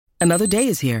Another day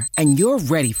is here, and you're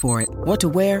ready for it. What to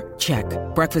wear? Check.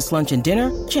 Breakfast, lunch, and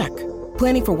dinner? Check.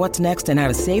 Planning for what's next and how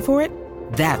to save for it?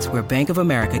 That's where Bank of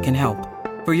America can help.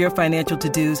 For your financial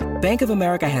to-dos, Bank of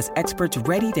America has experts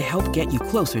ready to help get you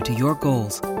closer to your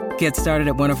goals. Get started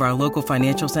at one of our local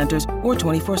financial centers or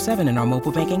 24/7 in our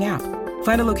mobile banking app.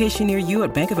 Find a location near you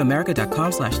at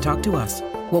bankofamerica.com/talktous.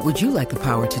 What would you like the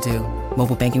power to do?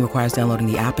 Mobile banking requires downloading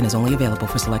the app and is only available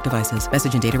for select devices.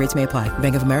 Message and data rates may apply.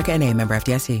 Bank of America N.A., member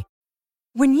FDIC.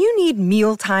 When you need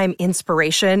mealtime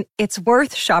inspiration, it's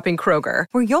worth shopping Kroger,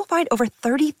 where you'll find over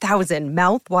 30,000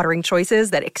 mouth-watering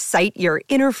choices that excite your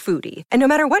inner foodie. And no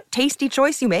matter what tasty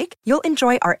choice you make, you'll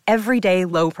enjoy our everyday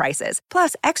low prices,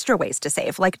 plus extra ways to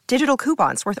save, like digital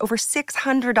coupons worth over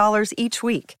 $600 each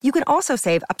week. You can also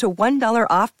save up to $1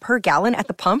 off per gallon at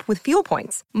the pump with fuel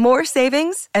points. More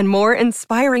savings and more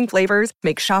inspiring flavors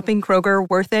make shopping Kroger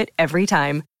worth it every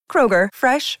time. Kroger,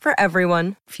 fresh for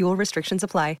everyone. Fuel restrictions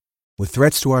apply. With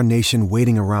threats to our nation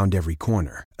waiting around every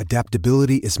corner,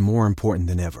 adaptability is more important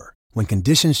than ever. When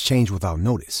conditions change without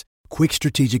notice, quick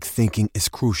strategic thinking is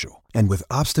crucial. And with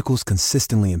obstacles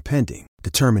consistently impending,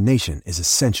 determination is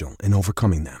essential in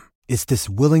overcoming them. It's this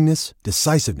willingness,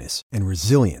 decisiveness, and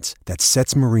resilience that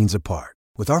sets Marines apart.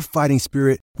 With our fighting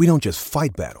spirit, we don't just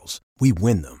fight battles, we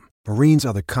win them. Marines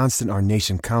are the constant our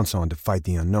nation counts on to fight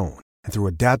the unknown. And through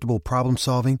adaptable problem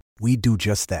solving, we do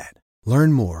just that.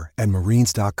 Learn more at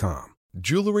marines.com.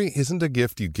 Jewelry isn't a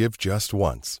gift you give just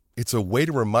once. It's a way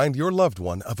to remind your loved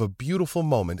one of a beautiful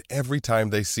moment every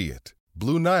time they see it.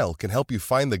 Blue Nile can help you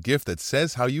find the gift that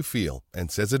says how you feel and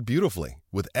says it beautifully,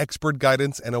 with expert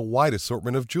guidance and a wide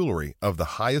assortment of jewelry of the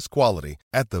highest quality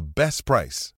at the best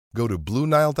price. Go to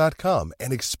BlueNile.com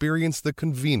and experience the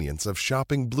convenience of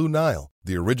shopping Blue Nile,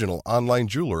 the original online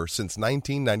jeweler since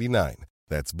 1999.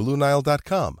 That's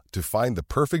BlueNile.com to find the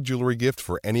perfect jewelry gift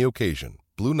for any occasion.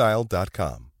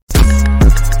 BlueNile.com.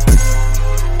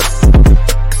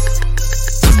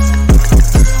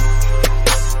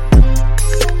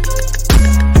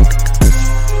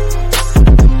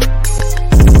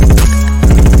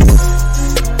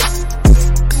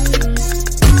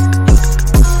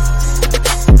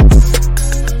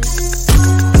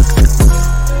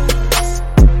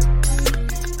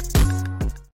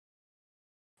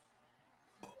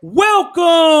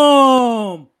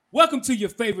 Welcome to your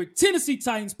favorite Tennessee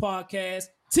Titans podcast,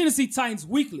 Tennessee Titans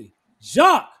Weekly.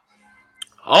 Jacques.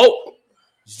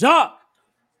 Jacques.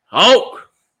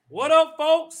 What up,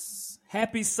 folks?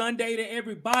 Happy Sunday to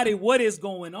everybody. What is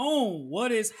going on?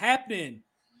 What is happening?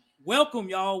 Welcome,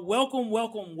 y'all.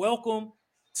 Welcome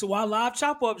to our live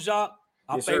chop up, Jacques.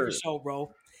 Our favorite show,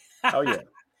 bro. Oh, yeah. I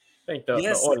think the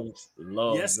audience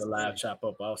loves the live chop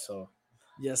up also.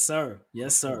 Yes, sir.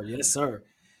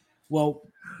 Well,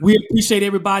 we appreciate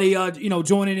everybody,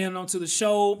 joining in onto the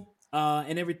show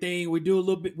and everything. We're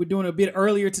doing a bit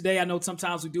earlier today. I know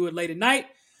sometimes we do it late at night,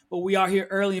 but we are here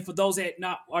early. And for those that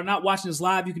are not watching us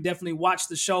live, you can definitely watch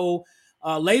the show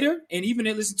later and even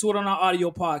listen to it on our audio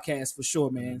podcast for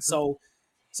sure, man. Mm-hmm.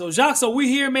 So Jacques, we're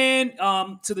here, man,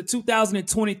 to the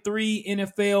 2023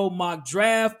 NFL mock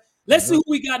draft. Let's see who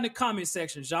we got in the comment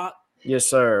section, Jacques. Yes,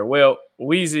 sir. Well,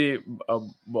 Weezy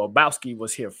Bowski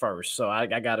was here first, so I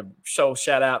got to show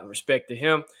shout out and respect to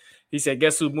him. He said,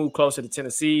 guess who moved closer to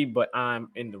Tennessee, but I'm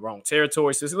in the wrong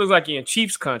territory. So it looks like you're in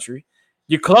Chiefs country.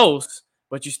 You're close,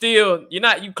 but you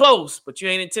close, but you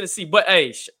ain't in Tennessee. But,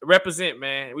 hey, represent,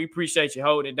 man. We appreciate you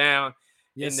holding it down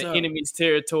in the enemy's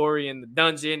territory, in the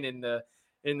dungeon, in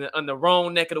the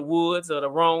wrong neck of the woods or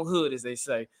the wrong hood, as they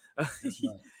say.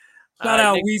 Shout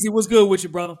out, Weezy. What's good with you,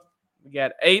 brother? We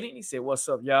got Aiden. He said, what's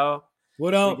up, y'all?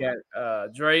 What up? We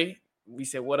got Dre. We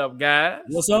said, what up, guys?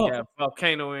 What's up? We got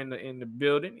Volcano in the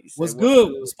building. He said, what's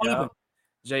good? What's poppin'?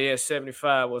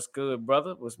 JS75, what's good,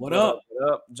 brother? What up?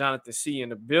 What up? Jonathan C in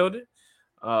the building.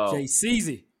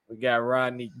 JCZ. We got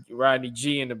Rodney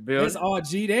G in the building. There's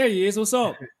RG. There he is. What's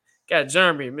up? Got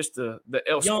Jeremy, Mr. the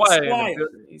El Young Squire in the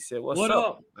building. He said, what's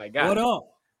up? My guy. What up?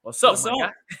 What's up, my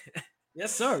guy?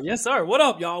 Yes, sir. What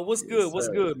up, y'all? What's good? What's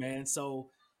good, man?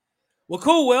 Well,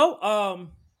 cool. Well,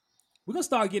 we're going to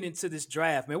start getting into this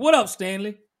draft, man. What up,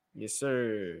 Stanley? Yes,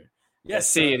 sir. Yes,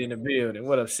 Sid in the building.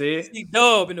 What up, Sid?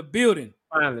 C-Dub in the building.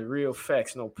 Finally, real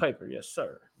facts, no paper. Yes,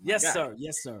 sir. Yes, sir.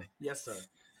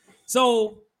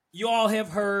 So you all have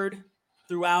heard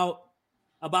throughout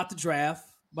about the draft,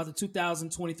 about the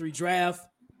 2023 draft.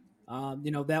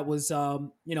 That was,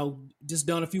 just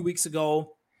done a few weeks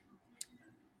ago.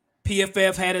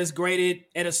 PFF had us graded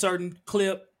at a certain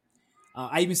clip.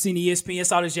 I even seen ESPN,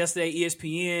 saw this yesterday,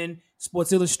 ESPN,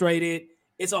 Sports Illustrated.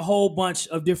 It's a whole bunch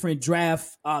of different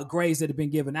draft grades that have been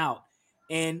given out.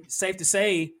 And safe to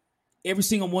say, every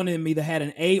single one of them either had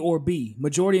an A or B.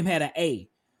 Majority of them had an A.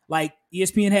 Like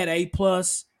ESPN had an A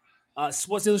plus,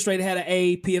 Sports Illustrated had an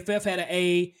A, PFF had an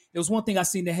A. There was one thing I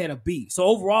seen that had a B. So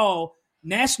overall,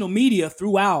 national media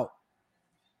throughout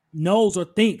knows or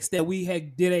thinks that we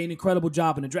did an incredible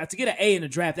job in the draft. To get an A in the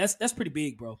draft, that's pretty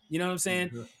big, bro. You know what I'm saying?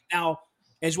 Mm-hmm. Now,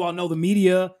 as you all know, the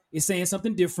media is saying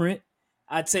something different.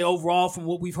 I'd say overall, from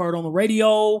what we've heard on the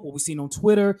radio, what we've seen on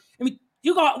Twitter, I mean,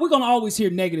 we're gonna always hear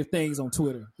negative things on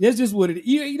Twitter. That's just what it is.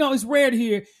 You know, it's rare to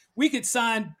hear we could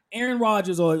sign Aaron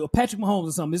Rodgers or Patrick Mahomes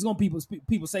or something. There's gonna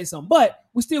people say something, but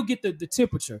we still get the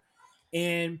temperature.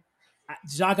 And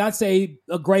Jacques, I'd say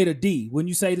a grade or D. Wouldn't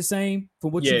you say the same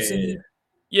from what you've seen?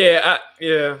 Yeah,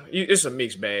 it's a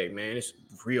mixed bag, man. It's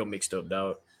real mixed up,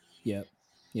 dog. Yep.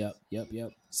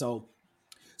 So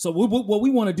what we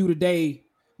want to do today,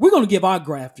 we're going to give our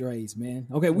draft grades, man.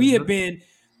 Okay, we have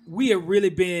really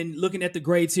been looking at the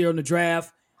grades here on the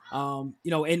draft. And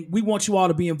we want you all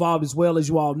to be involved as well. As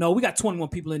you all know, we got 21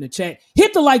 people in the chat.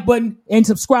 Hit the like button and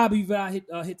subscribe if you've not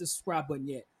hit the subscribe button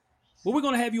yet. But we're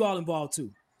going to have you all involved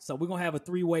too. So we're gonna have a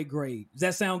 3-way grade. Does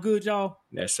that sound good, y'all?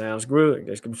 That sounds good.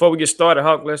 Before we get started,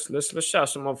 Hawk, let's shout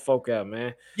some more folk out,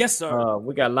 man. Yes, sir.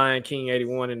 We got Lion King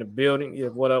 81 in the building. Yeah,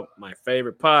 what up? My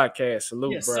favorite podcast.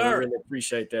 Salute, yes, bro. Sir. I really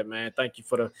appreciate that, man. Thank you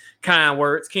for the kind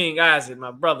words. King Isaac, my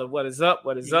brother. What is up?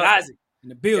 What is King up? Isaac in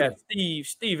the building.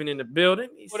 Steven in the building.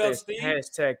 What up, Steve?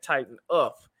 Hashtag tighten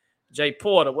up. Jay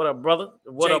Porter, what up, brother?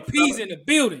 What up, JP's in the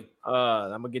building. I'm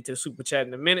gonna get to the super chat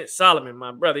in a minute. Solomon,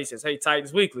 my brother, he says, "Hey,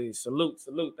 Titans Weekly, salute.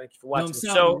 Thank you for watching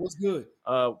the show." What's good?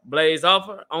 Blaze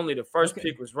offer. Only the first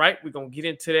pick was right. We're gonna get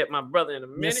into that, my brother, in a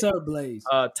minute. Yes, sir, Blaze.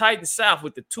 Titans South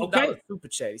with the $2 super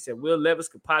chat. He said, "Will Levis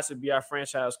could possibly be our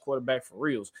franchise quarterback for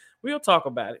reals." We'll talk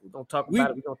about it. We're gonna talk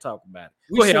about it.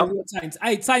 Go ahead. Titans.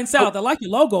 Hey, Titans South. I like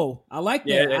your logo. I like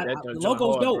that. The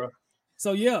logo's dope. Bro.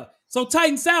 So yeah. So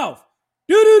Titans South.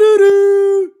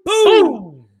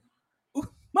 Boom!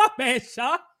 My bad,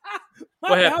 Shaw.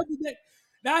 My bad.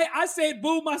 I said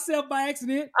boom myself by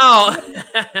accident. Oh,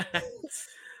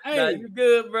 hey, nah, you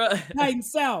good, bro? Titan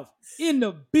South in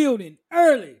the building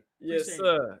early. Yes,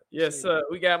 sir. Yes, sir.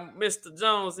 We got Mr.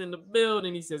 Jones in the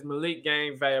building. He says Malik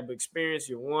gained valuable experience.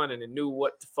 You won and knew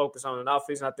what to focus on in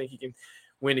offense. And I think he can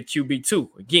win the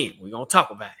QB2. Again, we're gonna talk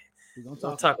about it. We're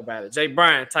gonna talk about it. Jay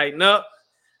Bryan, tighten up.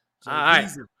 All right.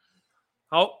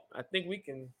 Hope I think we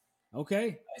can.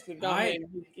 Okay. All right.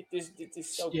 Get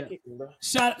this show kicking, bro.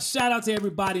 Shout out to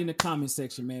everybody in the comment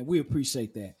section, man. We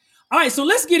appreciate that. All right, so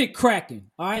let's get it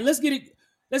cracking. All right, let's get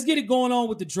it going on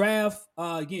with the draft.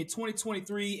 Again,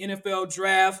 2023 NFL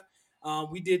draft.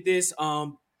 We did this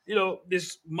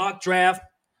this mock draft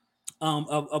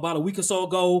about a week or so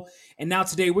ago, and now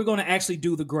today we're going to actually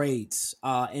do the grades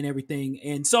and everything.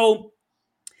 And so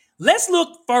let's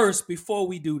look first before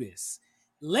we do this.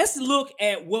 Let's look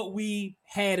at what we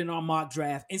had in our mock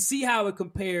draft and see how it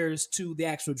compares to the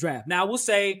actual draft. Now, I will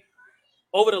say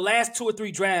over the last 2 or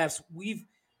 3 drafts,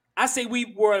 I say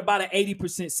we were about an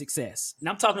 80% success. And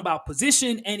I'm talking about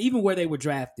position and even where they were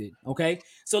drafted, okay?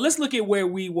 So let's look at where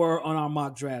we were on our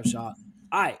mock draft shot.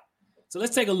 All right, so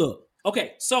let's take a look.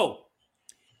 Okay, so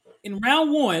in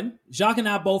round 1, Jacques and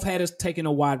I both had us taking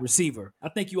a wide receiver. I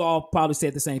think you all probably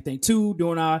said the same thing too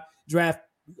during our draft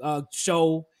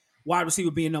show. Wide receiver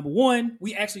being number 1,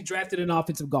 we actually drafted an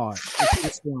offensive guard,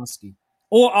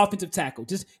 or offensive tackle.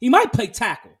 He might play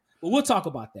tackle, but we'll talk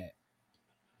about that.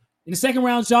 In the second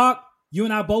round, Jacques, you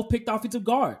and I both picked offensive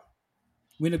guard.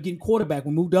 We ended up getting quarterback.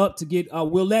 We moved up to get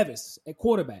Will Levis at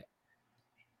quarterback.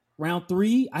 Round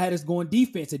 3, I had us going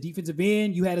defense, at defensive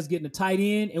end. You had us getting a tight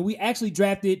end, and we actually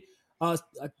drafted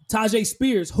Tyjae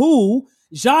Spears, who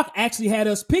Jacques actually had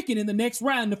us picking in the next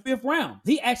round, the 5th round.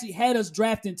 He actually had us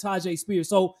drafting Tyjae Spears.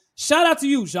 So shout out to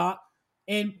you, Jacques.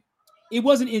 And it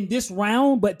wasn't in this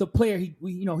round, but the player he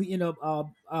ended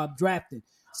up drafting.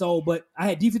 So, but I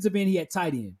had defensive end, he had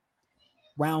tight end.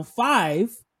 Round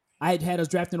 5, I had us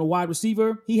drafting a wide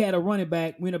receiver. He had a running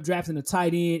back. We ended up drafting a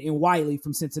tight end in Wiley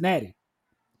from Cincinnati.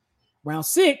 Round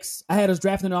 6, I had us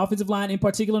drafting an offensive line, in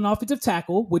particular an offensive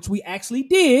tackle, which we actually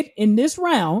did in this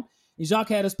round. And Jacques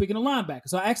had us picking a linebacker.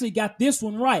 So I actually got this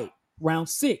one right, round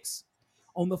 6.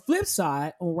 On the flip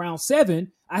side, on round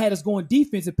 7, I had us going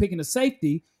defense and picking a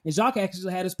safety. And Jacques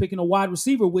actually had us picking a wide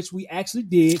receiver, which we actually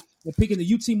did, and picking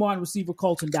the UT Martin receiver,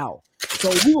 Colton Dowell.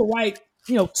 So we were right,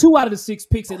 2 out of the 6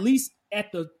 picks, at least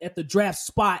at the draft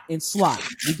spot and slot.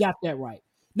 We got that right.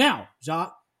 Now,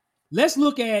 Jacques, let's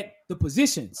look at the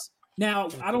positions. Now,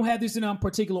 I don't have this in a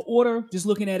particular order, just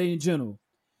looking at it in general.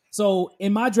 So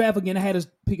in my draft, again, I had us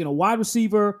picking a wide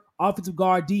receiver, offensive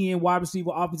guard, DN, wide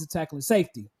receiver, offensive tackle, and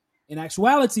safety. In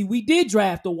actuality, we did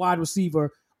draft a wide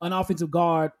receiver, an offensive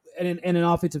guard, and an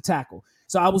offensive tackle.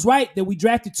 So I was right that we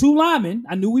drafted 2 linemen.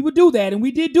 I knew we would do that, and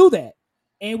we did do that.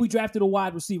 And we drafted a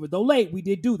wide receiver. Though late, we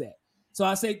did do that. So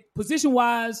I say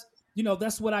position-wise,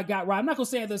 that's what I got right. I'm not going to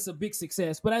say that's a big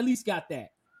success, but I at least got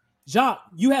that. Jacques,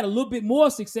 you had a little bit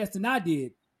more success than I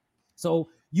did. So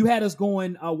you had us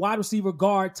going wide receiver,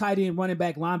 guard, tight end, running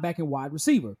back, linebacker, and wide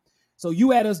receiver. So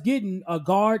you had us getting a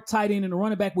guard, tight end, and a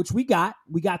running back, which we got.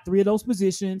 We got 3 of those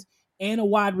positions and a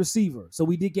wide receiver. So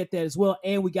we did get that as well,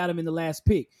 and we got him in the last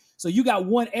pick. So you got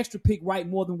 1 extra pick right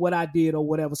more than what I did or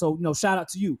whatever. So, shout out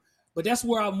to you. But that's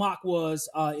where our mock was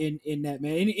in that,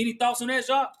 man. Any thoughts on that,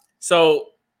 Jacques? So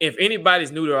if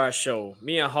anybody's new to our show,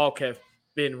 me and Hawk have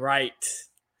been right.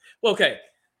 Well, okay,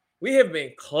 we have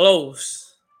been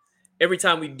close every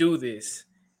time we do this,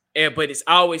 but it's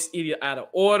always either out of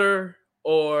order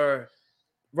or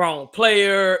wrong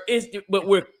player. But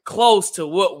we're close to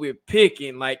what we're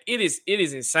picking. Like it is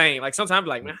insane. Like sometimes,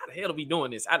 like, man, how the hell are we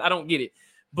doing this? I don't get it.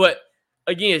 But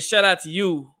again, shout out to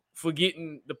you for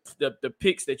getting the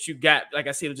picks that you got. Like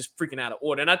I said, just freaking out of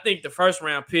order. And I think the first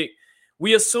round pick,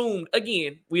 we assumed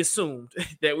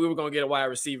that we were going to get a wide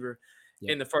receiver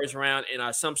in the first round, and our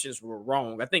assumptions were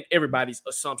wrong. I think everybody's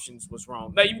assumptions was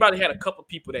wrong. Now, you probably had a couple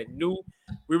people that knew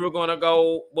we were going to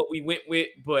go what we went with,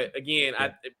 but again,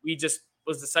 we just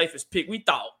was the safest pick. We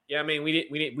thought, I mean, we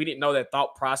didn't know that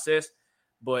thought process,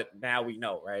 but now we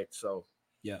know, right? So,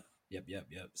 yep.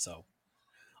 So,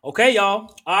 okay,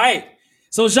 y'all. All right.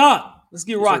 So, Jacques, let's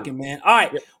get rocking, man. All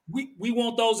right. Yep. We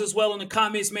want those as well in the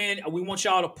comments, man. We want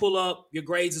y'all to pull up your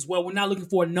grades as well. We're not looking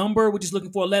for a number. We're just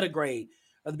looking for a letter grade.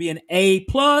 It'll be an A+,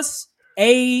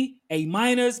 A-,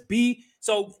 B.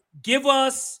 So give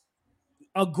us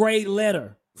a grade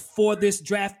letter for this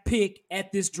draft pick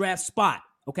at this draft spot,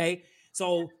 okay?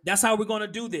 So that's how we're going to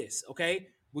do this, okay?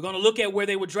 We're going to look at where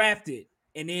they were drafted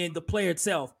and then the player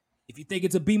itself. If you think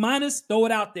it's a B-, throw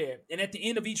it out there. And at the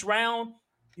end of each round,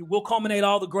 we'll culminate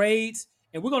all the grades,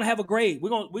 and we're going to have a grade. We're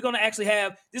going to actually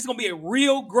have – this is going to be a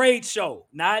real grade show,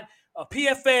 not a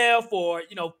PFL for,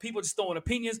 people just throwing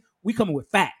opinions. We coming with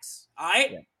facts, all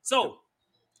right? Yeah. So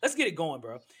let's get it going,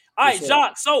 bro. All right,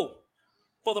 Jacques, so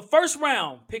for the first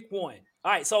round, pick 1.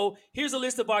 All right, so here's a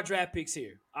list of our draft picks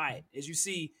here. All right, as you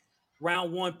see,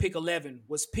 round 1, pick 11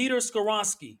 was Peter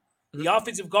Skoronski, the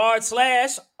offensive guard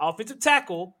 / offensive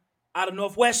tackle out of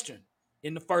Northwestern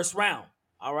in the first round,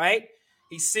 all right?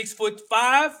 He's 6'5",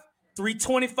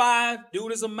 325.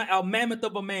 Dude is a mammoth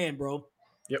of a man, bro.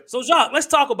 Yep. So, Jacques, let's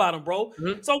talk about him, bro.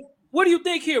 Mm-hmm. So, what do you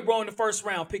think here, bro, in the first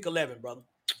round, pick 11, brother?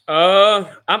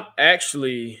 I'm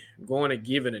actually going to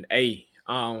give it an A.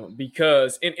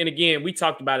 Because, and again, we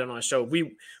talked about it on our show.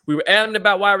 We were adamant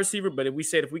about wide receiver, but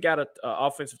if we got an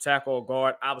offensive tackle or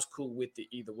guard, I was cool with it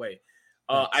either way.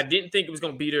 I didn't think it was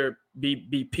going to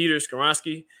be Peter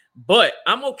Skoronski, but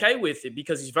I'm okay with it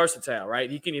because he's versatile, right?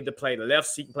 He can either play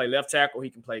he can play left tackle, he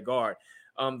can play guard.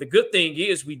 The good thing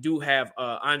is we do have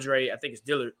Andre, I think it's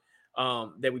Dillard,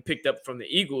 that we picked up from the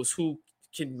Eagles, who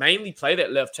can mainly play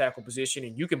that left tackle position,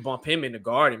 and you can bump him in the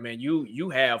guard, and man, you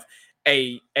have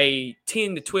a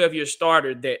 10 to 12 year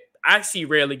starter that I see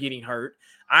rarely getting hurt.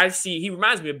 He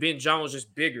reminds me of Ben Jones,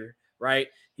 just bigger, right?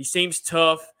 He seems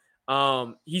tough.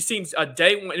 He seems a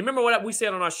day one. Remember what we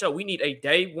said on our show? We need a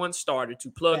day 1 starter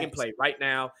to plug and play right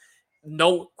now.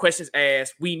 No questions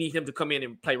asked. We need him to come in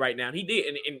and play right now. And he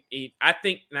did. And I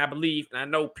think, and I believe, and I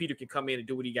know Peter can come in and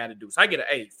do what he got to do. So I get an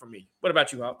A from me. What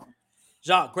about you, Hawk?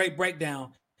 Jacques, great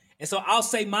breakdown. And so I'll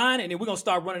say mine, and then we're going to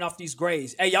start running off these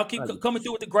grades. Hey, y'all keep coming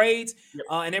through with the grades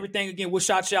and everything. Again, we'll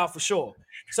shout you out for sure.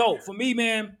 So for me,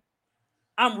 man,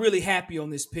 I'm really happy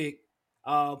on this pick.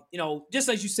 Just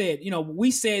as you said, we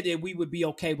said that we would be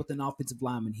okay with an offensive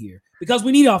lineman here because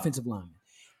we need offensive linemen.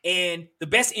 And the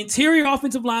best interior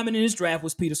offensive lineman in this draft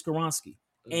was Peter Skoronski,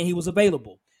 and he was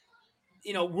available.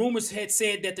 Rumors had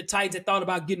said that the Titans had thought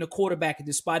about getting a quarterback at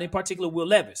this spot, in particular Will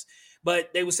Levis.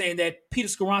 But they were saying that Peter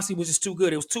Skoronski was just too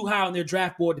good. It was too high on their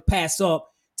draft board to pass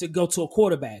up to go to a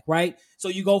quarterback, right? So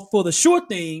you go for the sure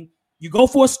thing. You go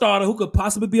for a starter who could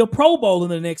possibly be a Pro Bowl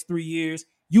in the next 3 years.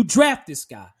 You draft this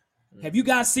guy. Have you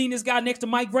guys seen this guy next to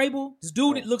Mike Vrabel? This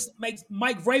dude makes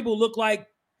Mike Vrabel look like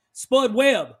Spud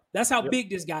Webb. That's how big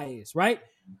this guy is, right?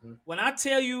 Mm-hmm. When I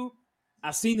tell you,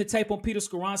 I've seen the tape on Peter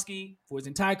Skoronski for his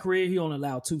entire career. He only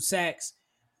allowed 2 sacks.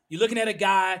 You're looking at a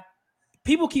guy.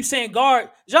 People keep saying guard.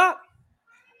 Jacques,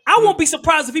 I won't be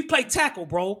surprised if he played tackle,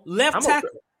 bro. Left tackle.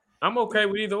 I'm okay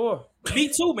with either or. Me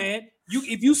too, man.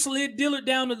 If you slid Dillard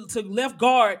down to left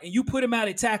guard and you put him out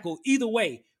at tackle, either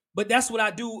way. But that's what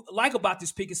I do like about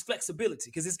this pick is flexibility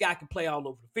because this guy can play all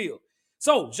over the field.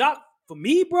 So, Jacques, for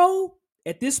me, bro,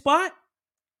 at this spot,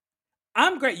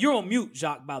 I'm great. You're on mute,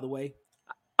 Jacques, by the way.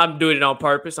 I'm doing it on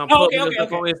purpose. I'm Oh, putting it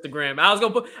up on Instagram. I was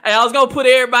gonna put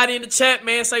everybody in the chat,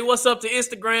 man. Say what's up to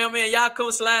Instagram, man. Y'all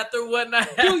come slide through whatnot.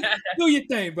 Do your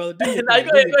thing, brother. Do your Like,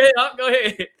 thing. go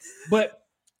ahead. But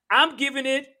I'm giving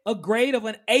it a grade of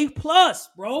an A+,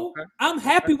 bro. Okay. I'm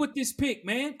happy with this pick,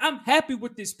 man. I'm happy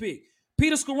with this pick.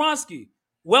 Peter Skoronski,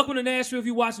 welcome to Nashville if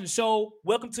you're watching the show.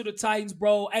 Welcome to the Titans,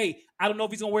 bro. Hey, I don't know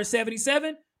if he's going to wear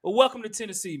 77, but welcome to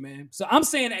Tennessee, man. So I'm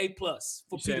saying A+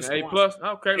 for Peter Skoronski.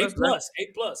 A+? Okay,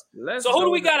 A+. So who do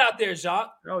we got out there,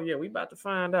 Jacques? Oh, yeah, we about to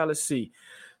find out. Let's see.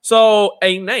 So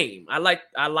a name. I like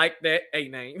that A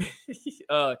name.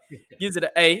 Gives it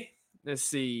an A. Let's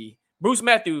see. Bruce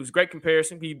Matthews, great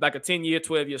comparison. He's like a 10-year,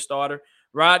 12-year starter.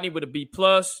 Rodney with a B+,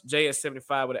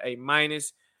 JS75 with an A-.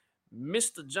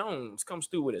 Mr. Jones comes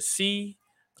through with a C.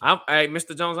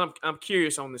 Mr. Jones, I'm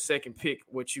curious on the second pick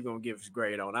what you gonna give us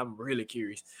grade on. I'm really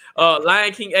curious.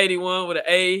 Lion King 81 with an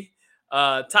A.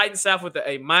 Titan South with an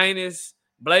A-.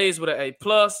 Blaze with an A+.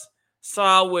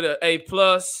 Saul with an A+.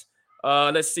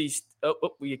 Let's see.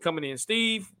 We're coming in.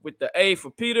 Steve with the A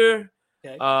for Peter.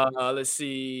 Okay. Let's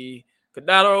see.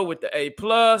 Cadaro with the A+.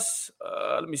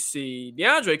 Let me see.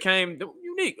 DeAndre came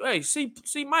unique. Hey, C-.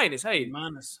 Hey, Minus. Okay.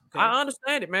 I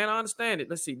understand it, man. I understand it.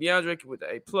 Let's see. DeAndre with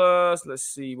the A+. Let's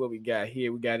see what we got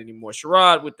here. We got any more?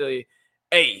 Sherrod with the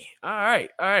A. All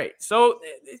right. So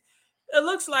it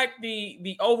looks like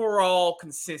the overall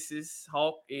consensus,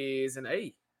 Hawk, is an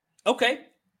A. Okay.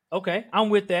 I'm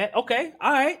with that. Okay.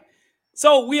 All right.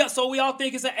 So we all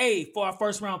think it's an A for our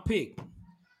first round pick.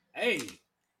 Hey,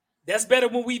 that's better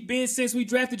than we've been since we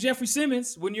drafted Jeffrey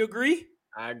Simmons. Wouldn't you agree?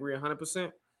 I agree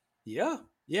 100%. Yeah.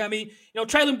 I mean,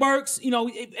 Traylon Burks,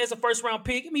 as a first round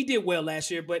pick, he did well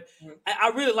last year, but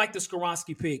I really like the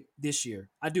Skoronski pick this year.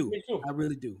 I do. Me too. I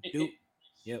really do.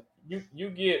 Yep. You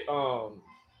get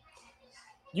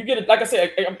it. Like I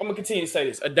said, I'm gonna continue to say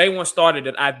this. A day one starter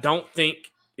that I don't think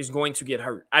is going to get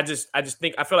hurt. I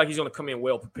feel like he's gonna come in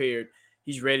well prepared.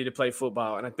 He's ready to play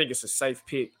football, and I think it's a safe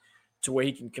pick to where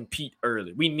he can compete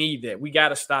early. We need that. We got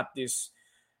to stop this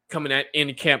coming at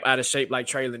any camp out of shape like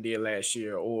Traylon did last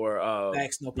year, or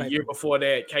the year before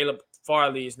that. Caleb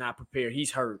Farley is not prepared.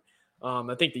 He's hurt.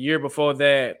 I think the year before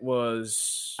that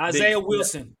was Isaiah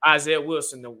Wilson.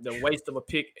 The waste of a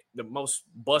pick, the most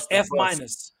busted F-.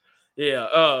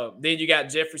 Yeah. Then you got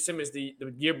Jeffrey Simmons the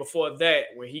year before that,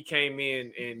 where he came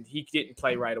in and he didn't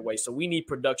play right away. So we need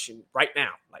production right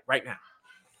now,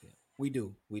 We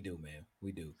do, man.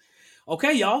 We do.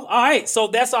 Okay, y'all. All right. So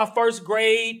that's our first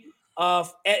grade.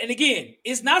 And again,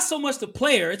 it's not so much the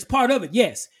player. It's part of it,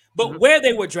 yes. But where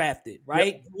they were drafted,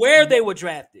 right? Yep. Where they were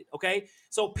drafted, okay?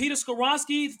 So Peter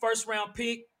Skoronski, first round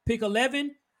pick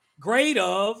 11, grade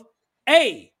of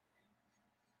A.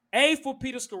 A for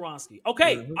Peter Skoronski.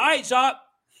 Okay. All right, Jacques.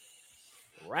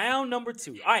 Round number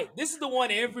 2. All right, this is the one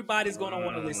everybody's going to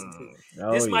want to listen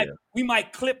to. We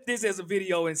might clip this as a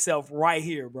video itself right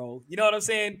here, bro. You know what I'm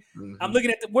saying? I'm looking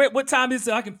at what time is it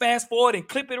so I can fast forward and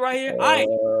clip it right here. All right.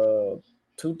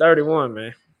 2:31,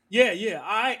 man. Yeah.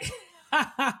 All right.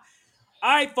 All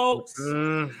right, folks.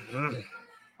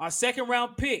 Our second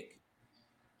round pick,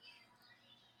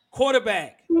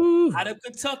 quarterback out of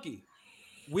Kentucky,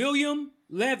 William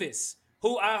Levis,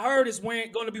 who I heard is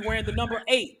going to be wearing the number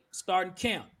 8 starting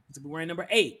camp. He's going to be wearing number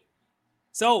 8.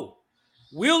 So,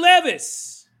 Will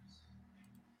Levis.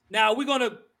 Now, we're going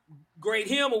to grade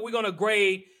him, or we're going to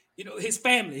grade, his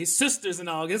family, his sisters and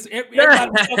all.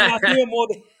 Everybody's talking about him more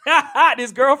than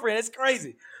his girlfriend. It's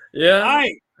crazy. Yeah. All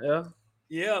right. Yeah.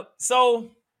 Yeah.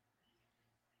 So,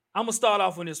 I'm going to start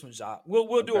off on this one, Jacques.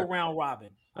 We'll do a round robin.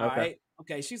 All right.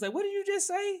 Okay. She's like, what did you just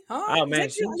say? Huh? Oh, man.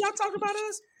 Y'all talking about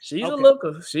us? She's a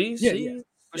looker. She's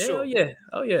for sure. Yeah.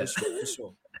 Oh, yeah. For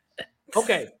sure.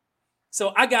 Okay.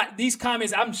 So I got these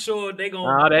comments. I'm sure they're going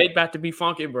to. Oh, they about to be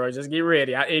funky, bro. Just get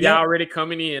ready. Y'all already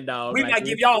coming in, dog. We might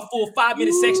give y'all a full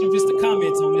 5-minute section just to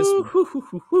comment on this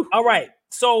one. All right.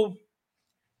 So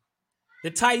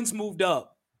the Titans moved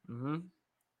up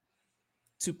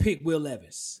to pick Will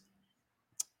Levis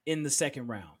in the second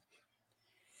round.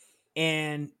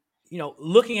 And,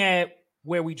 looking at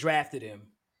where we drafted him,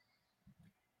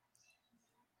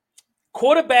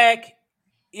 quarterback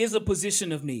is a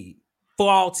position of need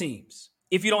for all teams.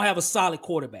 If you don't have a solid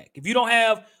quarterback, if you don't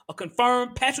have a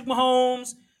confirmed Patrick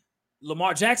Mahomes,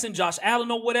 Lamar Jackson, Josh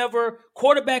Allen, or whatever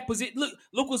quarterback position.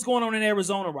 Look what's going on in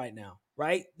Arizona right now,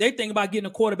 right? They're thinking about getting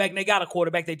a quarterback, and they got a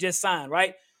quarterback they just signed,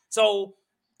 right? So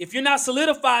if you're not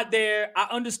solidified there, I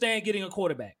understand getting a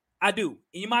quarterback. I do. And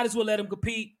you might as well let him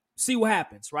compete, see what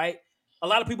happens, right? A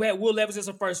lot of people had Will Levis as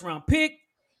a first-round pick.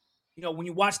 When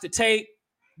you watch the tape,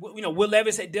 Will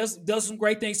Levis does some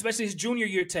great things, especially his junior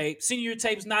year tape. Senior year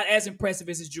tape is not as impressive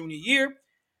as his junior year.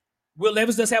 Will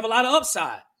Levis does have a lot of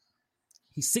upside.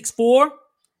 He's 6'4".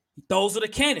 He throws with a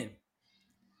cannon.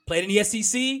 Played in the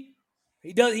SEC.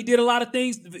 He did a lot of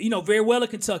things, very well at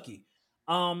Kentucky.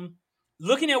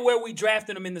 Looking at where we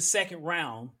drafted him in the second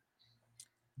round,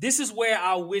 this is where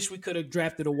I wish we could have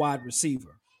drafted a wide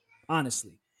receiver,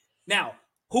 honestly. Now,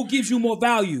 who gives you more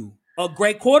value? A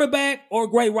great quarterback or a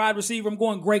great wide receiver? I'm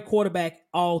going great quarterback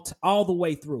all the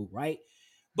way through, right?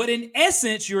 But in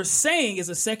essence, you're saying as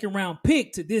a second-round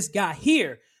pick to this guy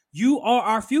here, you are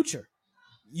our future.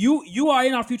 You are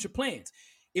in our future plans.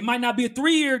 It might not be a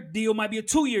 3-year deal, it might be a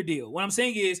 2-year deal. What I'm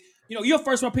saying is, your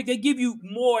first-round pick, they give you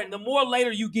more, and the more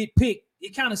later you get picked,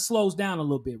 it kind of slows down a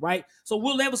little bit, right? So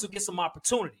Will Levis will get some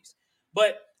opportunities.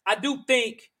 But I do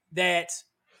think that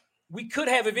we could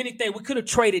have, if anything, we could have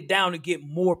traded down to get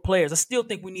more players. I still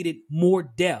think we needed more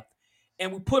depth.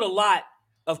 And we put a lot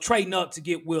of trading up to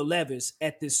get Will Levis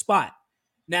at this spot.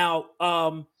 Now,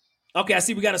 okay, I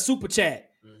see we got a super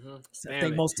chat. I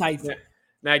think most tight.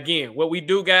 Now, again, what we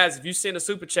do, guys, if you send a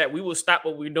super chat, we will stop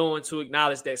what we're doing to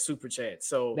acknowledge that super chat.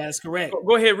 So that is correct.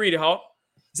 Go ahead, read it, Hawk.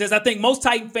 It says, I think most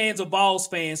Titan fans are Vols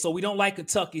fans, so we don't like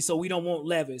Kentucky, so we don't want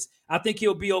Levis. I think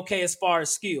he'll be okay as far as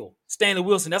skill. Stanley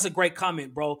Wilson, that's a great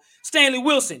comment, bro. Stanley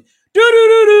Wilson.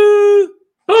 Do-do-do-do.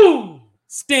 Boom.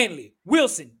 Stanley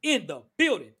Wilson in the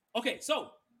building. Okay, so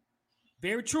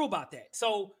very true about that.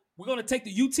 So we're going to take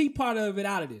the UT part of it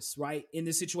out of this, right, in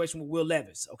this situation with Will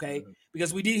Levis, okay?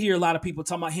 Because we did hear a lot of people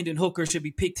talking about Hendon Hooker should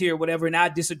be picked here or whatever, and I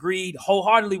disagreed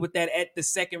wholeheartedly with that at the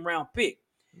second-round pick.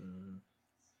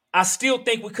 I still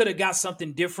think we could have got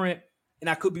something different, and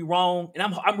I could be wrong. And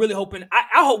I'm really hoping.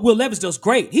 I hope Will Levis does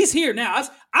great. He's here now.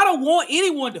 I don't want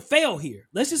anyone to fail here.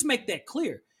 Let's just make that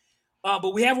clear.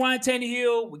 But we have Ryan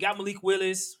Tannehill. We got Malik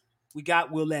Willis. We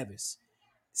got Will Levis.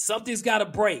 Something's got to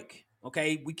break.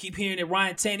 Okay, we keep hearing that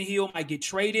Ryan Tannehill might get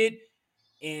traded,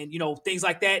 and things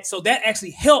like that. So that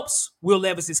actually helps Will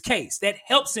Levis's case. That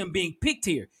helps him being picked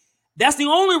here. That's the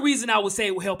only reason I would say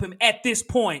it will help him at this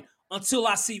point until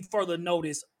I see further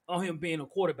notice on him being a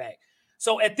quarterback.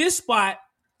 So at this spot,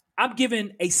 I'm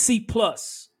giving a C+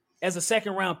 as a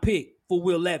second-round pick for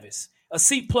Will Levis. A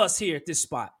C+ here at this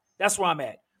spot. That's where I'm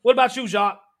at. What about you,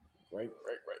 Jacques? Right.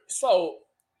 So,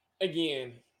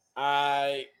 again,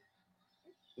 I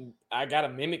got to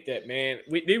mimic that, man.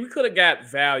 We could have got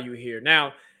value here.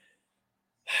 Now,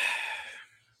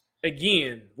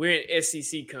 again, we're in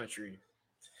SEC country,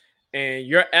 and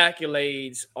your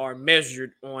accolades are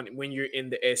measured on when you're in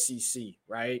the SEC,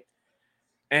 right?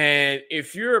 And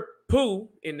if you're poo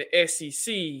in the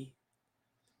SEC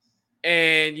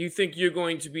and you think you're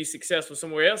going to be successful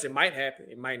somewhere else, it might happen.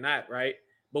 It might not, right?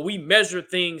 But we measure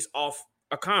things off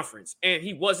a conference, and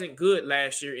he wasn't good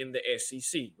last year in the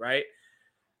SEC, right?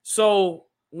 So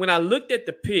when I looked at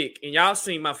the pick, and y'all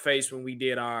seen my face when we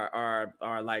did our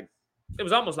like, it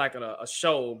was almost like a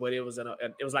show, but it was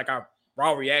like our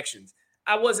raw reactions.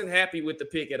 I wasn't happy with the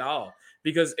pick at all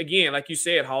because, again, like you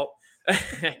said, Hawk,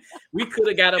 we could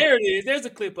have got there it is. There's a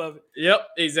clip of it. Yep,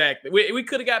 exactly. We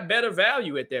could have got better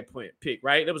value at that point pick,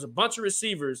 right? There was a bunch of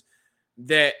receivers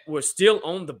that were still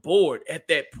on the board at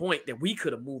that point that we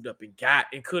could have moved up and got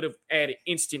and could have added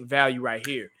instant value right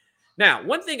here. Now,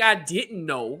 one thing I didn't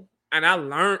know, and I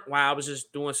learned while I was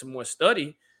just doing some more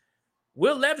study,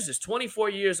 Will Levis is 24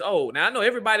 years old. Now, I know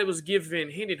everybody was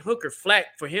giving Hendon Hooker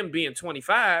flack for him being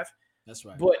 25. That's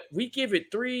right. But we give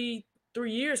it three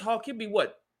years, Hawk, he'd be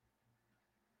what?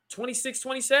 26,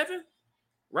 27,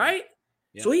 right?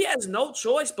 Yeah. So he has no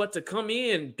choice but to come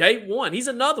in day one. He's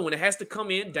another one that has to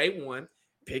come in day one,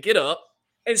 pick it up,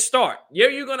 and start. Yeah,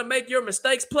 you're going to make your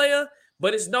mistakes, player,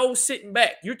 but it's no sitting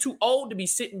back. You're too old to be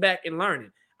sitting back and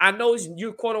learning. I know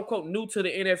you're quote-unquote new to the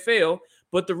NFL,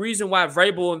 but the reason why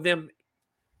Vrabel and them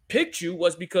picked you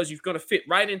was because you're going to fit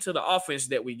right into the offense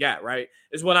that we got, right?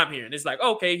 Is what I'm hearing. It's like,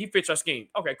 okay, he fits our scheme.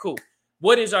 Okay, cool.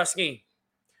 What is our scheme?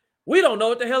 We don't know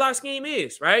what the hell our scheme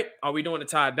is, right? Are we doing the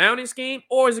Todd Downing scheme,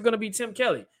 or is it going to be Tim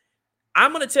Kelly?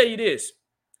 I'm going to tell you this.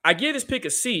 I give this pick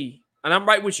a C, and I'm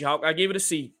right with you, Hawk. I give it a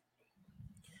C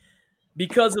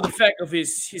because of the fact of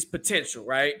his potential,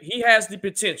 right? He has the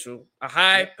potential, a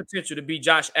high potential to be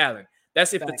Josh Allen.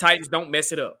 That's if the Titans don't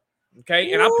mess it up,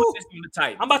 okay? And I put this on the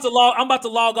Titans. I'm about to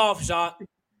log off, Jacques.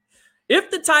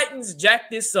 If the Titans jack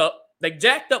this up, they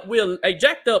jacked up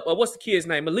what's the kid's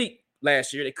name? Malik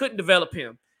last year. They couldn't develop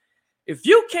him. If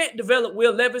you can't develop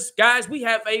Will Levis, guys, we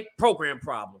have a program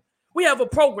problem. We have a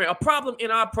problem in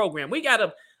our program. We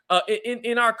got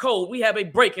in our code, we have a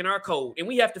break in our code, and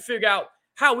we have to figure out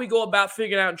how we go about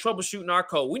figuring out and troubleshooting our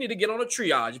code. We need to get on a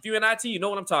triage. If you're in IT, you know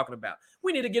what I'm talking about.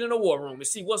 We need to get in a war room and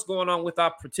see what's going on with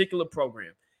our particular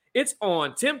program. It's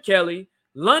on Tim Kelly,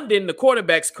 London, the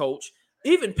quarterback's coach,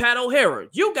 even Pat O'Hara,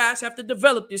 you guys have to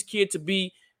develop this kid to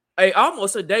be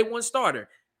almost a day one starter.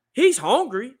 He's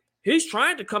hungry. He's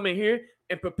trying to come in here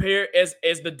and prepare as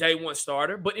the day one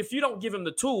starter. But if you don't give him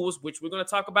the tools, which we're going to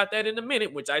talk about that in a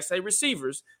minute, which I say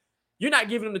receivers, you're not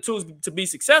giving him the tools to be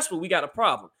successful, we got a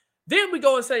problem. Then we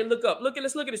go and say,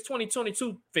 let's look at his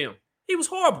 2022 film. He was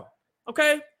horrible.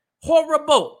 Okay?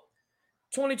 Horrible.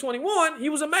 2021, he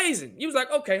was amazing. He was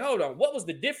like, okay, hold on. What was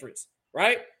the difference?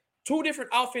 Right? Two different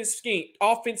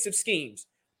offensive schemes.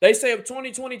 They say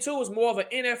 2022 was more of an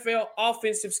NFL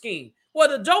offensive scheme. Well,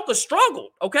 the Joker struggled,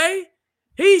 okay?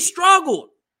 He struggled.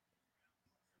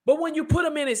 But when you put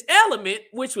him in his element,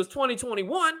 which was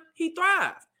 2021, he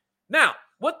thrived. Now,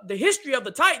 what the history of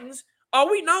the Titans, are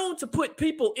we known to put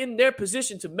people in their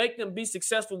position to make them be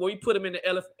successful where we put them in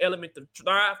the element to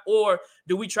thrive, or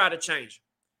do we try to change them?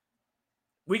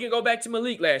 We can go back to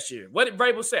Malik last year. What did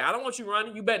Vrabel say? I don't want you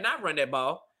running. You better not run that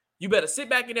ball. You better sit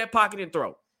back in that pocket and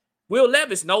throw. Will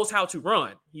Levis knows how to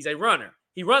run. He's a runner.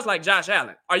 He runs like Josh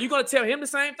Allen. Are you going to tell him the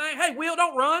same thing? Hey, Will,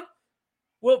 don't run.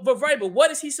 Well, but Vrabel,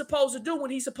 what is he supposed to do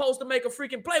when he's supposed to make a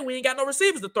freaking play when he ain't got no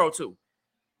receivers to throw to?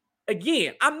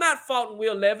 Again, I'm not faulting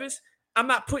Will Levis. I'm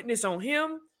not putting this on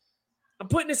him. I'm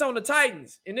putting this on the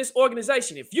Titans in this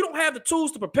organization. If you don't have the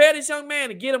tools to prepare this young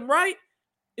man and get him right,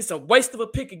 it's a waste of a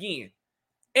pick again.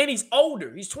 And he's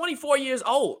older. He's 24 years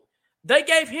old. They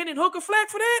gave Hendon Hooker flack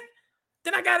for that.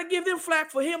 Then I got to give them flack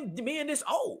for him being this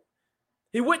old.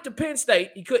 He went to Penn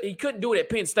State. He couldn't do it at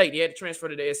Penn State. He had to transfer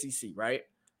to the SEC, right?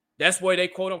 That's where they,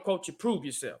 quote unquote, you prove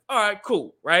yourself. All right,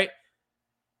 cool, right?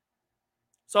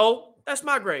 So that's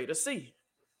my grade, a C.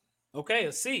 Okay,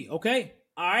 a C. Okay.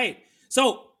 All right.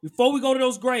 So before we go to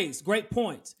those grades, great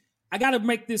points. I got to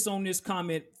make this on this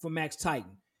comment from Max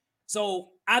Titan. So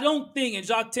I don't think, and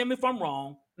Jacques, tell me if I'm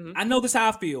wrong. Mm-hmm. I know this is how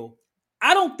I feel.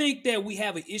 I don't think that we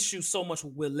have an issue so much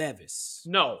with Will Levis.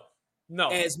 No.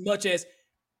 As much as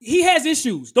he has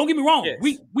issues. Don't get me wrong.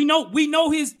 Yes. We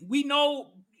know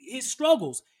his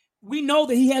struggles. We know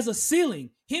that he has a ceiling.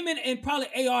 Him and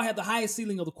probably AR have the highest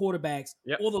ceiling of the quarterbacks,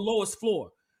 or the lowest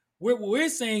floor. What we're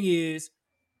saying is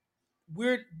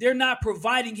they're not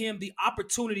providing him the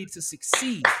opportunity to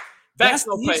succeed. Facts,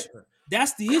 no paper.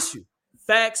 That's the issue.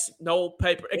 Facts, no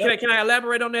paper. Yep. Can I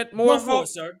elaborate on that more? Go for it,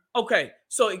 sir. Okay,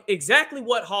 so exactly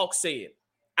what Hawk said.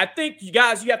 I think you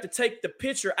have to take the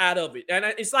picture out of it, and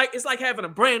it's like having a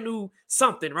brand new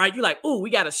something, right? You're like, oh, we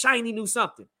got a shiny new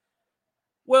something.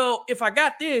 Well, if I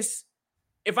got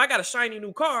a shiny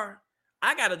new car,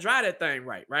 I got to drive that thing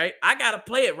right? I got to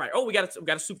play it right. Oh, we got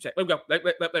a super chat. Let me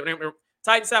go.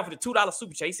 Titan South with a $2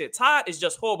 super chat. He said, Todd is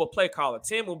just horrible play caller.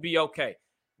 Tim will be okay.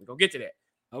 We're going to get to that.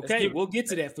 Okay, we'll get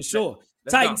to that for sure.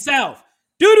 Let's Titan go. South.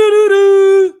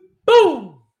 Do-do-do-do.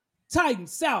 Boom. Titan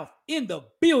South in the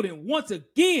building once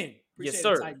again. Appreciate Yes,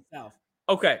 sir. Titan South.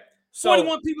 Okay. So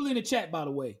 41 people in the chat, by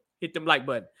the way. hit them like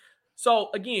button. So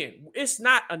again, it's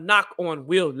not a knock on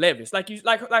Will Levis. Like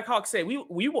Hawk said, we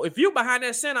if you're behind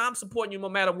that center, I'm supporting you no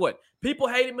matter what. People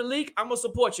hated Malik, I'm gonna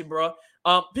support you, bro.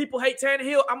 People hate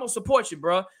Tannehill, I'm gonna support you,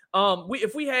 bro.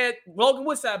 If we had Logan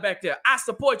Woodside back there, I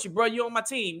support you, bro. You on my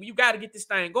team. You got to get this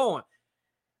thing going.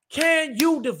 Can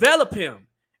you develop him?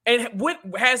 And what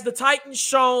has the Titans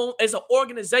shown as an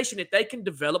organization that they can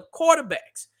develop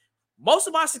quarterbacks? Most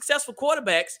of our successful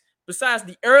quarterbacks, besides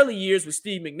the early years with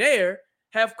Steve McNair,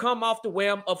 have come off the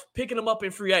whim of picking them up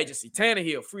in free agency.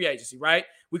 Tannehill, free agency, right?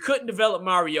 We couldn't develop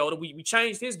Mariota. We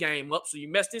changed his game up, so you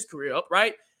messed his career up,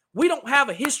 right? We don't have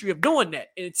a history of doing that.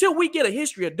 And until we get a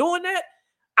history of doing that,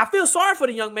 I feel sorry for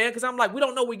the young man because I'm like, we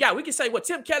don't know what we got. We can say, well,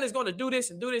 Tim Kelly's going to do this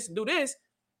and do this and do this.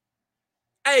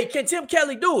 Hey, can Tim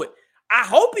Kelly do it? I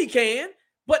hope he can,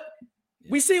 but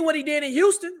we see what he did in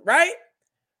Houston, right?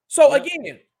 So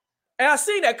again, and I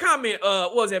see that comment,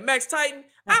 was it Max Titan?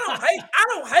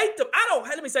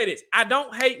 Let me say this. I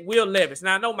don't hate Will Levis.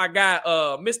 Now I know my guy,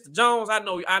 Mr. Jones. I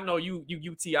know you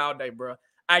UT all day, bro.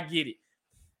 I get it.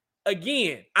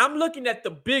 Again, I'm looking at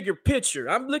the bigger picture.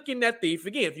 I'm looking at if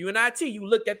you're in IT, you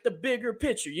look at the bigger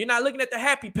picture. You're not looking at the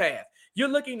happy path. You're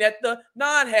looking at the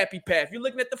non-happy path. You're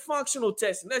looking at the functional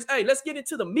testing. Let's get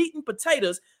into the meat and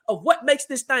potatoes of what makes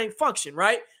this thing function,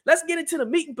 right? Let's get into the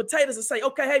meat and potatoes and say,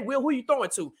 okay, hey, Will, who are you throwing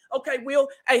to? Okay, Will,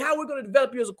 hey, how are we going to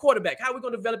develop you as a quarterback? How are we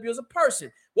going to develop you as a person?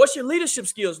 What's your leadership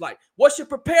skills like? What's your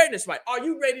preparedness like? Are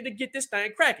you ready to get this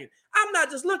thing cracking? I'm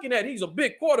not just looking at he's a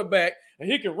big quarterback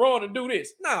and he can run and do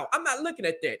this. No, I'm not looking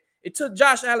at that. It took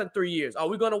Josh Allen 3 years. Are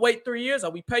we going to wait 3 years?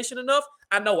 Are we patient enough?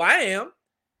 I know I am.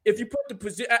 If you put the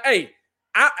position,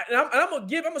 I'm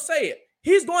gonna say it.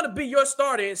 He's going to be your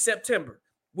starter in September.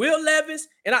 Will Levis,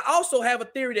 and I also have a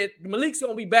theory that Malik's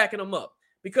gonna be backing him up.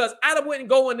 because I wouldn't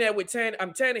go in there with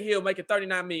Tannehill making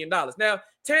 $39 million. Now,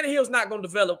 Tannehill's not going to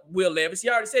develop Will Levis. He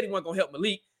already said he wasn't going to help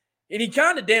Malik. And he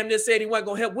kind of damn near said he wasn't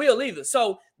going to help Will either.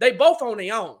 So they both on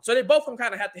their own. So they both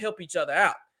kind of have to help each other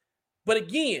out. But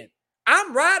again,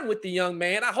 I'm riding with the young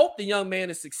man. I hope the young man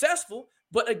is successful.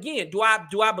 But again, do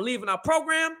I believe in our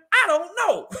program? I don't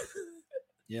know.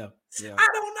 Yeah. I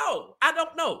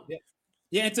don't know.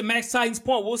 Yeah, and to Max Titan's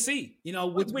point, we'll see.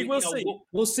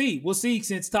 We'll see. We'll see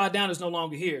since Todd Downer's no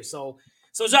longer here. So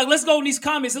Jacques, let's go in these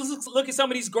comments. Let's look at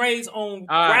some of these grades on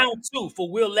round 2 for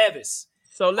Will Levis.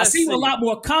 So I see a lot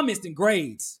more comments than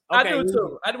grades. Okay. I do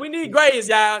too. We need grades,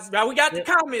 y'all. We got the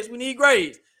comments. We need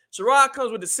grades. Sherrod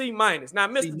comes with a C-. Now,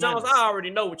 Mr. Jones, I already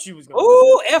know what you was going to do.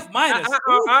 Ooh, F-.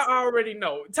 I already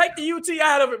know. Take the UT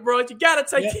out of it, bro. You got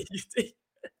to take the UT.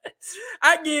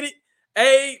 I get it.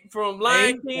 A from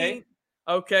Lion King.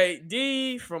 Okay.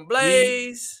 D from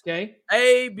Blaze. Okay.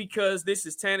 A because this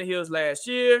is Tannehill's last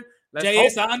year.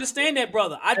 JS, I understand that,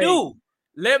 brother. I do.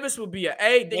 Levis will be an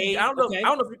A. I don't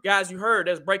know if you guys heard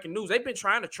that's breaking news. They've been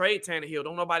trying to trade Tannehill.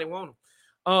 Don't nobody want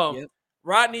him.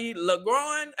 Rodney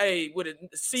LeGrand, with a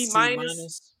C-.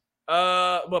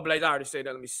 Well, Blaze, I already said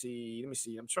that. Let me see.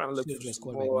 I'm trying to look for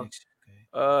some more.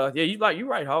 Okay. You're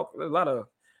right, Hawk. There's a lot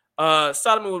of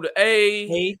Solomon with the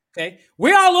A. Okay.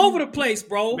 We're all over the place,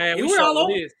 bro. Man, we're all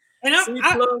over. And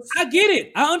I get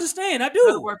it. I understand. I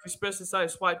do. Work for special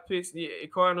site swipe picks. Yeah,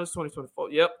 Cardinals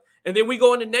 2024. Yep. And then we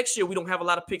go into next year. We don't have a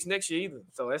lot of picks next year either.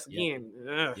 So that's again.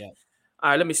 All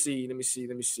right. Let me see.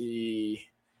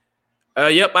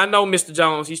 Yep. I know Mr.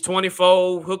 Jones. He's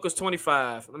 24. Hooker's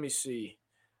 25. Let me see.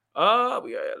 Yeah.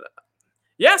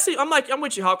 See, I'm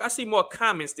with you, Hawk. I see more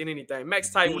comments than anything. Max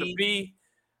Titan with a B.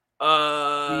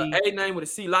 A name with a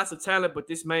C. Lots of talent, but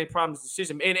this main problem is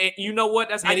decision. And you know what?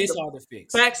 That's how it's hard to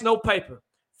fix. Facts,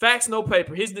 no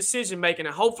paper. His decision making,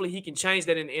 and hopefully he can change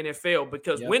that in the NFL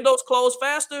because windows close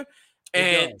faster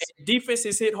and defense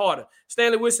is hit harder.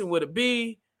 Stanley Wilson with a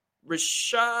B,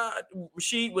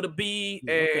 Rashid with a B,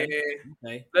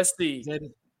 and let's see.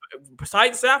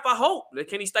 Titan South, I hope.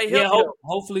 Can he stay healthy? Yeah,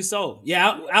 hopefully so.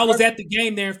 Yeah, I was at the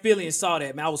game there in Philly and saw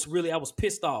that, man. I was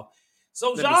pissed off.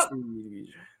 So, Jacques,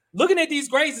 looking at these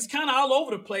grades, it's kind of all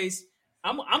over the place.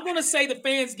 I'm going to say the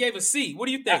fans gave a C. What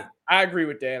do you think? I agree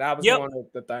with that. I was going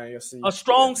with the thing, a C. A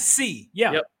strong C.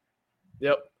 Yeah.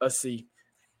 Yep, a C.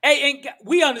 Hey, and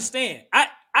we understand.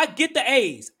 I get the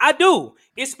A's. I do.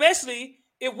 Especially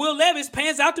if Will Levis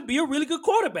pans out to be a really good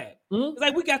quarterback. Mm-hmm. It's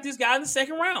like we got this guy in the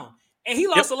second round. And he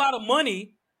lost a lot of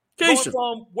money going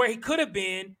from where he could have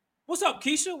been. What's up,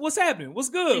 Keisha? What's happening? What's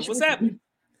good? What's happening?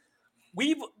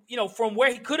 From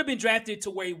where he could have been drafted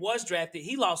to where he was drafted,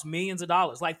 he lost millions of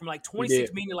dollars, like from like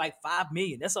 26 million to like 5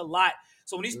 million. That's a lot.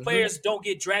 So when these players don't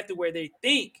get drafted where they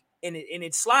think and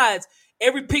it slides,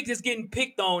 every pick that's getting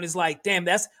picked on is like, damn,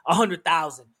 that's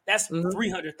 100,000. That's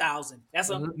 300,000. That's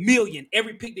a million.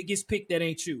 Every pick that gets picked that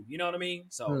ain't you. You know what I mean?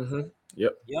 So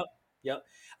Yep.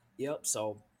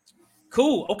 So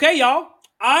cool. Okay, y'all. All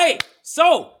right.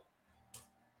 So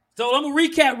I'm gonna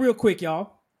recap real quick,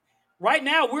 y'all. Right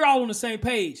now, we're all on the same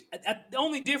page. The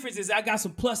only difference is I got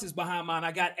some pluses behind mine.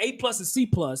 I got A+ and C+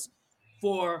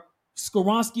 for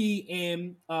Skoronski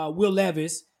and Will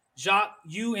Levis. Jacques,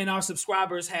 you and our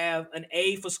subscribers have an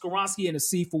A for Skoronski and a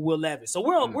C for Will Levis. So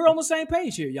we're on the same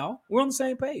page here, y'all. We're on the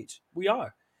same page. We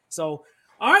are. So,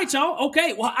 all right, y'all.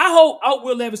 Okay. Well, I hope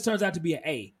Will Levis turns out to be an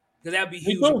A because that would be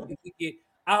huge.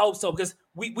 I hope so because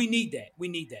we need that. We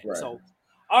need that. Right. So.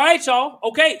 All right, y'all.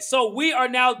 Okay, so we are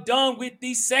now done with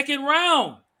the second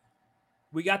round.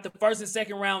 We got the first and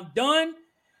second round done.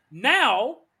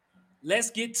 Now, let's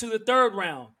get to the third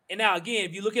round. And now, again,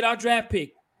 if you look at our draft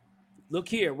pick, look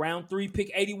here, round 3, pick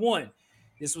 81.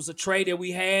 This was a trade that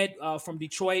we had from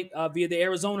Detroit via the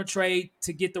Arizona trade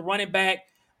to get the running back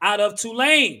out of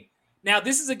Tulane. Now,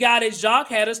 this is a guy that Jacques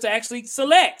had us to actually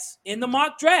select in the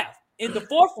mock draft in the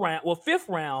fifth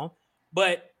round,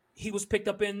 but he was picked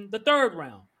up in the third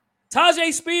round.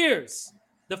 Tyjae Spears,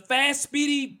 the fast,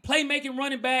 speedy, playmaking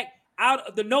running back out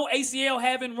of the no ACL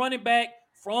having running back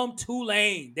from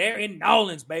Tulane. They're in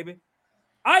Nolans, baby.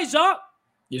 All right, Jacques.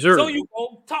 Yes, sir. So you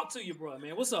talk to you, bro,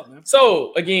 man. What's up, man?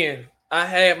 So, again, I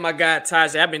had my guy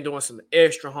Tyjae. I've been doing some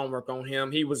extra homework on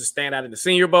him. He was a standout in the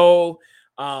Senior Bowl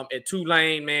at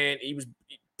Tulane, man. He was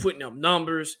putting up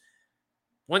numbers.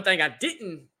 One thing I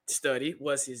didn't study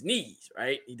was his knees,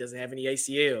 right? He doesn't have any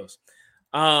ACLs.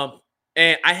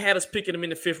 And I had us picking him in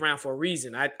the 5th round for a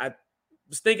reason. I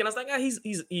was thinking, I was like,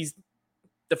 he's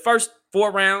the first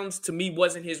 4 rounds to me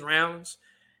wasn't his rounds.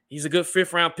 He's a good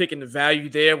 5th round pick, and the value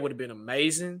there would have been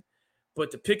amazing.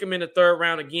 But to pick him in the 3rd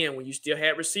round again, when you still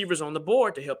had receivers on the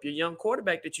board to help your young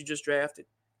quarterback that you just drafted,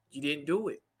 You didn't do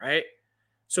it, right?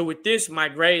 So with this, my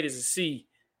grade is a C.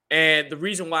 And the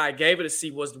reason why I gave it a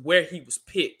C was where he was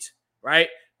picked, right?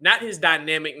 Not his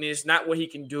dynamicness, not what he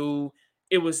can do.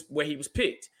 It was where he was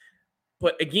picked.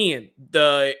 But again,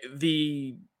 the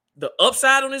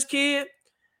upside on this kid,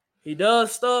 he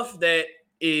does stuff that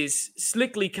is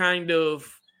slickly kind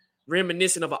of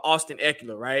reminiscent of an Austin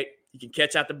Ekeler, right? He can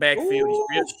catch out the backfield. Ooh.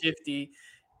 He's real shifty.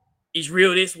 He's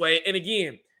real this way. And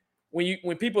again,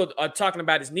 when people are talking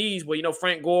about his knees, well, you know,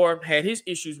 Frank Gore had his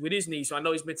issues with his knees. So I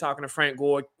know he's been talking to Frank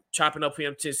Gore, chopping up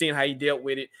him, to seeing how he dealt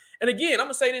with it. And again, I'm going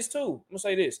to say this too. I'm going to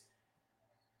say this.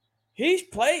 He's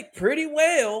played pretty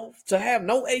well to have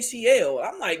no ACL.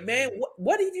 I'm like, man,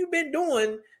 what have you been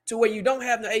doing to where you don't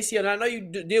have no ACL? And I know you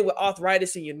deal with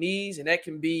arthritis in your knees, and that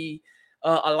can be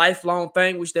a lifelong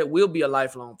thing, which that will be a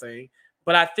lifelong thing.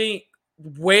 But I think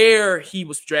where he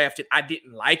was drafted, I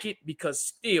didn't like it because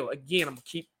still, again, I'm going to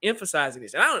keep emphasizing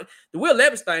this. And the Will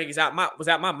Levis thing was out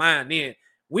my mind then.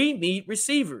 We need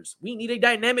receivers. We need a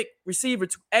dynamic receiver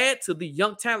to add to the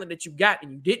young talent that you got,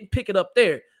 and you didn't pick it up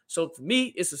there. So for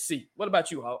me, it's a C. What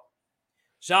about you, Hawk?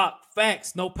 Jacques,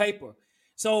 facts, no paper.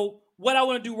 So what I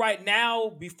want to do right now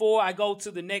before I go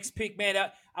to the next pick, man,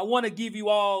 I want to give you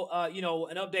all,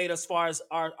 an update as far as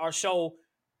our show.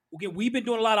 Again, we've been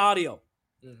doing a lot of audio,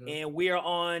 and we're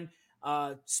on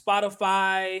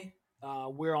Spotify.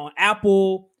 We're on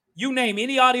Apple. You name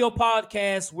any audio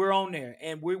podcast, we're on there,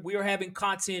 and we're having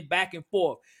content back and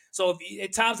forth. So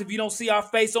at times, if you don't see our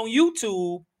face on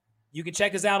YouTube, you can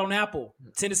check us out on Apple.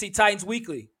 Tennessee Titans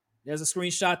Weekly. There's a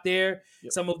screenshot there.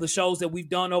 Yep. Some of the shows that we've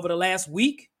done over the last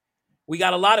week. We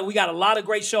got a lot of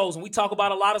great shows, and we talk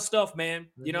about a lot of stuff, man.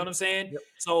 You know what I'm saying? Yep.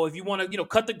 So if you want to,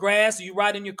 cut the grass, or you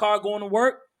ride in your car going to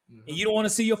work, and you don't want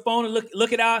to see your phone and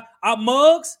look at our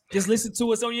mugs, just listen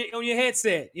to us on your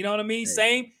headset. You know what I mean?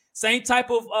 Right. Same type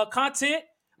of content,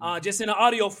 just in an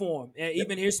audio form.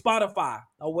 Even here, Spotify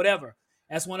or whatever.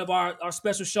 That's one of our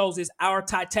special shows is Our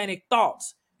Titanic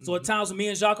Thoughts. So at times when me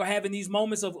and Jacques are having these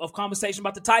moments of conversation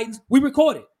about the Titans, we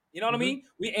record it. You know what I mean?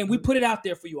 We put it out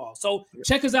there for you all. So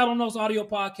check us out on those audio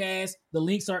podcasts. The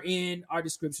links are in our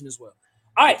description as well.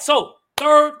 All right, so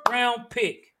 3rd round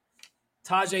pick,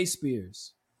 Tyjae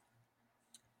Spears.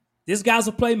 This guy's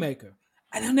a playmaker.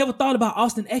 And I never thought about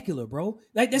Austin Ekeler, bro.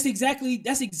 Like that's exactly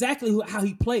how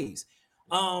he plays.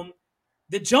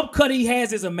 The jump cut he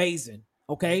has is amazing.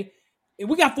 Okay, and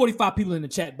we got 45 people in the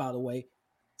chat, by the way.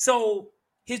 So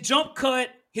his jump cut,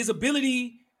 his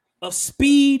ability of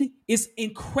speed is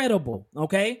incredible,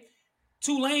 okay?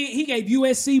 Tulane, he gave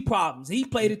USC problems. He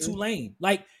played at Tulane.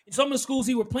 Like, some of the schools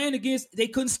he were playing against, they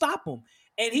couldn't stop him.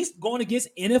 And he's going against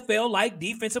NFL-like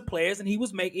defensive players, and he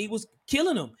was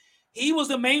killing them. He was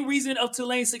the main reason of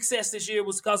Tulane's success this year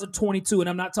was because of 22. And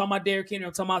I'm not talking about Derrick Henry.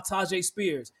 I'm talking about Tyjae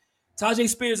Spears. Tyjae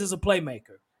Spears is a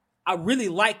playmaker. I really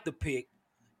like the pick.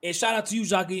 And shout out to you,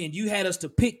 Jacques, and you had us to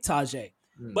pick Tyjae.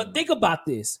 But think about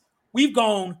this. We've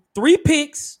gone 3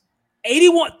 picks,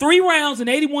 3 rounds and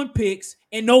 81 picks,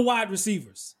 and no wide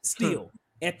receivers still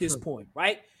at this point,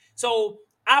 right? So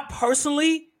I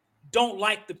personally don't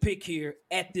like the pick here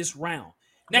at this round.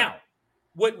 Now,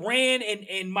 what Rand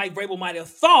and Mike Vrabel might have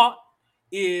thought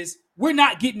is we're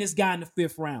not getting this guy in the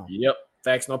 5th round. Yep.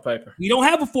 Facts, no paper. We don't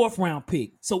have a 4th round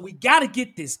pick. So we got to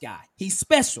get this guy. He's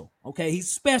special, okay?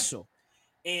 He's special.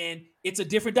 And it's a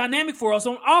different dynamic for us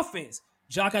on offense.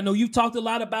 Jacques, I know you've talked a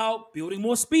lot about building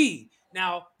more speed.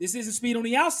 Now, this isn't speed on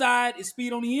the outside. It's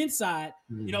speed on the inside.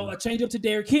 A change up to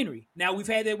Derrick Henry. Now, we've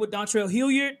had that with Dontrell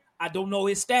Hilliard. I don't know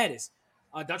his status.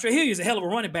 Dontrell Hilliard is a hell of a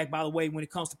running back, by the way, when it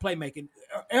comes to playmaking.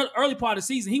 Early part of the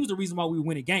season, he was the reason why we were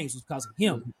winning games was because of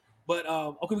him. But,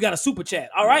 okay, we got a super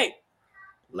chat. All right.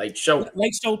 Late show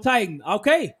Titan.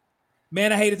 Okay.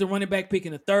 Man, I hated the running back pick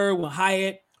in the 3rd when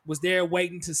Hyatt was there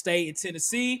waiting to stay in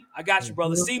Tennessee. I got you,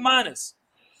 brother. C-.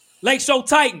 Lake Show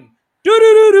Titan.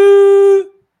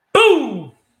 Do-do-do-do.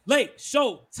 Boom. Lake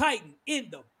Show Titan in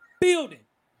the building.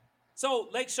 So,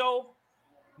 Lake Show,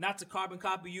 not to carbon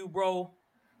copy you, bro.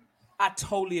 I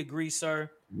totally agree, sir.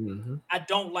 I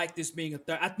don't like this being a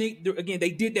 3rd. I think, again,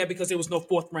 they did that because there was no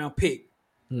 4th round pick.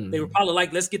 They were probably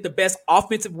like, let's get the best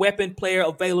offensive weapon player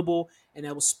available, and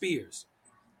that was Spears.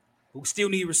 We still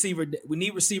need receiver. We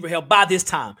need receiver help by this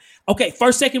time. Okay,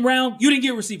 1st, 2nd round, you didn't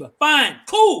get a receiver. Fine,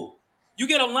 cool. You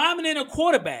get a lineman and a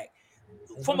quarterback.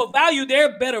 From a value, there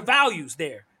are better values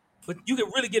there. But you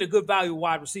can really get a good value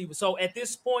wide receiver. So at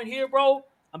this point here, bro,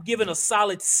 I'm giving a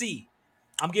solid C.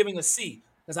 I'm giving a C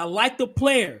because I like the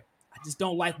player. I just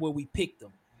don't like where we picked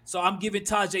him. So I'm giving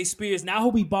Tyjae Spears. Now I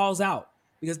hope he balls out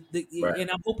and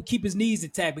I'm hoping to keep his knees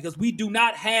intact because we do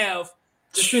not have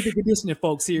the strength and conditioning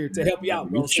folks here to help you out,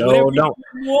 bro. So Sure whatever you don't.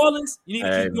 do in New Orleans, you need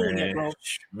to Hey, keep doing that, bro.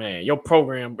 Man, your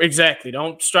program exactly.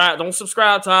 Don't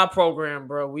subscribe to our program,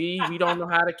 bro. We don't know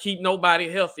how to keep nobody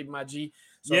healthy, my G.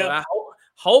 So I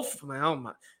hope, man. Oh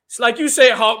my, it's like you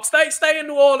said, Hawk. Stay in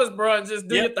New Orleans, bro, and just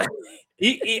do your thing.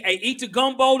 Eat the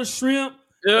gumbo, the shrimp.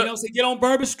 Yep. You know, so get on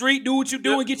Bourbon Street, do what you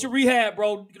do, and get your rehab,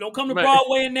 bro. Don't come to Man.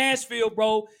 Broadway in Nashville,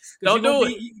 bro. Don't do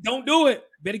it. Don't do it.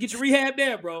 Better get your rehab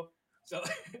there, bro. So,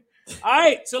 all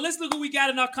right. So let's look what we got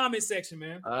in our comment section,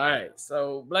 man. All right.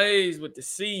 So Blaze with the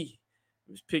C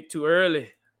was picked too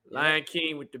early. Lion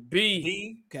King with the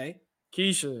B. Okay.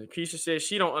 Keisha says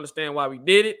she don't understand why we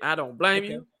did it. I don't blame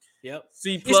you. Yep.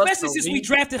 C plus, especially since we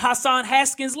drafted Hassan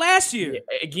Haskins last year. Yeah,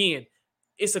 again,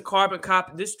 it's a carbon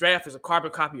copy. This draft is a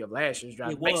carbon copy of last year's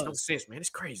draft. It makes no sense, man. It's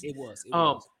crazy. It was.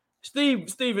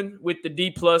 Steven with the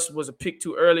D plus was a pick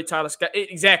too early. Tyler Scott.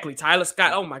 Exactly. Tyler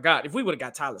Scott. Oh my God. If we would have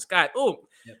got Tyler Scott.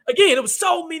 Again, it was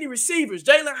so many receivers.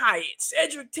 Jalen Hyatt,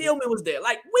 Cedric Tillman was there.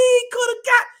 Like we could have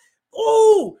got.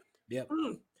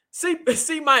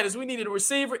 C minus. We needed a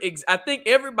receiver. I think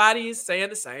everybody is saying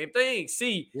the same thing.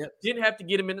 Didn't have to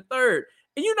get him in the third.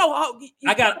 And you know how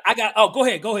I got. Oh, go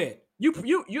ahead. You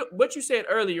what you said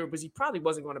earlier was he probably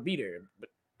wasn't going to be there, but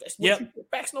that's what you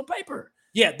put facts no paper.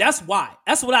 Yeah, that's why.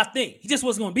 That's what I think. He just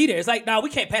wasn't going to be there. It's like, we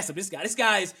can't pass up this guy. This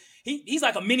guy is he's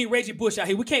like a mini Reggie Bush out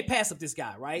here. We can't pass up this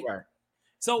guy, right?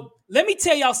 So let me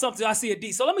tell y'all something. I see a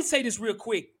D. So let me say this real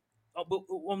quick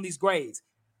on these grades.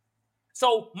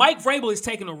 So Mike Vrabel is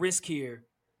taking a risk here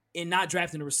in not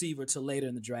drafting a receiver till later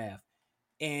in the draft,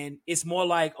 and it's more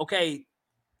like, okay,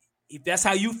 if that's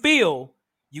how you feel,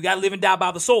 you got to live and die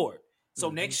by the sword. So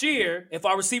next year, if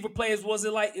our receiver players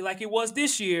wasn't like it was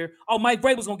this year, Mike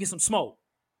Vrabel's gonna get some smoke.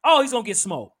 He's gonna get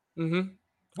smoke. We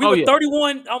were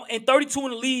 31 and 32 in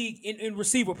the league in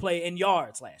receiver play and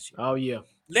yards last year.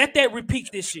 Let that repeat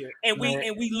this year, and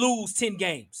we lose 10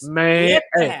 games. Man,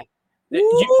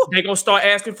 they gonna start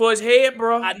asking for his head,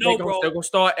 bro. I know, bro. They're gonna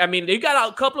start. I mean, they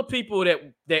got a couple of people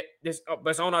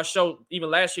that's on our show even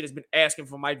last year that's been asking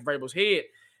for Mike Vrabel's head,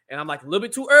 and I'm like a little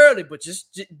bit too early, but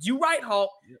just you right,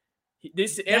 Hawk.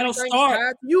 That'll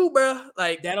start you, bro.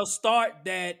 Like that'll start.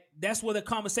 That's where the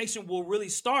conversation will really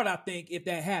start. I think if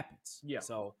that happens.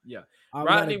 So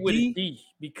Rodney with a D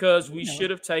because we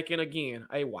should have taken again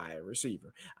a wide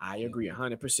receiver. I agree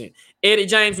 100%. Eddie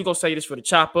James, we're gonna say this for the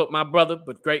chop up, my brother.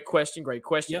 But great question.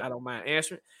 I don't mind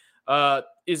answering.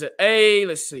 Is it A?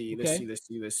 Let's see. I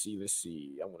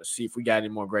want to see if we got any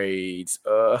more grades.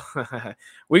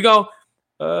 We go.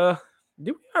 Did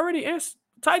we already answer?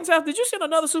 Titan South, did you send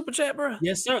another super chat, bro?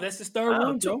 Yes, sir. That's his third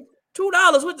one, Joe.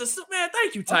 $2 with the man.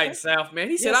 Thank you, Titan South,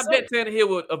 man. He said, I bet Tannehill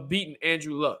would have beaten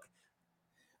Andrew Luck.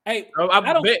 Hey,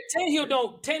 I don't bet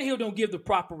Tannehill don't give the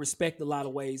proper respect a lot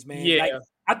of ways, man. Yeah. Like,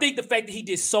 I think the fact that he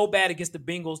did so bad against the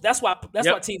Bengals, that's why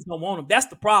teams don't want him. That's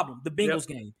the problem. The Bengals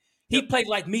game. He played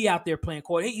like me out there playing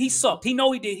court. He sucked. He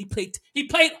know he did. He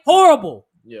played horrible.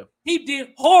 Yeah. He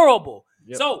did horrible.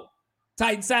 Yep. So,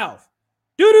 Titan South.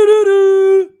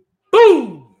 Do.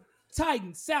 Boom!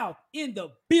 Titan South in the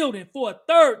building for a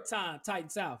third time. Titan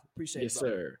South. Appreciate it. Yes,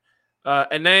 sir.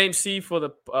 A name C for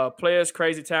the players,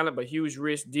 crazy talent, but huge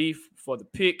risk. D for the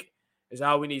pick is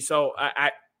all we need. So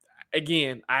I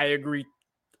agree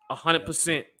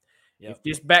 100%. If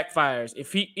this backfires,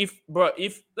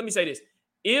 let me say this.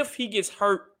 If he gets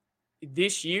hurt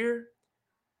this year,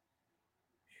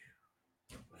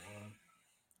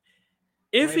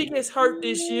 Vrabel,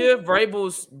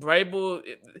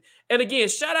 and again,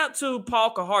 shout out to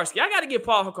Paul Kaharski. I got to give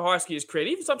Paul Kaharski his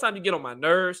credit. Even sometimes you get on my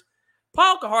nerves.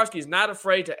 Paul Kaharski is not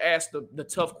afraid to ask the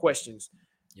tough questions,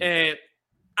 and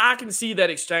I can see that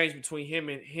exchange between him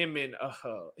and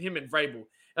Vrabel.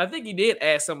 And I think he did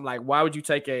ask something like, "Why would you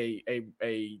take a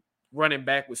running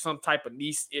back with some type of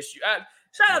knee issue?"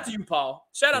 Shout out to you, Paul.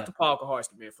 Shout out to Paul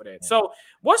Kaharski, man, for that. Yeah. So,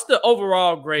 what's the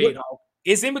overall grade?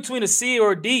 It's in between a C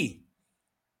or a D.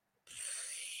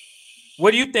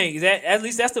 What do you think? Is that at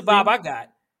least that's the vibe I got?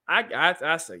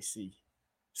 I say C.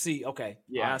 C. Okay.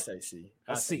 Yeah, right. I say C.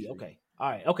 C. Okay. All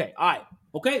right. Okay. All right.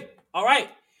 Okay. All right.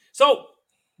 So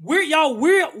we're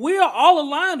all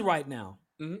aligned right now.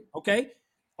 Mm-hmm. Okay.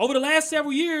 Over the last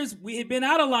several years, we had been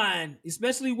out of line,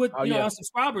 especially with our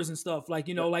subscribers and stuff. Like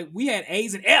like we had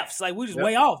A's and F's. Like we're just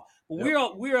way off, but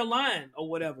we're aligned or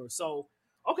whatever. So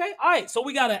okay. All right. So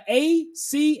we got an A,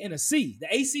 C, and a C. The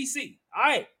ACC. All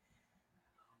right.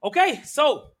 Okay,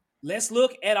 so let's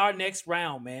look at our next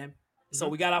round, man. Mm-hmm. So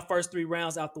we got our first 3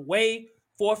 rounds out the way.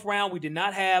 4th round, we did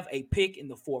not have a pick in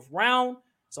the 4th round.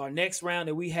 So our next round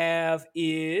that we have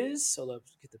is, so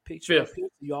let's get the picture up here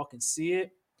so y'all can see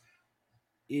it,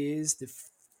 is the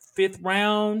 5th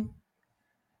round.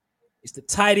 It's the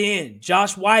tight end,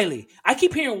 Josh Whyle. I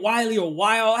keep hearing Wiley or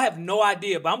Weil. I have no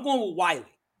idea, but I'm going with Whyle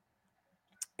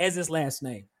as his last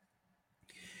name.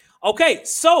 Okay,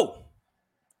 so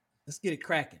let's get it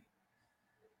cracking.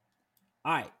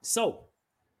 All right, so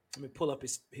let me pull up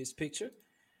his picture.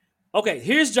 Okay,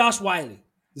 here's Josh Whyle,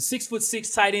 the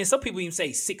 6'6" tight end. Some people even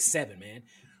say 6'7", man.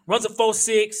 Runs a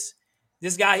 4.6.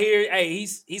 This guy here, hey,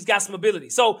 he's got some ability.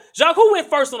 So, Jacques, who went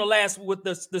first on the last with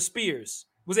the Spears?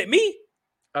 Was it me?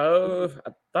 I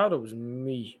thought it was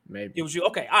me, maybe. It was you.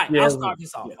 Okay, all right. Yeah, I'll start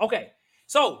this off. Yeah. Okay,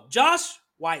 so Josh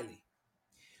Whyle.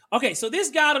 Okay, so this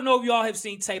guy, I don't know if y'all have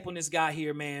seen tape on this guy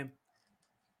here, man.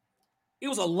 It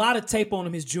was a lot of tape on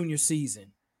him his junior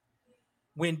season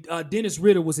when Dennis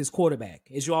Ritter was his quarterback.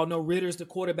 As you all know, Ritter's the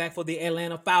quarterback for the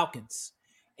Atlanta Falcons.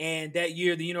 And that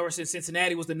year, the University of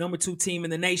Cincinnati was the number 2 team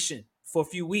in the nation for a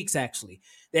few weeks, actually.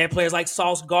 They had players like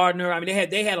Sauce Gardner. I mean,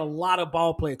 they had a lot of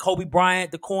ball players. Kobe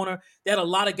Bryant, the corner. They had a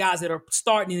lot of guys that are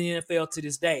starting in the NFL to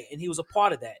this day. And he was a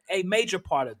part of that, a major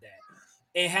part of that.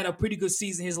 And had a pretty good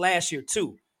season his last year,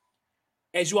 too.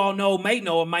 As you all know, may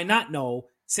know or might not know,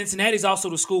 Cincinnati is also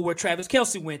the school where Travis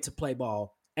Kelce went to play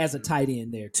ball as a tight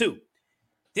end there, too.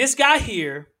 This guy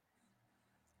here,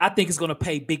 I think is going to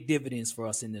pay big dividends for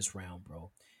us in this round,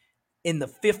 bro. In the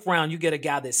 5th round, you get a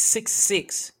guy that's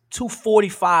 6'6",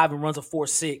 245, and runs a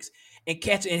 4.6,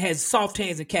 and has soft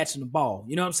hands and catching the ball.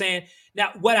 You know what I'm saying?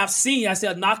 Now, what I've seen, I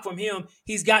said a knock from him,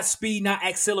 he's got speed, not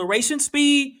acceleration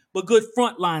speed, but good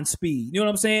frontline speed. You know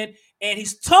what I'm saying? And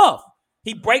he's tough.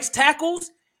 He breaks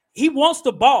tackles. He wants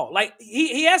the ball. Like,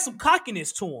 he has some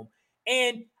cockiness to him.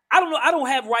 And I don't know. I don't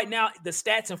have right now the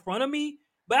stats in front of me,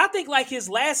 but I think like his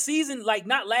last season, like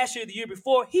not last year, the year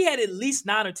before, he had at least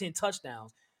 9 or 10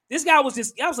 touchdowns. This guy was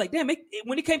just, I was like, damn,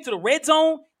 when it came to the red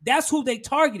zone, that's who they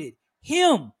targeted.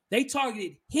 Him. They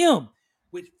targeted him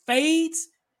with fades,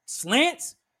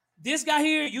 slants. This guy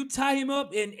here, you tie him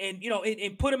up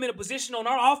and put him in a position on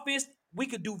our offense, we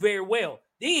could do very well.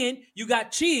 Then you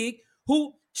got Chig,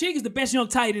 who Chig is the best young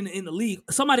tight end in the league.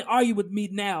 Somebody argue with me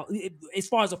now as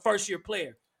far as a first-year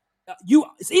player.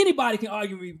 Anybody can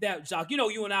argue with that, Jacques. You know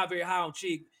you and I are very high on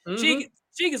Chig. Mm-hmm.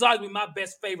 Chig is arguably my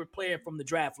best favorite player from the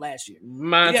draft last year.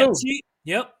 Mine too.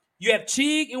 Yep. You have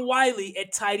Chig and Whyle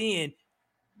at tight end.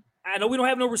 I know we don't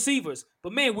have no receivers,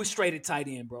 but man, we're straight at tight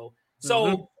end, bro.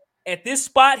 So at this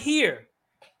spot here,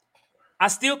 I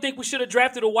still think we should have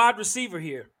drafted a wide receiver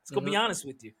here. Let's go be honest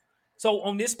with you. So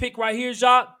on this pick right here,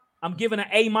 Jacques, I'm giving an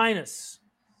A-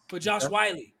 for Josh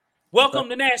Whyle. Welcome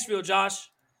to Nashville, Josh.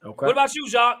 Okay. What about you,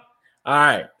 Jacques? All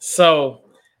right. So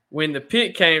when the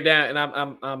pick came down,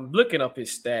 and I'm looking up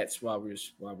his stats while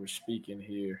we're speaking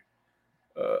here.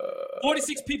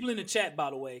 46 people in the chat,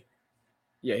 by the way.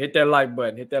 Yeah, hit that like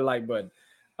button.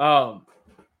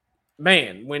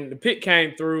 Man, when the pick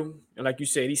came through, and like you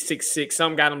said, he's 6'6".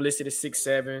 Some got him listed as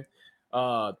 6'7".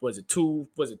 Was it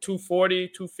 240,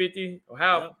 250? Or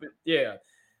how? Yep. Yeah.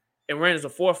 And ran as a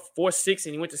 4.6,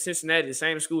 and he went to Cincinnati, the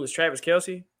same school as Travis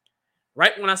Kelce.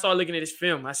 Right when I started looking at his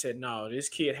film, I said, no, this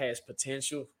kid has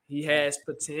potential. He has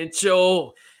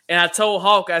potential. And I told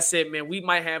Hawk, I said, man, we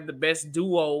might have the best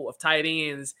duo of tight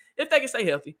ends, if they can stay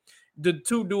healthy, the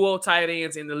 2 duo tight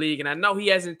ends in the league. And I know he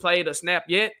hasn't played a snap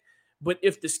yet, but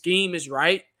if the scheme is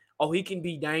right, he can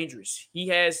be dangerous. He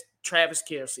has Travis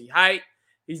Kelce height.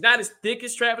 He's not as thick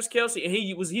as Travis Kelce, and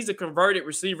he's a converted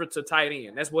receiver to tight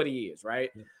end. That's what he is, right?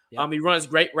 Yeah. He runs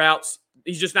great routes.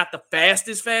 He's just not the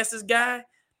fastest guy,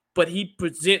 but he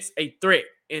presents a threat.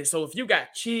 And so if you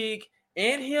got Chig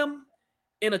and him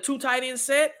in a 2 tight end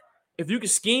set, if you can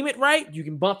scheme it right, you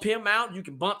can bump him out, you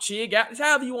can bump Chig out. It's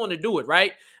however you want to do it,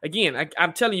 right? Again,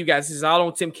 I'm telling you guys, this is all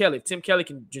on Tim Kelly. If Tim Kelly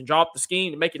can draw up the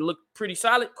scheme to make it look pretty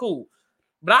solid, cool.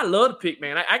 But I love the pick,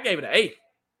 man. I gave it an A.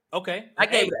 Okay. I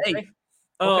gave it an A.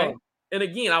 Okay. And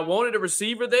again, I wanted a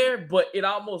receiver there, but it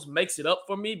almost makes it up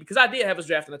for me because I did have us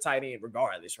drafting a tight end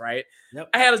regardless, right? Yep.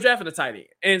 I had us drafting a tight end.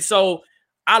 And so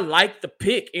I liked the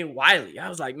pick in Whyle. I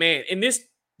was like, man, and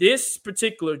this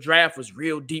particular draft was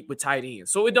real deep with tight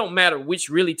ends. So it don't matter which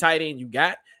really tight end you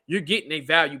got, you're getting a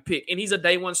value pick. And he's a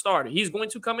day one starter. He's going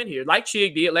to come in here like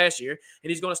Chig did last year,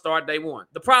 and he's going to start day one.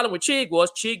 The problem with Chig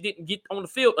was Chig didn't get on the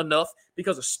field enough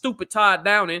because of stupid Todd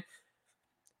Downing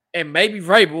and maybe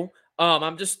Vrabel.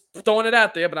 I'm just throwing it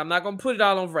out there, but I'm not going to put it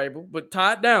all on Vrabel. But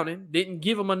Todd Downing didn't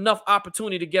give him enough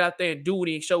opportunity to get out there and do what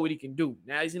he show what he can do.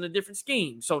 Now he's in a different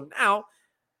scheme. So now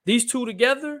these two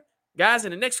together, guys, in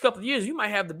the next couple of years, you might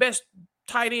have the best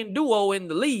tight end duo in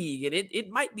the league, and it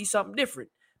might be something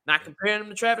different. Not comparing him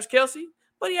to Travis Kelce,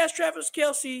 but he has Travis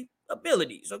Kelce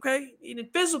abilities, okay? In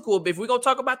physical, if we're going to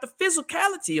talk about the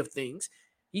physicality of things,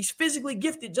 he's physically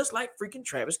gifted just like freaking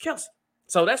Travis Kelce.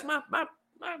 So that's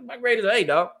my grade is an A,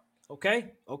 dog.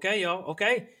 Okay, y'all.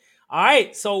 Okay. All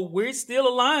right, so we're still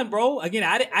aligned, bro. Again,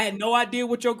 I had no idea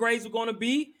what your grades were going to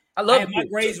be. I have my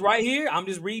grades right here. I'm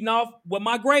just reading off what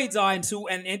my grades are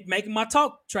and making my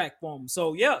talk track for them.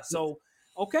 So, yeah. So,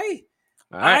 okay.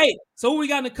 All right. So, what we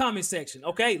got in the comment section?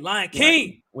 Okay. Lion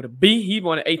King. With a B, he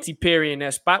wanted A.T. Perry in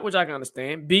that spot, which I can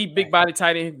understand. B, big body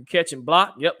tight end who can catch and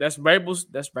block. Yep, that's Vrabel's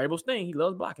thing. He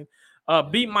loves blocking.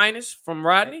 B minus from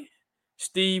Rodney.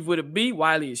 Steve with a B.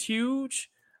 Wiley is huge.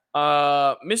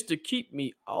 Mr. Keep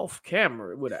Me Off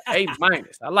Camera with an A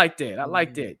minus. I like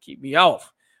that. Keep me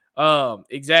off.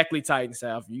 Exactly, Titan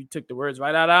South. You took the words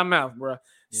right out of our mouth, bro.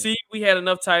 Yeah. See, we had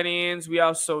enough tight ends. We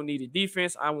also needed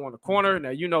defense. I want a corner.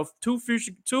 Now, two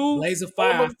Blaze of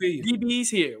fire DBs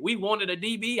here. We wanted a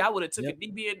DB. I would have took a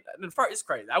DB in the first. It's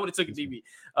crazy. I would have took a DB.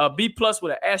 B plus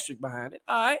with an asterisk behind it.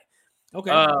 All right.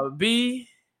 Okay. B.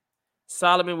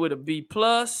 Solomon with a B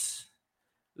plus.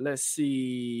 Let's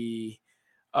see.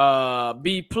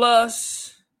 B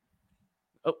plus.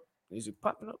 Oh, is it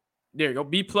popping up? There you go.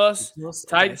 B plus.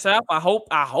 Titan South. I hope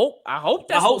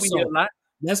that's what we get a lot.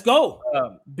 Let's go.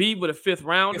 B with a fifth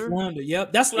rounder.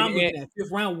 Yep. That's what I'm looking at.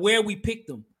 Fifth round, where we picked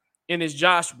them. And it's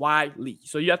Josh Wiley.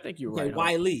 So I think you're right.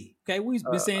 Wiley. Okay, we've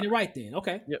been saying it right then.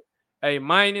 Okay. Yep. A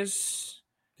minus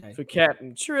for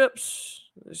Captain Trips.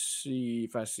 Let's see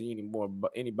if I see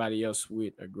anybody else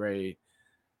with a grade.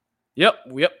 Yep.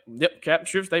 Captain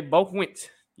Trips, they both went.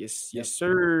 Yes,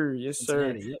 sir. Yep.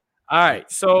 All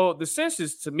right. So the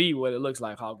census, to me, what it looks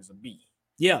like, Hawk, is a B.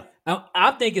 Yeah,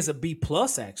 I think it's a B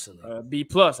plus actually. B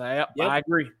plus. I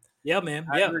agree. Yeah, man.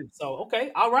 I agree. So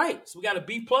okay, all right. So we got a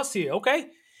B plus here. Okay.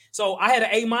 So I had an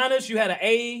A minus, you had an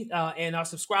A, and our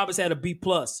subscribers had a B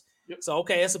plus. Yep. So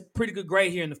okay, that's a pretty good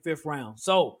grade here in the fifth round.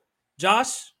 So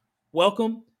Josh,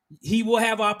 welcome. He will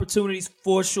have opportunities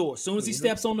for sure. As soon as he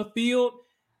steps on the field,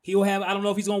 he will have. I don't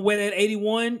know if he's going to wear that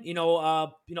 81.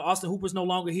 Austin Hooper's no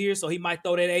longer here, so he might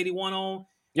throw that 81 on.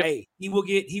 Yep. Hey, he will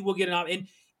get an opportunity. And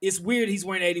it's weird he's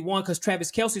wearing 81 because Travis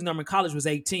Kelce's number in college was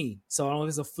 18. So I don't know if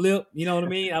it's a flip. You know what I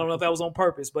mean? I don't know if that was on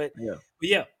purpose, but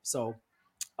yeah. So,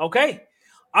 okay.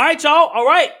 All right, y'all. All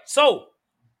right. So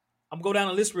I'm going to go down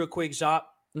the list real quick, Jacques.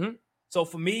 Mm-hmm. So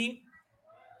for me,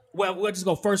 well, we'll just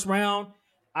go first round.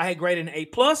 I had graded an A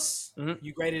plus. Mm-hmm.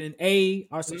 You graded an A.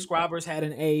 Our subscribers had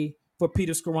an A for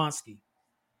Peter Skoronski.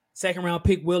 Second round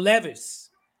pick, Will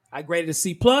Levis. I graded a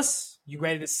C plus. You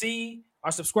graded a C.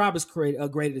 Our subscribers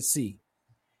graded a C.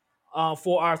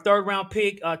 For our third round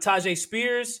pick, Tajay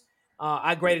Spears,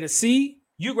 I graded a C.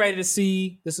 You graded a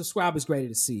C. The subscribers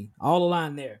graded a C. All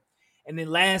aligned there. And then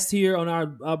last here on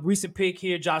our recent pick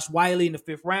here, Josh Wiley in the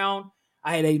fifth round,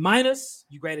 I had A minus.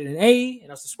 You graded an A,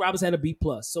 and our subscribers had a B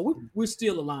plus. So we're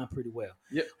still aligned pretty well.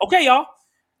 Yep. Okay, y'all.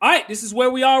 All right, this is where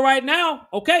we are right now.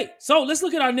 Okay, so let's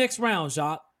look at our next round,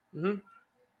 Jacques. Mm-hmm.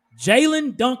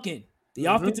 Jalen Duncan, the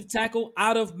offensive tackle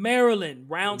out of Maryland,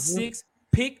 round 6,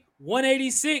 pick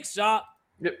 186, Jacques.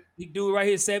 Yep. Big dude right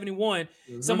here, 71.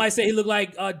 Somebody said he looked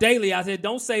like Daly. I said,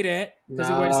 don't say that because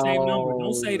he wears the same number.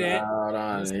 Don't say that.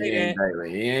 Don't say that.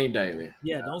 He ain't Daly.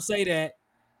 Yeah, don't say that.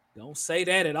 Don't say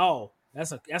that at all.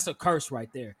 That's a curse right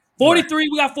there. 43. Right.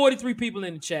 We got 43 people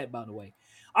in the chat, by the way.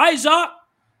 All right, Jacques.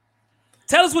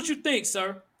 Tell us what you think,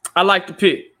 sir. I like the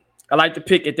pick.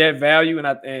 At that value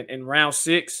in round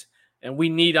 6. And we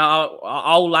need our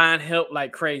O-line help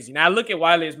like crazy. Now, I look at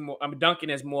Wiley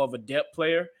Duncan as more of a depth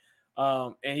player,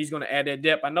 and he's going to add that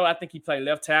depth. I think he played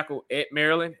left tackle at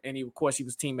Maryland, and he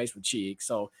was teammates with Chig.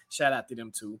 So, shout out to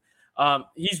them, too.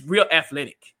 He's real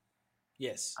athletic.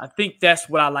 Yes. I think that's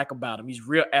what I like about him. He's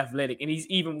real athletic, and he's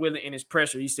even willing in his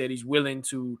pressure. He said he's willing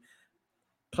to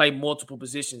play multiple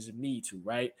positions if need to,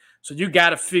 right? So, you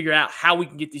got to figure out how we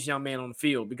can get this young man on the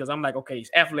field because I'm like, okay, he's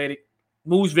athletic.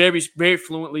 Moves very, very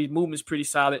fluently. Movement's pretty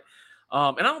solid.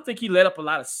 And I don't think he let up a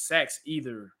lot of sacks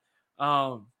either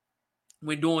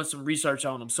when doing some research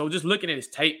on him. So just looking at his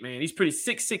tape, man, he's pretty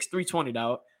 6'6", 320,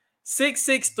 dog.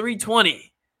 6'6",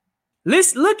 320.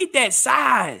 Let's look at that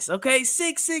size, okay?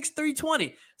 6'6",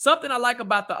 320. Something I like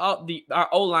about our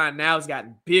O-line now has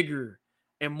gotten bigger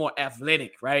and more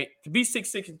athletic, right? To be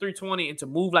 6'6" and 320 and to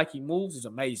move like he moves is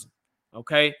amazing,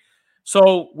 okay?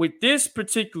 So with this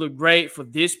particular grade for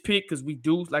this pick, because we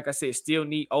do, like I said, still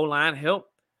need O-line help,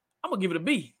 I'm going to give it a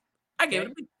B. I give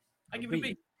it a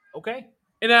B. Okay.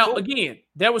 And now, again,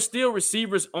 there were still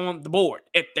receivers on the board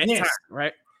at that time,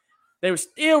 right? There were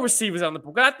still receivers on the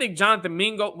board. I think Jonathan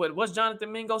Mingo, was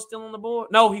Jonathan Mingo still on the board?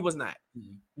 No, he was not.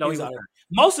 No, he was not.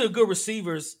 Most of the good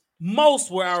receivers,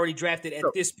 most were already drafted at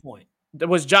this point.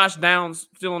 Was Josh Downs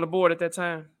still on the board at that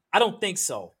time? I don't think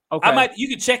so. Okay. You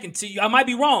can check into you. I might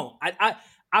be wrong.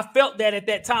 I felt that at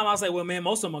that time. I was like, well, man,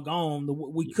 most of them are gone.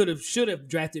 We should have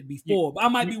drafted before, but I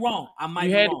might be wrong.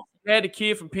 You had the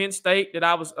kid from Penn State that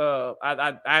I was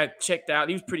I checked out.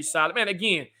 He was pretty solid, man.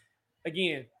 Again,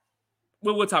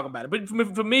 we'll talk about it. But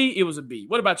for me, it was a B.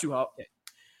 What about you, Hawk? Okay.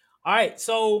 All right.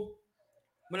 So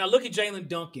when I look at Jaelyn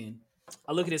Duncan,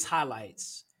 I look at his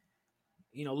highlights.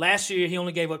 Last year he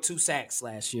only gave up 2 sacks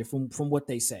last year from what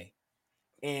they say.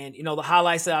 And, the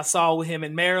highlights that I saw with him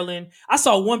in Maryland, I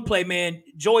saw one play, man,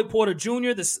 Joey Porter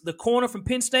Jr., the corner from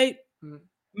Penn State,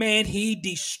 man, he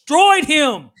destroyed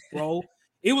him, bro.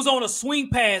 It was on a swing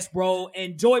pass, bro,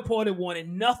 and Joey Porter wanted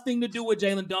nothing to do with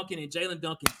Jaelyn Duncan, and Jaelyn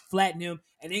Duncan flattened him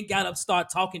and then got up, started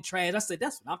talking trash. I said,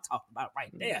 that's what I'm talking about right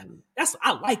there.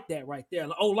 I like that right there.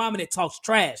 The old lineman that talks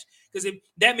trash, because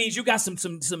that means you got some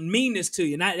meanness to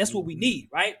you. And that's what we need,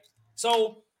 right?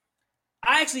 So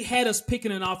I actually had us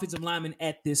picking an offensive lineman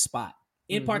at this spot,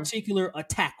 in particular a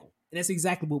tackle, and that's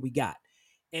exactly what we got.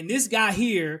 And this guy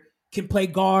here can play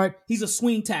guard. He's a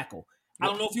swing tackle. I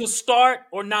don't know if he'll start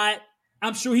or not.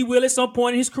 I'm sure he will at some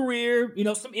point in his career.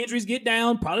 Some injuries get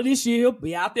down. Probably this year, he'll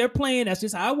be out there playing. That's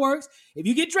just how it works. If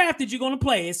you get drafted, you're going to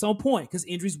play at some point because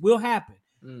injuries will happen.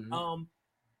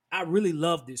 I really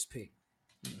love this pick.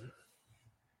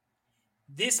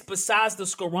 This, besides the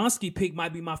Skoronski pick,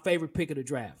 might be my favorite pick of the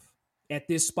draft at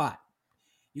this spot.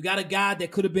 You got a guy that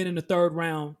could have been in the 3rd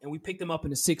round, and we picked him up in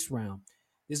the 6th round.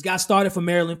 This guy started for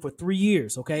Maryland for 3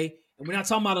 years, okay? And we're not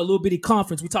talking about a little bitty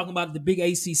conference. We're talking about the big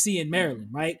ACC in Maryland,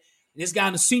 right? And this guy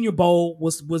in the Senior Bowl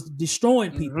was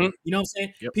destroying people. You know what I'm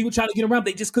saying? Yep. People trying to get around,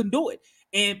 they just couldn't do it.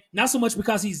 And not so much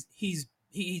because he's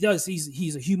a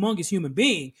humongous human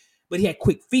being, but he had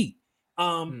quick feet.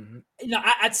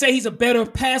 I'd say he's a better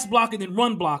pass blocker than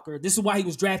run blocker. This is why he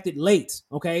was drafted late,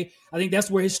 okay? I think that's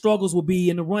where his struggles will be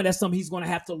in the run. That's something he's going to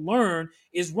have to learn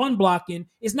is run blocking.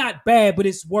 It's not bad, but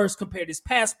it's worse compared to his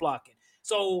pass blocking.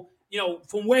 So,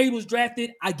 from where he was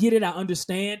drafted, I get it. I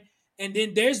understand. And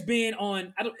then there's been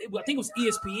I think it was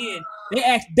ESPN.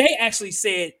 They actually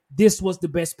said this was the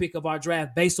best pick of our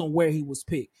draft based on where he was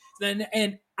picked.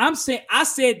 And I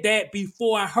said that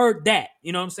before I heard that.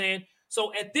 You know what I'm saying?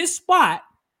 So at this spot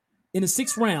in the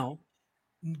 6th round,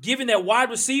 given that wide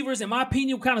receivers, in my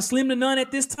opinion, kind of slim to none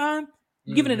at this time,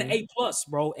 I'm giving it an A+,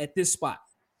 bro, at this spot.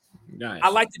 Nice. I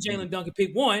like the Jaelyn Duncan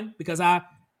pick, one, because I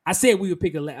said we would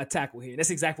pick a tackle here.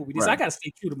 That's exactly what we did. Right. So I gotta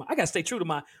stay true to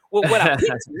my what I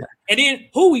picked. And then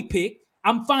who we pick,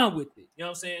 I'm fine with it. You know what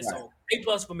I'm saying? Right.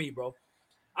 So A+ for me, bro. All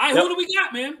right, Who do we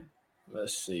got, man?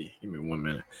 Let's see. Give me 1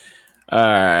 minute. All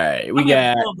right, we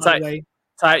got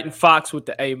Titan Fox with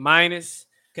the A-.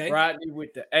 Okay. Rodney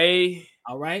with the A.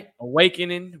 All right.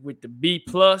 Awakening with the B+.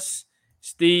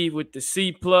 Steve with the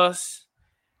C+.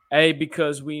 A,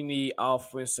 because we need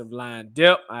offensive line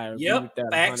depth. I agree with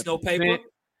that. Facts, 100%. No paper.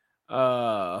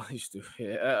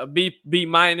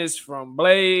 B- from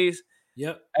Blaze.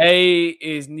 Yep. A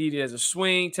is needed as a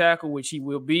swing tackle, which he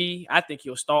will be. I think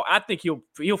he'll start. I think he'll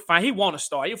find. He want to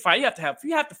start. You have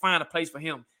to find a place for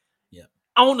him. Yeah.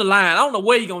 On the line. I don't know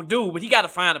what he's gonna do, but he got to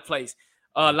find a place.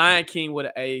 Lion King with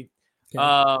an A.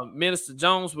 Okay. Minister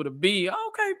Jones with a B.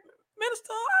 Okay,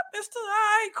 Minister. All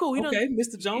right, cool.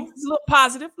 Mr. Jones. He's a little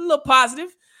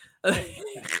positive.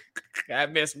 I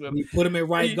mess with him. You put him in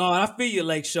right guard. I feel you,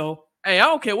 Lake Show. Hey, I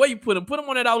don't care where you put him. Put him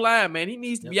on that outline, man. He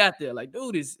needs to be out there. Like,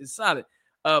 dude, is solid.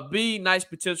 B, nice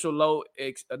potential, low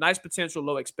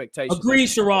expectation. Agreed,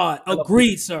 Sherrod.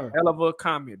 Agreed, sir. Hell of a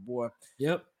comment, boy.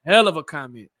 Yep. Hell of a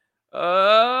comment.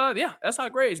 Yeah, that's our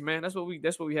grades, man. That's what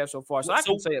we have so far. So I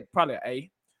can say it probably an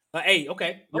A. An A.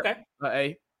 Okay. Yep. Okay. An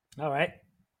A. All right.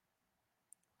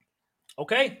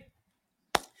 Okay.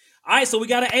 All right. So we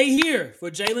got an A here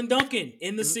for Jaelyn Duncan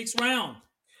in the 6th round.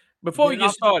 Before we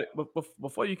get started,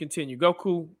 before you continue,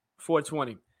 Goku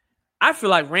 420. I feel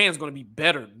like Rand's going to be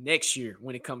better next year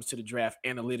when it comes to the draft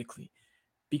analytically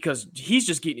because he's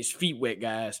just getting his feet wet,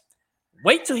 guys.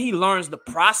 Wait till he learns the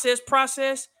process.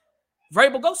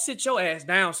 Vrabel, go sit your ass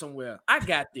down somewhere. I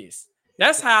got this.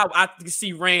 That's how I can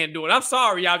see Rand doing. I'm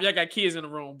sorry, y'all got kids in the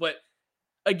room, but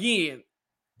again,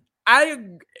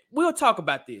 we'll talk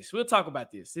about this.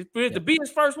 To be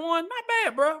his first one, not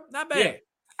bad, bro. Not bad. Yeah.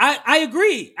 I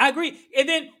agree. And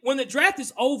then when the draft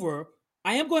is over,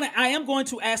 I am going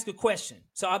to ask a question.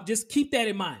 So I'll just keep that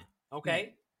in mind.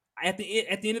 Okay. At the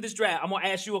end of this draft, I'm gonna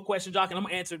ask you a question, Jock, and I'm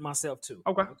gonna answer it myself too.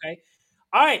 Okay.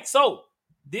 All right. So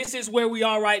this is where we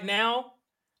are right now.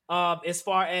 As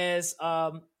far as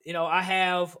I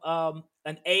have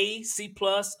an A, C+,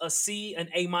 a C, an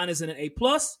A-, and an A+.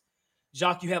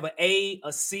 Jacques, you have an A,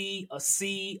 a C,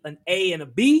 an A, and a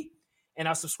B. And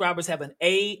our subscribers have an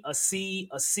A, a C,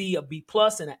 a B+,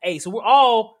 and an A. So we're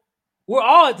all we're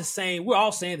all the same. We're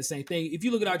all saying the same thing. If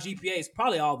you look at our GPA, it's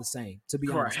probably all the same, to be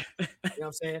honest. You know what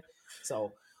I'm saying?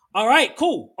 So, all right,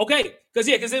 cool. Okay.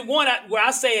 Because in one, where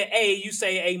I say an A, you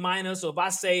say A minus. Or if I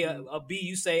say a B,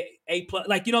 you say A plus.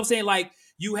 Like, you know what I'm saying? Like,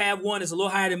 you have one that's a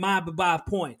little higher than mine, but by a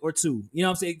point or two. You know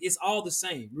what I'm saying? It's all the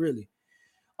same, really.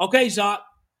 Okay, Jacques.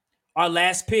 Our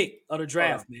last pick of the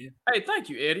draft, man. Hey, thank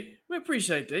you, Eddie. We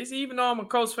appreciate this. Even though I'm a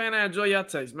Colts fan, I enjoy your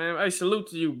taste, man. Hey, salute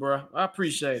to you, bro. I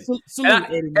appreciate it. Salute,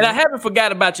 Eddie, and I haven't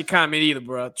forgot about your comment either,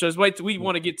 bro. Just wait till we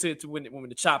want to get to when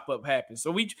the chop up happens.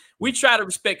 So we try to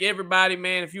respect everybody,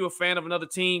 man. If you're a fan of another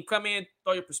team, come in,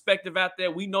 throw your perspective out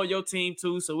there. We know your team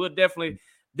too, so we'll definitely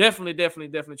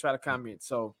try to comment.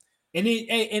 So.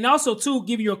 And also too,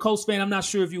 giving you a Colts fan, I'm not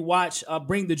sure if you watch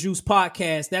Bring the Juice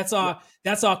podcast. That's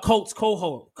our Colts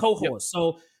cohort. Yep.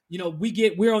 So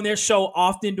we're on their show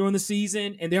often during the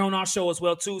season, and they're on our show as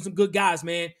well too. Some good guys,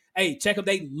 man. Hey, check them.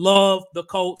 They love the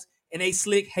Colts, and they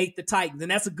slick hate the Titans,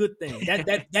 and that's a good thing.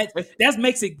 That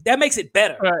makes it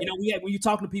better. Right. When you're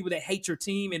talking to people that hate your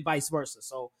team and vice versa.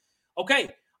 So, okay,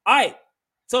 all right.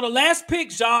 So the last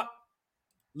pick, Jacques.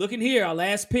 Looking here, our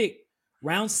last pick,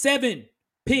 round 7.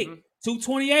 Pick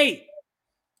 228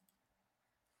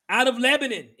 out of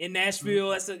Lebanon in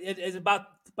Nashville. It's about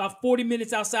 40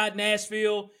 minutes outside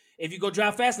Nashville. If you go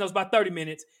drive fast enough, it's about 30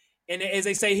 minutes. And as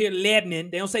they say here,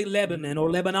 Lebanon, they don't say Lebanon or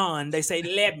Lebanon. They say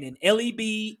Lebanon,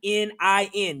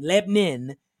 Lebanon,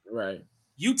 Lebanon. Right.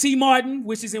 UT Martin,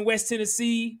 which is in West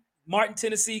Tennessee, Martin,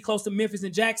 Tennessee, close to Memphis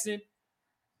and Jackson.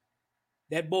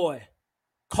 That boy,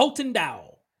 Colton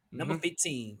Dowell, number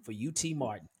 15 for UT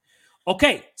Martin.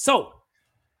 Okay, so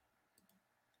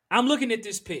I'm looking at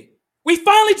this pick. We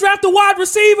finally drafted a wide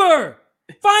receiver.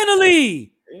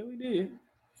 Finally. Yeah, we did.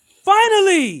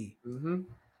 Finally.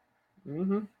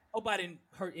 Mm-hmm. Hope I didn't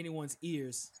hurt anyone's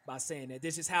ears by saying that.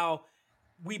 This is how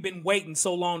we've been waiting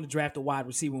so long to draft a wide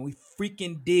receiver. And we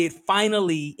freaking did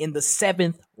finally in the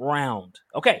 7th round.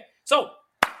 Okay, so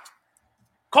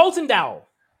Colton Dowell.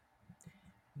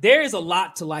 There is a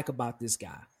lot to like about this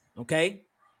guy, okay?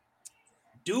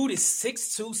 Dude is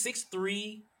 6'2",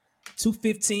 6'3",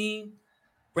 215,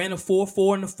 ran a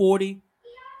 4.4 in the 40,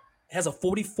 has a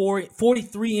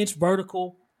 43-inch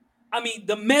vertical. I mean,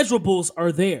 the measurables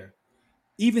are there.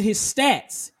 Even his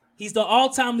stats, he's the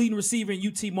all-time leading receiver in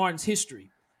UT Martin's history.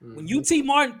 When UT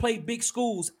Martin played big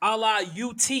schools a la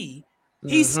UT, he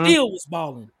still was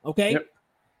balling, okay? Yep.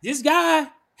 This guy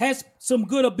has some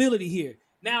good ability here.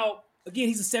 Now, again,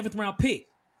 he's a 7th-round pick.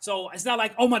 So it's not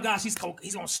like, oh my gosh, he's going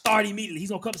to start immediately. He's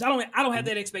going to come. I don't have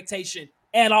that expectation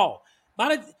at all.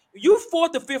 You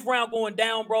 4th or 5th round going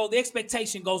down, bro, the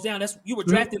expectation goes down. You were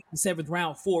drafted in the 7th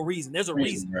round for a reason. There's a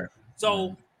reason. Right.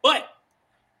 So, but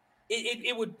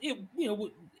it would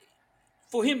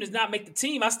for him to not make the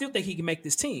team, I still think he can make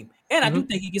this team. And I do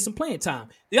think he gets some playing time.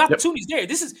 The opportunity's there.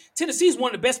 Tennessee is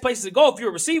one of the best places to go if you're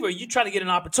a receiver. You try to get an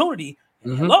opportunity.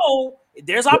 Hello,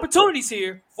 there's opportunities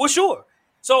here for sure.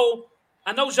 So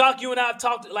I know, Jacques, you and I have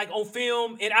talked like on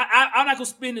film, and I'm not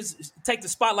going to take the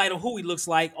spotlight on who he looks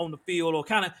like on the field or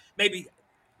kind of maybe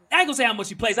 – I ain't going to say how much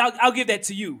he plays. I'll give that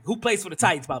to you, who plays for the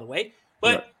Titans, by the way.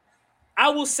 But I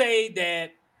will say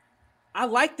that I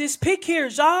like this pick here,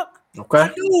 Jacques. Okay.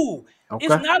 I do. Okay.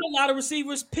 It's not a lot of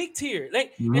receivers picked here.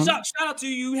 And Jacques, shout out to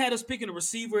you. You had us picking a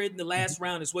receiver in the last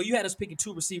round as well. You had us picking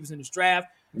 2 receivers in this draft.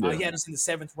 You had us in the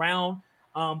 7th round.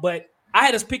 But I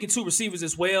had us picking 2 receivers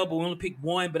as well, but we only picked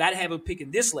 1. But I didn't have him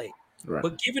picking this late. Right.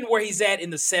 But given where he's at in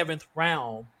the 7th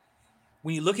round,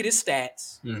 when you look at his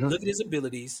stats, look at his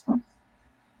abilities,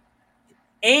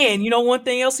 and you know one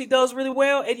thing else he does really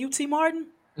well at UT Martin?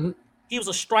 He was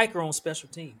a striker on special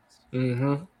teams.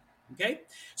 Okay?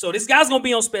 So this guy's going to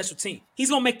be on special team. He's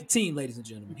going to make the team, ladies and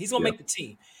gentlemen. He's going to make the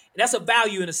team. And that's a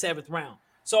value in the 7th round.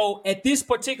 So at this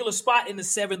particular spot in the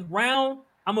 7th round,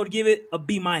 I'm going to give it a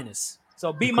B minus.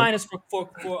 So B minus for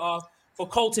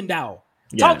Colton Dowell.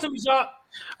 Talk to me, Jacques.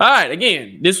 All right.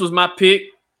 Again, this was my pick.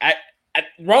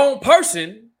 Wrong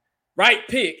person, right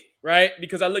pick, right?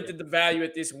 Because I looked at the value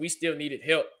at this, and we still needed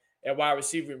help at wide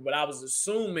receiver. But I was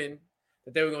assuming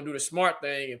that they were going to do the smart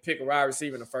thing and pick a wide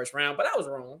receiver in the 1st round. But I was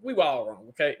wrong. We were all wrong,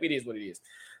 okay? It is what it is.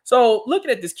 So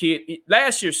looking at this kid,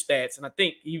 last year's stats, and I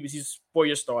think he's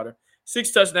 4-year starter.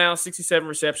 6 touchdowns, 67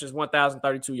 receptions,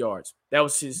 1,032 yards. That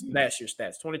was his last year's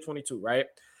stats, 2022, right?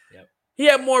 Yep. He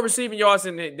had more receiving yards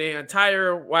than the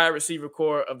entire wide receiver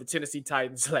core of the Tennessee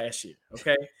Titans last year,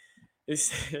 okay?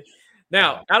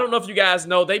 Now, I don't know if you guys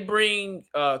know, they bring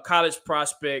college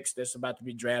prospects that's about to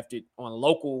be drafted on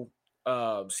local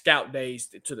scout days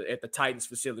at the Titans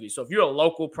facility. So if you're a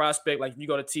local prospect, like if you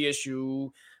go to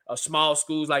TSU, small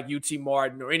schools like UT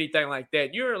Martin or anything like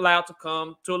that, you're allowed to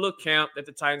come to a little camp that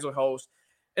the Titans will host.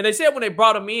 And they said when they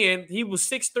brought him in, he was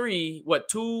 6'3",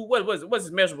 what's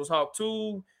his measurables, Hawk?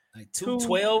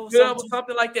 212 or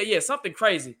something like that. Yeah, something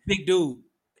crazy. Big dude.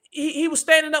 He was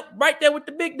standing up right there with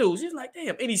the big dudes. He's like,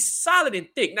 damn. And he's solid and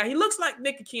thick. Now, he looks like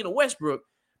Ntilikina Westbrook,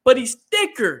 but he's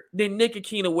thicker than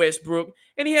Ntilikina Westbrook,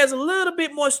 and he has a little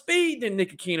bit more speed than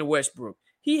Ntilikina Westbrook.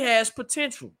 He has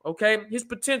potential, okay? His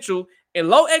potential and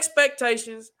low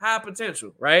expectations, high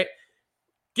potential, right?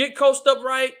 Get coached up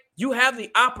right. You have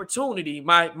the opportunity,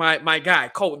 my guy,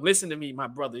 Colton, listen to me, my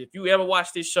brother. If you ever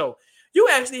watch this show, you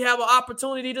actually have an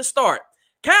opportunity to start.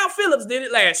 Kyle Phillips did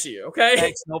it last year, okay?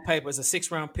 Thanks, no paper. It's a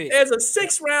 6th-round pick. It's a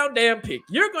 6th-round damn pick.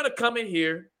 You're going to come in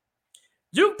here.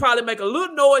 You probably make a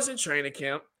little noise in training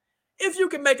camp. If you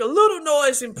can make a little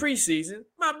noise in preseason,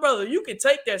 my brother, you can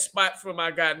take that spot from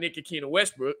my guy, Ntilikina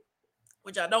Westbrook,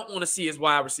 which I don't want to see as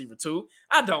wide receiver 2.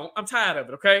 I don't. I'm tired of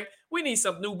it, okay? We need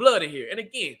some new blood in here. And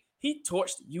again, he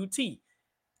torched UT.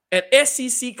 An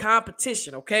SEC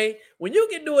competition, okay? When you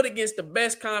can do it against the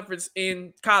best conference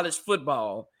in college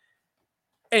football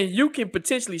and you can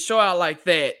potentially show out like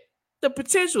that, the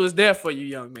potential is there for you,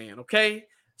 young man, okay?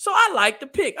 So I like the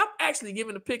pick. I'm actually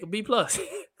giving the pick a B+.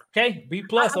 Okay, B+,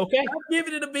 okay. I'm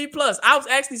giving it a B+.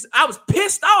 I was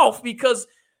pissed off because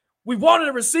we wanted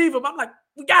to receive him. I'm like,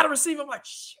 we got to receive him. I'm like,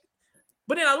 shit.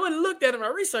 But then I went and looked at him in my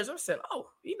research. I said, oh,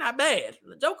 he's not bad.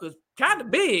 The Joker's kind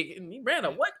of big. And he ran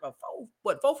a 4'4"?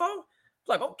 It's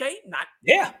like, okay, not.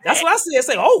 Yeah, that's what I said. It's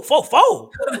like, 4'4".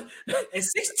 And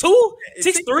 6'2",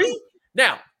 6'3".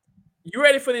 Now, you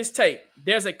ready for this tape?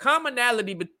 There's a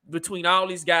commonality between all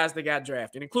these guys that got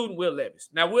drafted, including Will Levis.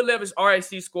 Now, Will Levis' RAC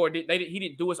score, he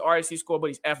didn't do his RAC score, but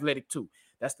he's athletic too.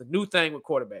 That's the new thing with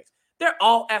quarterbacks. They're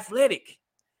all athletic.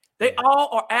 They all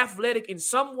are athletic in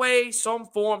some way, some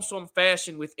form, some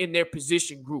fashion within their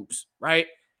position groups, right?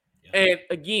 Yeah. And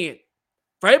again,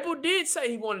 Vrabel did say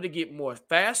he wanted to get more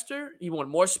faster. He wanted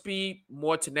more speed,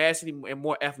 more tenacity, and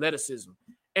more athleticism.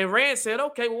 And Rand said,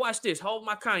 okay, well, watch this. Hold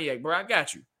my cognac, bro. I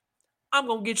got you. I'm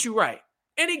going to get you right.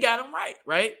 And he got him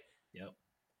right? Yep.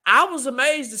 I was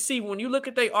amazed to see when you look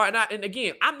at their and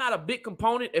again, I'm not a big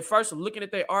component at first of looking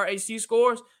at their RAC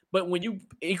scores, but when you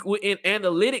equal in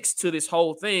analytics to this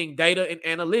whole thing, data and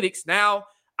analytics, now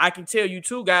I can tell you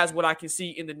two guys what I can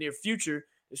see in the near future.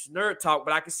 It's nerd talk,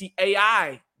 but I can see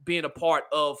AI being a part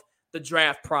of the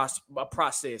draft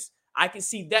process. I can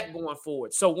see that going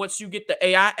forward. So once you get the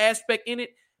AI aspect in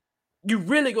it, you're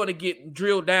really going to get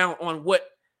drilled down on what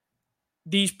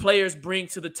these players bring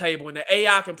to the table. And the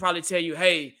AI can probably tell you,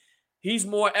 hey, he's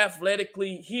more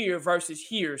athletically here versus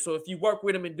here. So if you work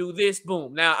with him and do this,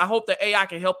 boom. Now, I hope the AI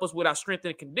can help us with our strength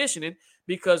and conditioning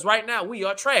because right now we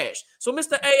are trash. So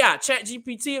Mr. AI,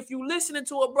 ChatGPT, if you listening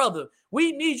to a brother,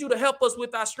 we need you to help us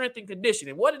with our strength and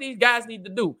conditioning. What do these guys need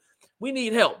to do? We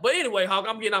need help. But anyway, Hawk,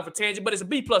 I'm getting off a tangent, but it's a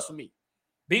B+ for me.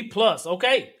 B+.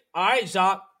 Okay. All right,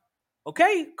 Jacques.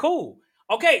 Okay, cool.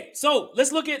 Okay, so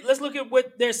let's look at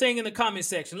what they're saying in the comment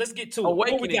section. Let's get to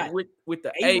Awakening with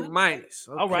the A-. Okay,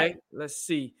 all right. Let's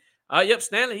see. Yep,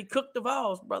 Stanley, he cooked the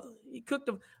Vols, brother. He cooked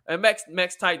them. And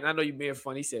Max Titan, I know you're being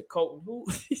funny. He said, Colton, who?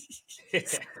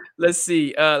 Let's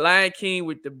see. Lion King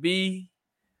with the B.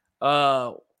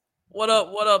 What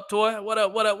up, Toy? What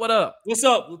up? What's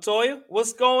up, Latoya?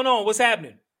 What's going on? What's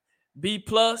happening? B+.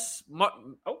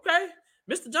 Okay.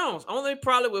 Mr. Jones, only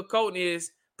problem with Colton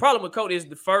is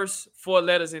the first 4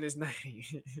 letters in his name.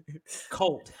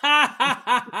 Colt.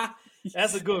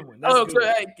 That's a good one.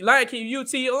 Hey, Lion King,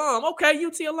 UT alum. Okay,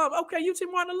 UT alum. Okay, UT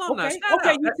Martin alum.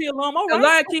 Okay, UT alum. All right.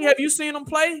 Lion King, have you seen him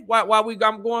play? While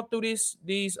I'm going through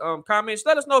these comments,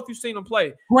 let us know if you've seen him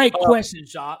play. Great question,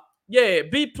 Jacques. Yeah,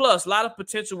 B+. A lot of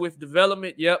potential with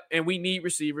development. Yep, and we need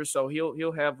receivers, so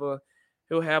he'll have a.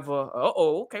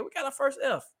 Okay, we got our first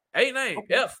F. A name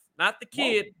F, not the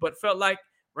kid, but felt like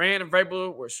Rand and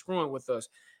Vrabel were screwing with us.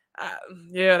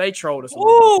 Yeah, they trolled us.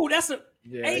 Ooh, that's a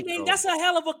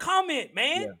hell of a comment,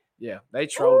 man. Yeah, they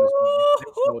trolled us.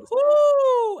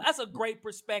 That's a great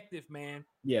perspective, man.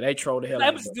 Yeah, they trolled the hell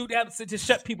out of us. Do that to just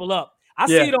shut people up. I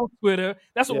see it on Twitter.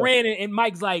 That's what Rand and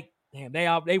Mike's like. Damn,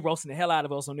 they roasting the hell out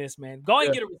of us on this, man. Go ahead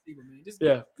and get a receiver, man. Just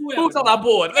who's on our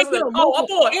board? Let's get a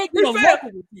local receiver.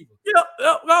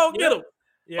 Go get him.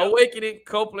 Yep. Awakening,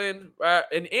 Copeland,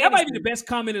 and that might be the best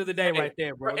comment of the day right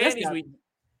there, bro.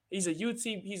 He's a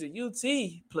UT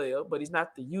player, but he's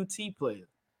not the UT player.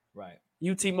 Right.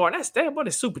 UT Martin. That's damn, but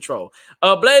it's Super Troll.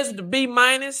 Blaze with the B-.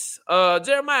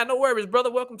 Jeremiah, no worries,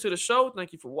 brother. Welcome to the show.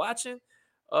 Thank you for watching.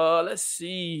 Let's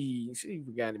see if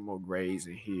we got any more grades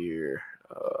in here.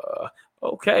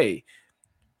 Okay.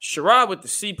 Sherrod with the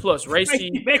C+.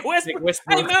 Racy. Hey,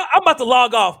 man, I'm about to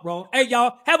log off, bro. Hey,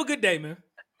 y'all, have a good day, man.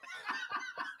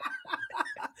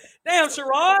 Damn,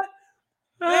 Sherrod.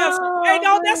 Hey,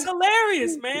 no, that's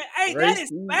hilarious, man. Hey, that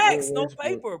is facts, no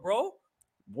paper, bro.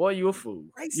 Boy, you a fool.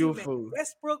 You a fool.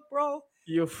 Westbrook, bro.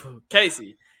 You a fool.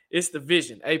 Casey, it's the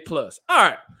vision. A+. All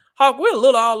right. Hawk, we're a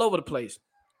little all over the place.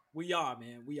 We are,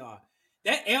 man. We are.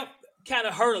 That F kind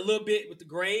of hurt a little bit with the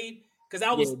grade because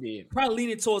I was probably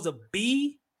leaning towards a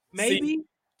B, maybe. C.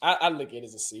 I look at it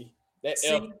as a C. That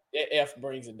F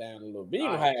brings it down a little bit. You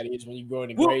know how it is when you go in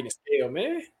the grade and scale,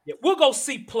 man. Yeah, we'll go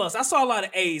C+. I saw a lot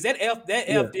of A's. That F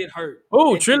did hurt.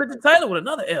 Oh, Trilogy Taylor with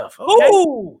another F. Okay.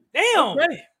 Oh, damn.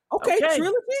 Okay, Okay.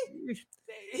 Trilogy.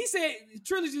 He said,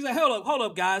 Trilogy said, hold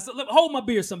up, guys. Hold my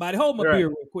beer, somebody. Hold my beer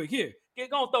real quick. Here,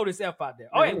 go and throw this F out there.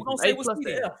 All right, we're going to say what's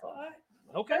the F. All right.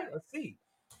 Okay, let's see.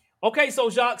 Okay, so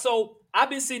Jacques, so I've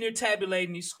been sitting here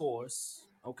tabulating these scores.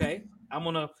 Okay, I'm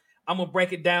gonna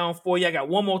break it down for you. I got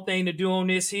one more thing to do on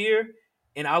this here,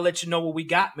 and I'll let you know what we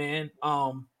got, man.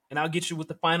 And I'll get you with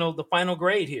the final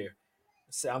grade here.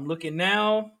 So I'm looking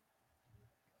now.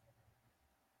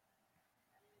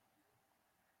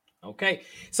 Okay,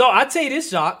 so I'll tell you this,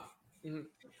 Jacques. Mm-hmm.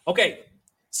 Okay,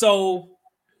 so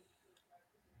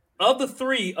of the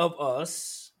three of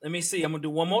us, let me see. I'm gonna do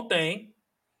one more thing.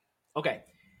 Okay,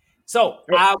 so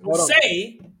I would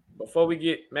say before we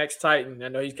get Max Titan, I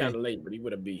know he's kind of late, but he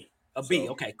would a B. A B.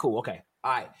 Okay, cool. Okay,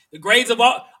 all right. The grades have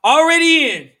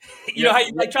already in. You know how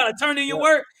you like trying to turn in your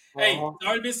work? Hey, it's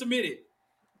already been submitted.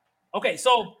 Okay,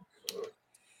 so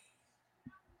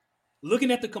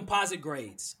looking at the composite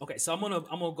grades. Okay, so I'm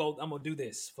gonna do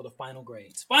this for the final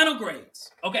grades. Final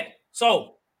grades. Okay,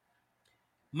 so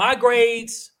my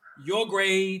grades, your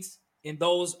grades, and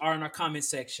those are in our comment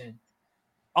section.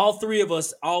 All three of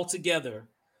us all together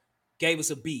gave us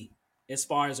a B as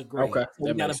far as a grade. Okay,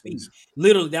 so we got a B.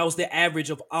 Literally, that was the average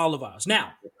of all of ours.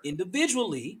 Now,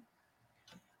 individually,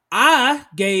 I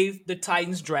gave the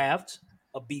Titans draft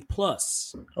a B+.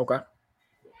 Okay.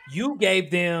 You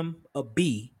gave them a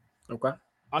B. Okay.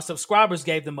 Our subscribers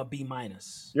gave them a B-.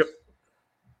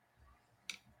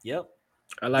 Yep.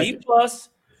 I like B+, it.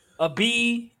 a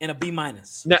B, and a B-. Now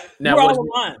we're all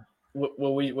aligned.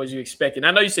 What was you expecting?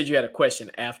 I know you said you had a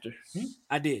question after.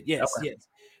 I did. Yes. Okay. Yes.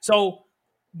 So,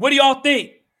 what do y'all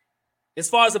think as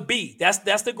far as a B? That's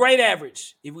the grade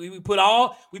average. If we put it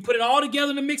all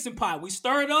together in the mixing pot. We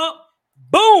stir it up.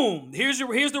 Boom. Here's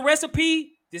the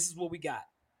recipe. This is what we got.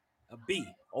 A B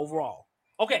overall.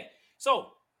 Okay.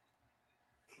 So,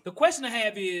 the question I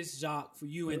have is, Jacques, for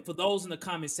you and for those in the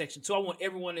comment section too. I want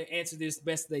everyone to answer this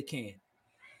best they can.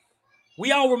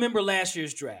 We all remember last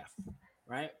year's draft,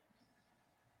 right?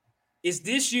 Is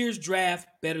this year's draft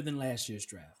better than last year's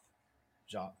draft,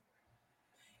 Jacques?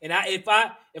 And if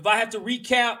I have to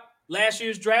recap last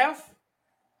year's draft,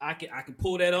 I can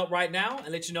pull that up right now and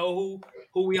let you know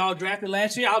who we all drafted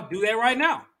last year. I'll do that right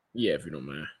now. Yeah, if you don't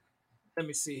mind. Let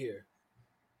me see here.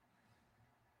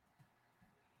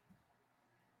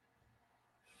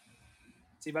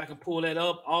 See if I can pull that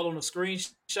up all on the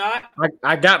screenshot.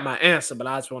 I got my answer, but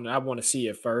I want to see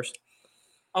it first.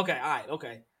 Okay, all right,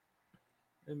 okay.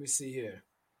 Let me see here.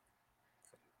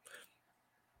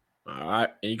 All right.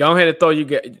 And you go ahead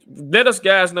and let us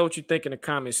guys know what you think in the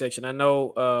comment section. I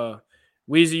know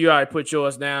Weezy, you already put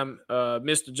yours down.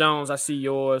 Mr. Jones, I see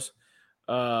yours.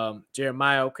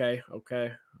 Jeremiah, okay.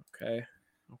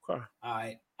 All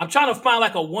right. I'm trying to find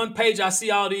like a one page. I see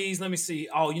all these. Let me see.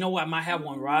 Oh, you know what? I might have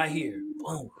one right here.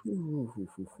 Boom.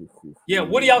 Yeah,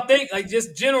 what do y'all think? Like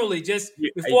just generally, just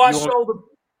before I show the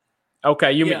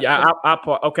okay,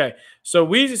 okay. So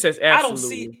Weezy says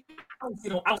absolutely. I don't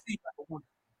see like a one.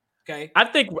 Okay. I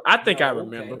think I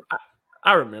remember. Okay.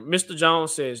 I remember. Mr.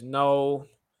 Jones says no.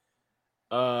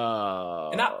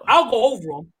 And I'll go over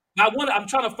them. I'm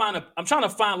trying to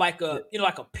find like a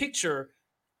like a picture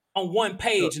on one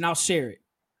page, and I'll share it.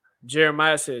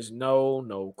 Jeremiah says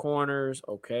no corners.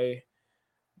 Okay.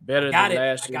 Better than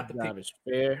last year's drive is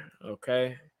fair.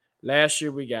 Okay. Last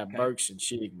year we got Burks and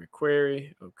Chig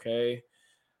McQuarrie. Okay.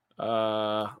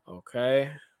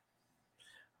 Okay.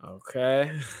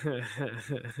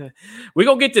 We're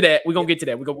gonna get to that. We'll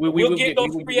get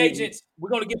those free agents. We're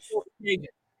gonna get those free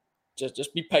agents.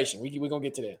 Just be patient. We're gonna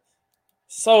get to that.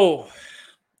 So,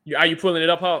 are you pulling it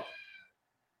up, Hawk?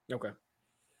 Okay.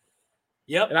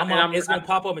 Yep. It's gonna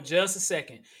pop up in just a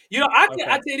second. I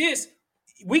tell you this.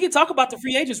 We can talk about the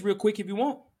free agents real quick if you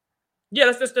want. Yeah,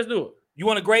 let's do it. You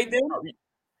want to grade them?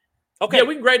 Okay. Yeah,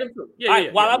 we can grade them too. Yeah.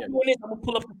 Right, while I'm doing this, I'm gonna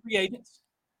pull up the free agents.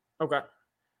 Okay.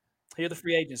 Here are the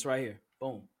free agents right here.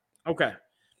 Boom. Okay.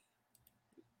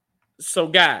 So,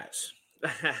 guys,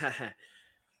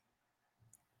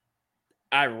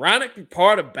 ironically,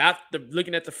 part about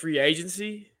looking at the free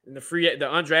agency and the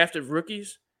undrafted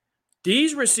rookies,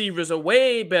 these receivers are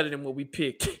way better than what we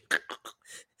picked.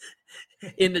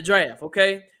 in the draft.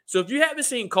 Okay, so if you haven't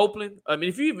seen Copeland, I mean,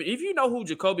 if you know who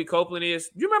Jacoby Copeland is,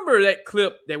 you remember that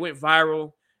clip that went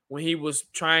viral when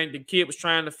the kid was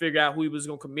trying to figure out who he was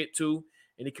going to commit to,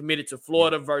 and he committed to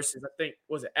Florida versus, I think,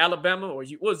 was it Alabama or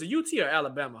was it UT or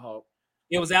Alabama, Hawk?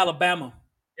 It was Alabama.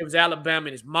 It was Alabama,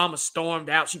 and his mama stormed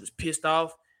out. She was pissed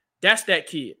off. That's that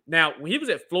kid. Now, when he was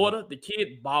at Florida, the kid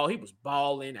he was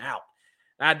balling out.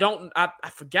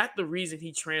 I forgot the reason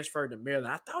he transferred to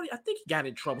Maryland. I think he got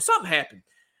in trouble. Something happened.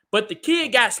 But the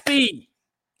kid got speed.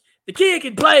 The kid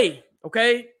can play,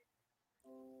 okay?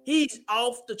 He's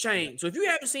off the chain. So if you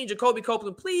haven't seen Jacoby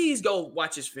Copeland, please go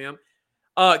watch his film.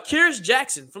 Kyrus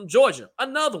Jackson from Georgia,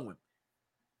 another one.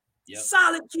 Yep.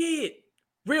 Solid kid.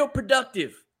 Real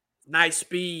productive. Nice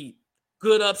speed.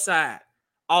 Good upside.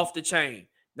 Off the chain.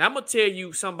 Now, I'm going to tell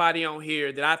you somebody on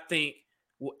here that I think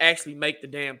will actually make the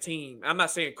damn team. I'm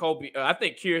not saying Kobe. I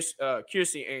think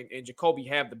Kiersey and Jacoby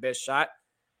have the best shot.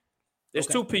 There's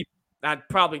two people I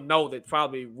probably know that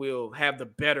probably will have the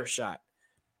better shot.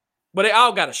 But they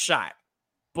all got a shot.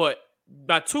 But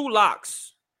my two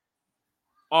locks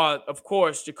are, of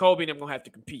course, Jacoby and them going to have to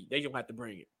compete. They're going to have to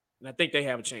bring it. And I think they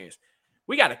have a chance.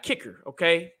 We got a kicker,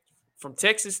 okay, from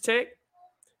Texas Tech.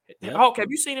 Yep. Hawk, have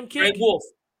you seen him kick? Great Wolf.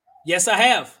 Yes, I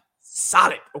have.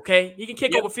 Solid, okay? He can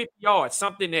kick over 50 yards,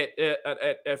 something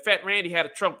that Fat Randy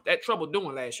had trouble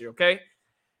doing last year, okay?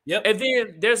 Yep. And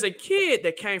then there's a kid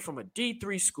that came from a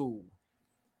D3 school,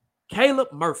 Caleb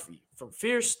Murphy from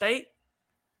Fear State.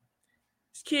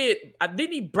 This kid,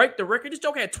 didn't he break the record? This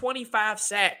joke had 25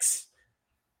 sacks.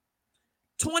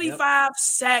 25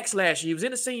 sacks last year. He was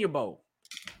in the Senior Bowl.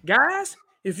 Guys,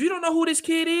 if you don't know who this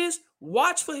kid is,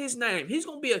 watch for his name. He's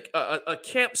going to be a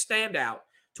camp standout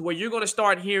to where you're going to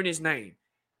start hearing his name.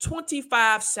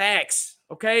 25 sacks,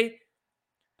 okay?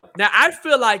 Now, I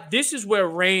feel like this is where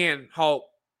Rand Hawk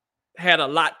had a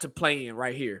lot to play in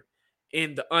right here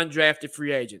in the undrafted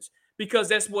free agents, because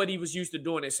that's what he was used to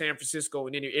doing in San Francisco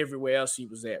and then everywhere else he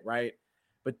was at, right?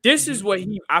 But this is what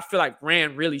I feel like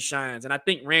Rand really shines, and I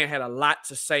think Rand had a lot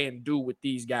to say and do with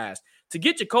these guys. To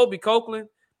get Jacoby Copeland,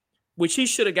 which he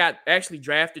should have got actually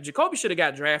drafted. Jacoby should have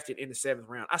got drafted in the 7th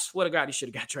round. I swear to God, he should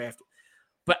have got drafted.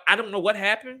 But I don't know what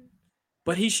happened,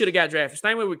 but he should have got drafted.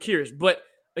 Same way with Kyrus. But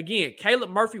again, Caleb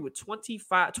Murphy with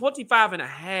 25 and a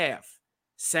half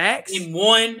sacks. In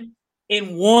one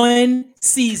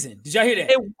season. Did y'all hear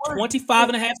that? 25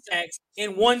 and a half sacks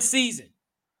in one season.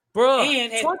 Bruh.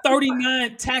 And had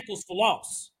 39 tackles for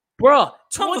loss. Bruh.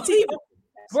 20.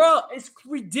 Bruh, it's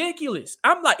ridiculous.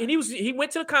 I'm like, and he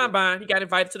went to the combine. He got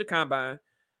invited to the combine.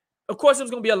 Of course, it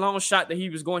was going to be a long shot that he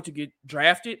was going to get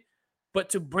drafted. But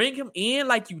to bring him in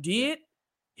like you did,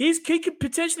 he could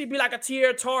potentially be like a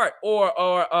Teair Tart or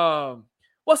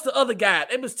what's the other guy?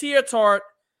 It was Teair Tart.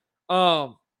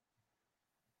 It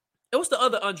was the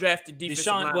other undrafted defensive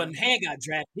Deshaun lineman. got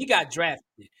drafted. He got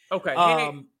drafted. Okay.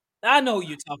 I know who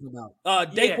you're talking about.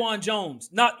 Daquan Jones.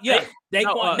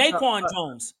 Naquan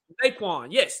Jones. Naquan.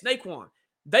 Yes, Naquan.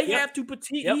 They have to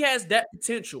he has that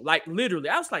potential. Like literally.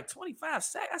 I was like 25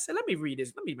 sacks. I said, let me read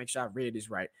this. Let me make sure I read this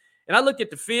right. And I looked at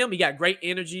the film. He got great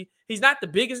energy. He's not the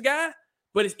biggest guy,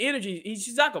 but his energy,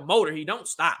 he's like a motor. He don't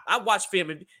stop. I watch film.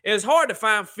 And it's hard to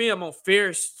find film on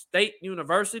Fair State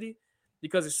University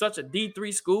because it's such a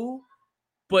D3 school.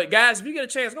 But guys, if you get a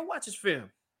chance, go watch his film.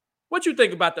 What you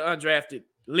think about the undrafted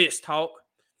list, Hawk?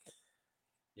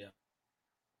 Yeah.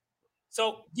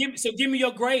 So give me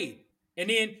your grade. And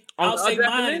then I'll say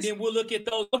mine, and then we'll look at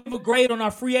those. Give a grade on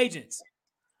our free agents.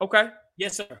 Okay.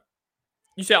 Yes, sir.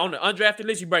 You said on the undrafted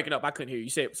list, you break it up. I couldn't hear you.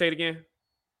 Say it again.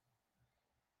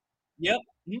 Yep.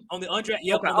 On the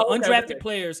undrafted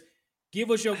players,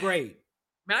 give us your grade.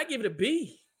 Man, I give it a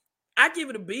B. I give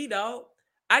it a B, dog.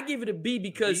 I give it a B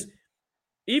because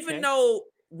even though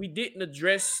we didn't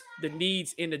address the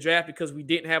needs in the draft because we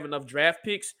didn't have enough draft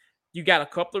picks, you got a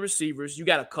couple of receivers, you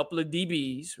got a couple of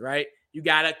DBs, right? You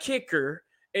got a kicker,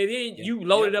 and then you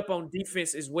loaded up on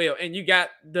defense as well. And you got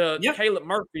the Caleb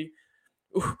Murphy,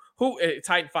 who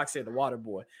Titan Fox said the water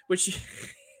boy, which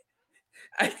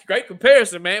great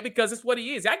comparison, man, because it's what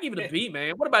he is. I give it a B,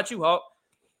 man. What about you, Hawk?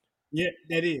 Yeah,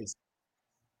 that is.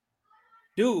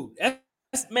 Dude,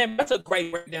 that's a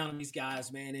great breakdown of these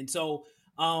guys, man. And so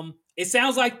it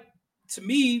sounds like to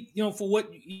me, for what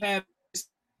you have as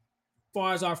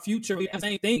far as our future, the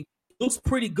same thing. Looks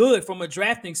pretty good from a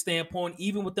drafting standpoint,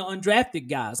 even with the undrafted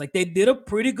guys. Like they did a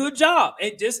pretty good job.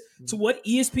 And just to what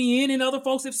ESPN and other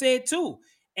folks have said too.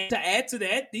 And to add to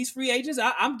that, these free agents,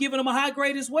 I'm giving them a high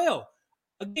grade as well.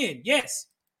 Again, yes,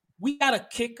 we got a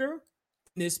kicker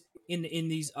in these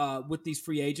with these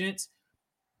free agents.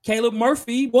 Caleb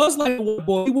Murphy was like a white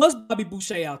boy. He was Bobby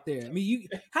Boucher out there. I mean,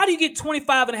 how do you get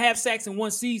 25 and a half sacks in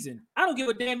one season? I don't give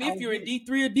a damn if you're in D3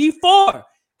 or D4.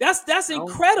 That's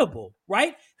incredible,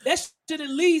 right? That should at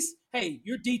least, hey,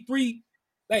 you're D3.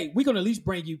 Hey, we're gonna at least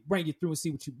bring you through and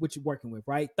see what you're working with,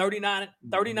 right? 39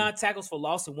 tackles for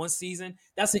loss in one season.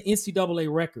 That's an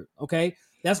NCAA record, okay?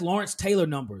 That's Lawrence Taylor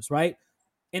numbers, right?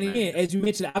 And again, as you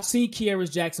mentioned, I've seen Kearis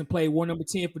Jackson play war number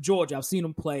 10 for Georgia. I've seen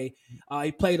him play.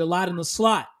 He played a lot in the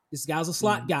slot. This guy's a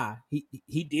slot guy.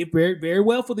 He did very, very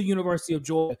well for the University of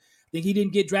Georgia. I think he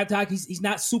didn't get drafted high. He's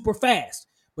not super fast,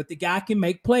 but the guy can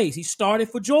make plays. He started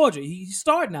for Georgia. He's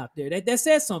starting out there. That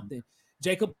says something.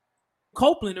 Jacob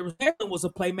Copeland, the receiver, was a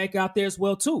playmaker out there as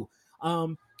well too.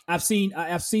 I've seen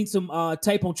some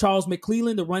tape on Charles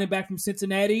McClelland, the running back from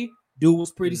Cincinnati. Dude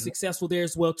was pretty successful there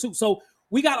as well too. So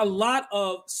we got a lot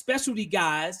of specialty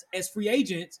guys as free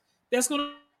agents that's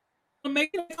going to make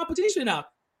a competition out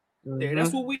there.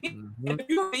 That's what we need. And if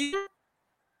you're here,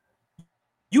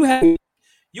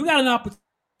 you got an opportunity.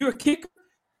 You're a kicker.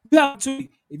 You have an opportunity.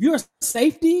 If you're a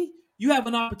safety, you have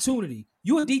an opportunity.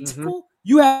 You're a D tackle,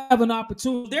 you have an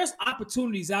opportunity. There's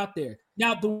opportunities out there.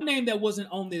 Now, the one name that wasn't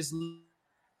on this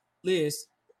list,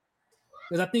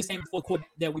 because I think it's the name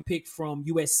that we picked from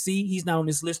USC. He's not on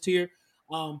this list here.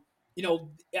 He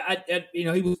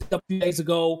was a few days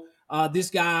ago. This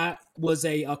guy was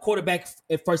a quarterback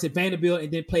at first at Vanderbilt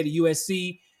and then played at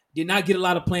USC. Did not get a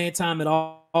lot of playing time at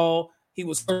all. He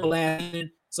was hurt last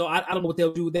season. So I don't know what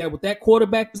they'll do there with that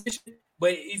quarterback position.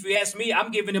 But if you ask me,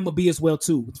 I'm giving him a B as well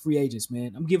too with free agents,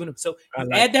 man. I'm giving him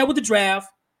add that with the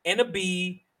draft and a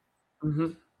B.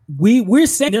 We're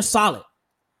saying they're solid.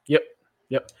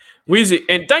 Yep. Weezy,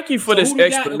 and thank you for this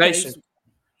explanation.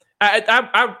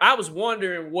 I was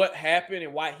wondering what happened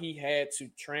and why he had to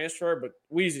transfer, but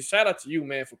Weezy, shout out to you,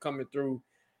 man, for coming through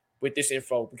with this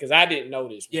info because I didn't know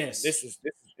this. Man. Yes, this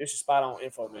is spot on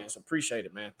info, man. So appreciate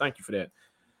it, man. Thank you for that.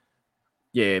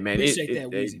 Yeah, man. Appreciate that,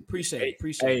 Weezy. Appreciate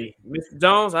it. Hey, Mr.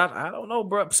 Jones, I don't know,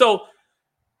 bro. So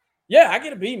yeah, I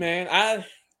get a B, man.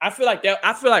 I feel like that.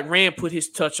 I feel like Rand put his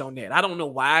touch on that. I don't know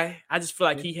why. I just feel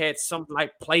like he had something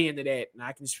like play into that, and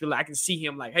I can just feel like I can see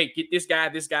him like, hey, get this guy.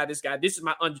 This is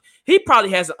my. He probably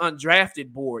has an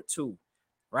undrafted board too,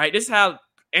 right? This is how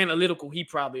analytical he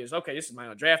probably is. Okay, this is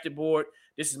my undrafted board.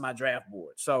 This is my draft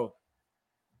board. So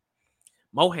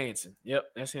Mo Hansen, yep,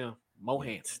 that's him. Mo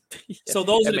Hansen. So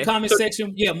those in the comment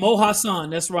section, yeah, Mo Hassan,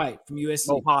 that's right, from USC.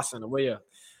 Mo Hassan, well, yeah.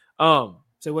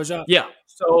 So what's up? Yeah.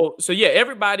 So yeah,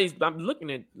 everybody's. I'm looking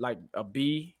at like a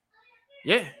B.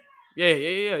 Yeah.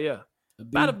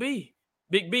 About a B.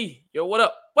 Big B. Yo, what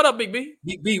up? What up, Big B?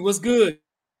 Big B, what's good?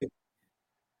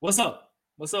 What's up?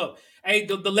 Hey,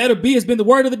 the letter B has been the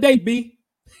word of the day, B.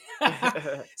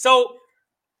 So,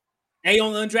 A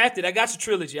on undrafted. I got your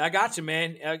trilogy. I got you,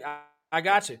 man. I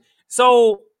got you.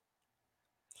 So,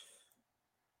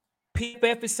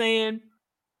 PFF is saying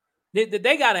that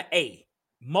they got an A.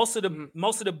 Most of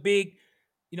the big,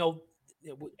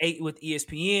 with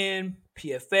ESPN,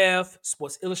 PFF,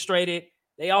 Sports Illustrated,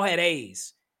 they all had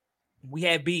A's. We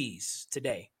had B's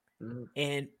today.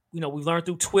 And, we've learned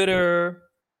through Twitter,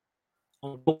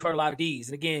 heard a lot of D's.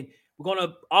 And again, we're going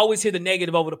to always hear the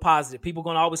negative over the positive. People are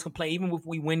going to always complain. Even if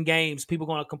we win games, people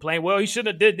are going to complain, well, he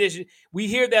shouldn't have did this. We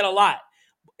hear that a lot.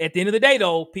 At the end of the day,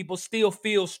 though, people still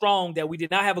feel strong that we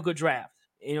did not have a good draft.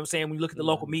 You know what I'm saying? When you look at the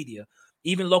local media.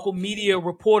 Even local media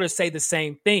reporters say the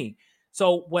same thing.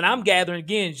 So when I'm gathering,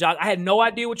 again, Jacques, I had no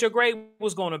idea what your grade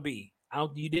was going to be.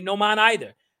 You didn't know mine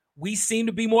either. We seem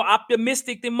to be more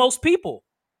optimistic than most people.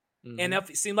 And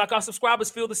it seems like our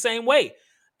subscribers feel the same way.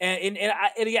 And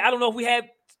I don't know if we have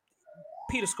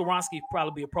Peter Skoronski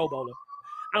probably be a Pro Bowler.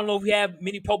 I don't know if we have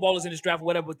many Pro Bowlers in this draft or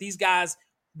whatever, but these guys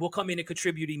will come in and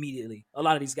contribute immediately. A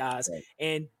lot of these guys. Right.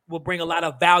 And will bring a lot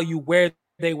of value where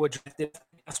they were drafted.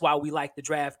 That's why we like the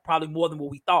draft probably more than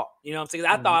what we thought. You know what I'm saying?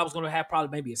 I thought I was going to have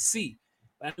probably maybe a C.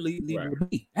 But I had to leave it with a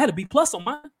B. I had a B plus on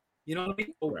mine. You know what I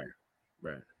mean?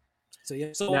 Right. So,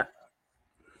 yeah. So,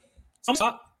 I'm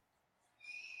sorry.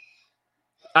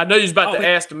 I know you're about to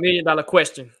ask the $1 million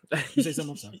question. You say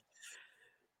something? I'm sorry.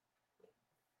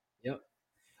 Yep.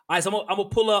 All right, so I'm gonna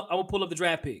pull up the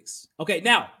draft picks. Okay,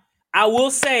 now I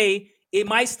will say it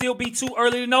might still be too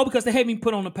early to know because they haven't even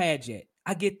put on the pad yet.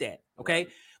 I get that. Okay.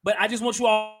 But I just want you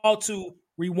all to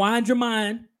rewind your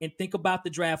mind and think about the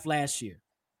draft last year,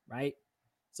 right?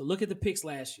 So look at the picks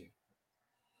last year.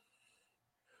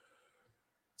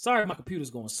 Sorry, my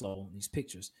computer's going slow on these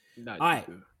pictures. All right.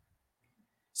 Good.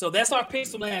 So that's our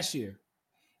picks from last year.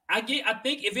 I think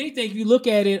if anything, if you look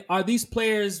at it, are these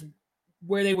players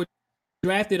where they were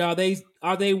drafted? Are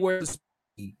they where? Is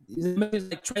it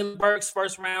like Traylon Burks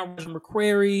first round, Roger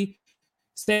McCreary,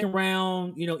 Second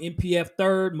round, MPF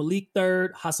third, Malik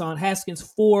third, Hassan Haskins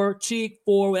 4, Chig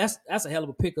 4. That's a hell of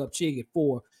a pickup, Chig at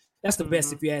 4. That's the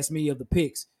best, if you ask me, of the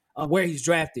picks, where he's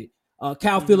drafted.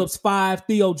 Cal Phillips 5,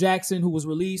 Theo Jackson, who was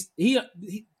released.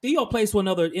 Theo plays for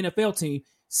another NFL team,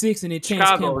 6, and then Chance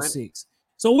Campbell 6.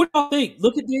 So what do y'all think?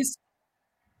 Look at this.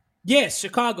 Yes,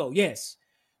 Chicago, yes.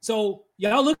 So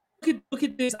y'all look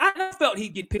at this. I felt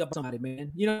he'd get picked up by somebody,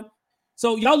 man.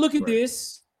 So y'all look at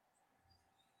this.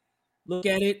 Look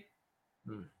at it.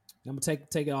 I'm gonna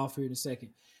take it off here in a second.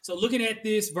 So looking at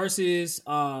this versus,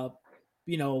 what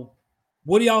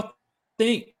do y'all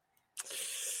think?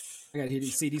 I gotta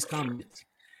see these comments.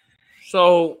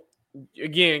 So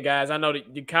again, guys, I know that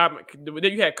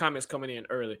you had comments coming in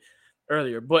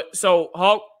earlier, but so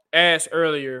Hawk asked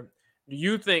earlier, do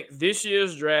you think this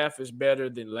year's draft is better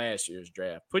than last year's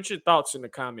draft? Put your thoughts in the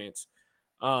comments.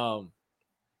 Let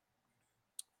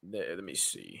me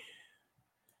see.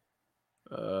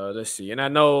 Let's see. And I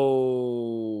know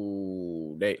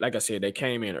like I said, they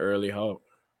came in early, Hawk.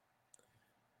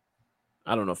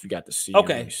 I don't know if you got to see.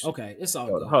 Okay. It's all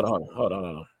good. Hold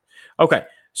on. Okay.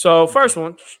 So first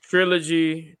one,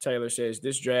 Trilogy Taylor says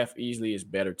this draft easily is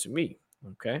better to me.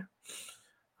 Okay.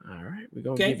 All right. We're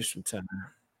going to give it some time.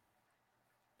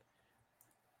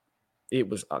 It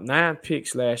was 9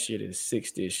 picks last year to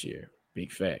 6 this year.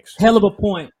 Big facts. Hell of a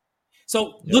point.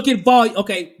 So look at volume.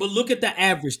 Okay, but look at the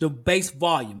average, the base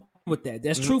volume with that.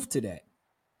 There's truth to that.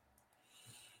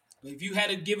 If you had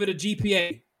to give it a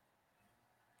GPA.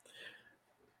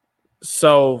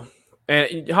 So,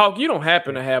 and Hawk, you don't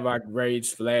happen to have our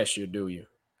grades for last year, do you?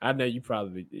 I know you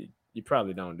probably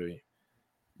don't, do you?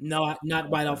 No,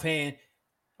 not right offhand.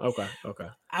 Okay.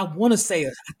 I want to say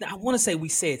we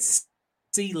said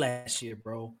C last year,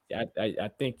 bro. Yeah, I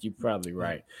think you're probably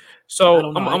right. So I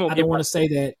don't want to say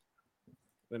that.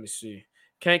 Let me see.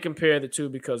 Can't compare the two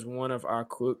because one of our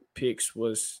quick picks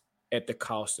was at the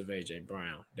cost of AJ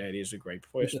Brown. That is a great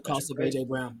question. At the cost of AJ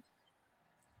Brown.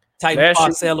 Titan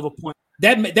Fox, hell of a point.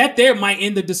 That there might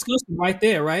end the discussion right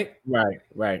there, right?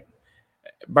 Right.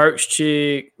 Burks,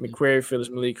 Chig, McQuarrie, Phillips,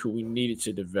 Malik, who we needed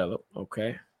to develop.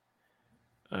 Okay.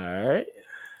 All right.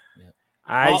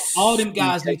 Yeah. All them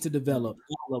guys need to develop.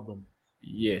 All of them.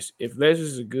 Yes, if Les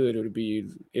is good,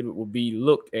 it will be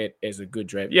looked at as a good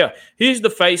draft. Yeah, he's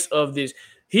the face of this.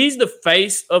 He's the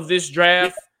face of this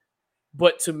draft,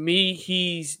 but to me,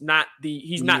 he's the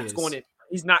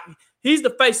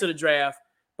face of the draft,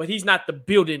 but he's not the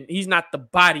building. He's not the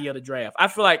body of the draft. I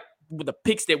feel like with the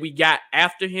picks that we got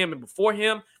after him and before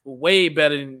him were way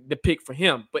better than the pick for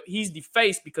him. But he's the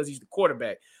face because he's the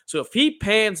quarterback. So if he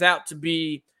pans out to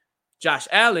be Josh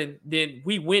Allen, then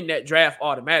we win that draft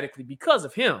automatically because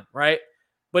of him, right?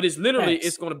 But it's going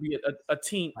to be a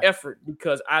team effort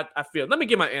because I feel. Let me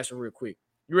get my answer real quick.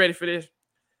 You ready for this?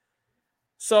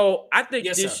 So I think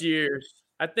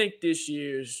this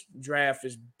year's draft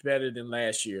is better than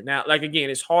last year. Now, like again,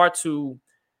 it's hard to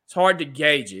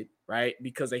gauge it, right?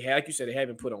 Because they like you said, they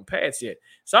haven't put on pads yet.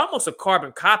 It's almost a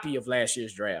carbon copy of last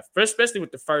year's draft, especially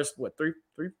with the first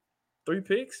three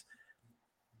picks.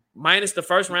 Minus the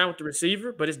first round with the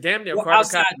receiver, but it's damn near carbon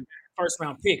copy. First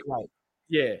round pick, right?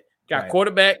 Yeah. Got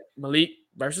quarterback Malik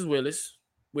versus Willis,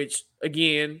 which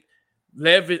again,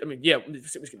 Malik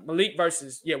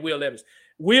versus Will Levis.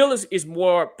 Will is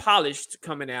more polished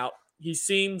coming out. He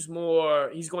seems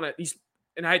more,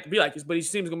 and I hate to be like this, but he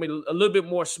seems going to be a little bit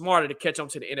more smarter to catch on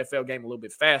to the NFL game a little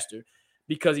bit faster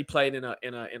because he played in an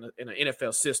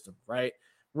NFL system, right?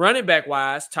 Running back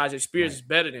wise, Tyjae Spears is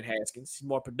better than Haskins. He's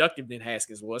more productive than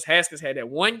Haskins was. Haskins had that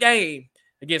one game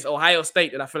against Ohio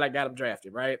State that I feel like got him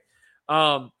drafted, right?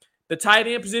 The tight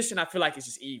end position, I feel like it's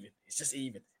just even. It's just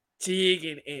even.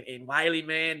 Chig and Wiley,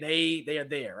 man, they are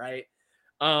there, right?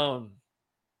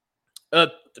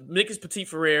 Nicholas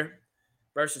Petit-Frere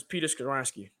versus Peter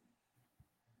Skoronski.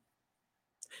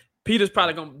 Peter's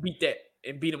probably going to beat that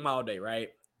and beat him all day, right?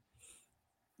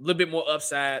 A little bit more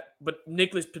upside, but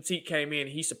Nicholas Petit came in.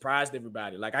 He surprised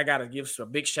everybody. Like, I got to give a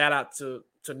big shout out to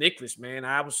Nicholas, man.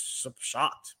 I was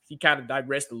shocked. He kind of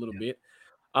digressed a little bit.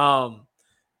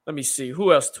 Let me see.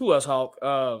 Who else, Hawk?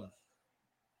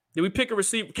 Did we pick a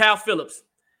receiver? Cal Phillips.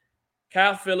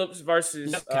 Cal Phillips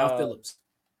versus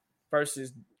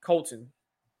versus Colton.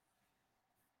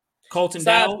 Colton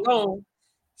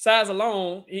size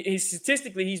alone,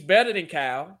 statistically, he's better than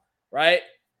Cal, right?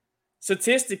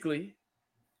 Statistically.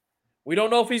 We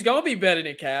don't know if he's going to be better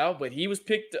than Cal, but he was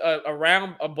picked a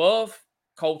round above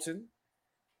Colton.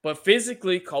 But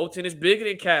physically, Colton is bigger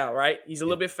than Cal, right? He's a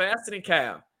little bit faster than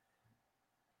Cal.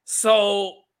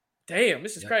 So, damn,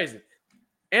 this is crazy.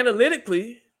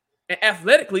 Analytically and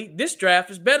athletically, this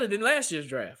draft is better than last year's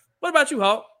draft. What about you,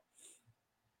 Hawk?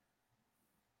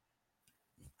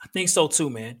 I think so too,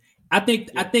 man. I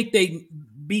think they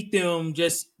beat them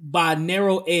just by a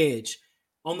narrow edge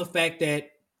on the fact that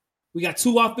we got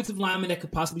two offensive linemen that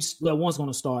could possibly, well, one's going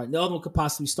to start, and the other one could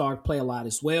possibly play a lot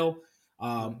as well.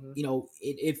 You know,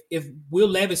 if Will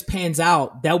Levis pans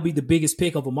out, that would be the biggest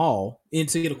pick of them all, and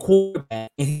to get a quarterback,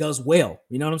 and he does well.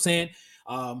 You know what I'm saying?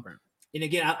 And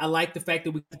again, I like the fact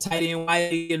that we got tight end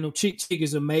Wiley, you know, Chig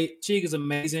is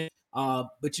amazing.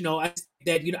 But you know, I think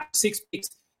that, you know, 6 picks,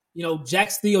 you know,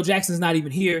 Theo Jackson's not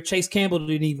even here. Chase Campbell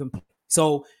didn't even play.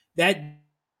 So that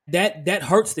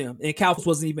hurts them. And Calvin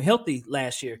wasn't even healthy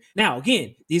last year. Now,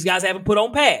 again, these guys haven't put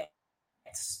on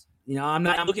pads. You know, I'm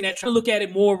trying to look at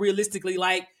it more realistically,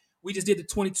 like we just did the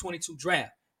 2022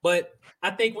 draft. But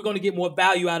I think we're going to get more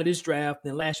value out of this draft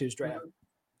than last year's draft.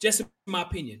 Just in my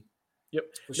opinion. Yep.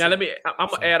 Now I'm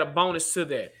gonna add a bonus to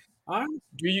that. All right.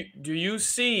 Do you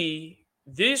see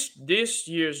this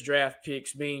year's draft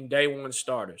picks being day one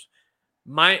starters?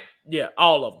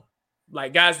 All of them.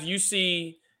 Like, guys, do you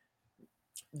see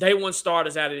day one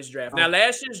starters out of this draft? Now,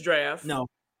 last year's draft, no,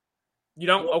 you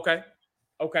don't.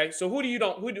 Okay. So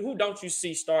who don't you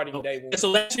see starting day one?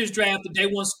 So last year's draft, the day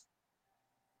one,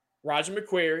 Roger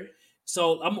McQuarrie.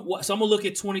 So I'm gonna look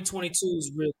at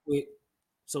 2022's real quick.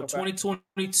 So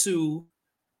 2022,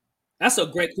 that's a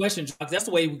great question, Josh. That's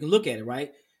the way we can look at it,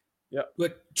 right? Yeah.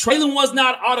 But Treylon was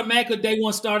not automatically day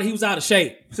one starter. He was out of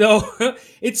shape. So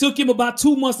it took him about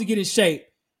 2 months to get in shape.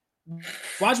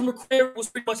 Roger McQuarrie was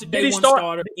pretty much a day one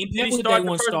starter. Did he start the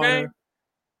first game?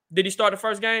 Did he start the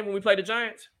first game when we played the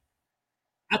Giants?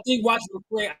 I think Roger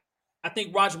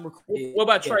McQuarrie. What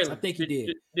about Treylon? Yes, I think he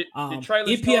did. Did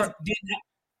Treylon start?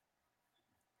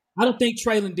 I don't think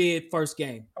Treylon did first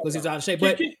game because he was out of shape,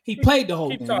 but he played the whole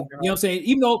game. You know what I'm saying?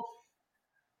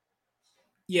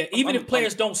 Even if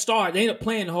players don't start, they end up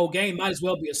playing the whole game. Might as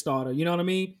well be a starter. You know what I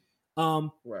mean?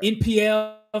 Right.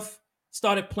 NPF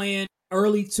started playing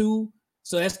early too,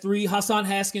 so that's 3. Hassan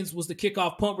Haskins was the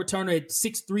kickoff punt returner at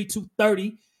 6'3",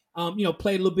 230.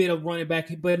 Played a little bit of running back,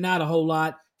 but not a whole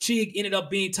lot. Chig ended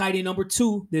up being tight end number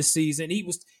 2 this season. He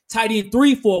was tight end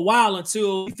 3 for a while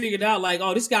until we figured out, like,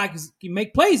 oh, this guy can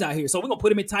make plays out here. So we're going to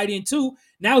put him in tight end 2.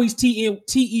 Now he's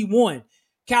TE1.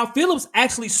 Cal Phillips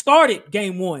actually started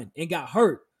game 1 and got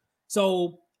hurt.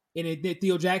 So, and it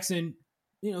Theo Jackson,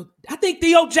 I think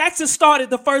Theo Jackson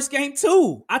started the first game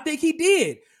too. I think he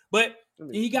did. But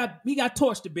he got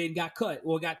torched a bit and got cut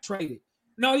or got traded.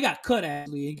 No, he got cut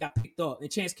actually and got picked up.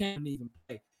 And Chance Campbell didn't even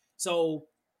play. So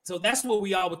that's where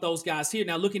we are with those guys here.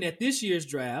 Now, looking at this year's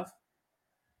draft,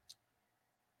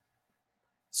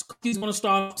 he's going to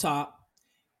start up top.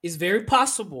 It's very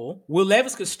possible Will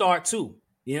Levis could start too.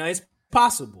 It's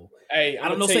possible. Hey, I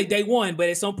don't know, say day one, but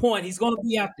at some point he's going to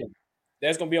be out there.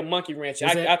 There's going to be a monkey wrench.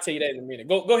 I'll tell you that in a minute.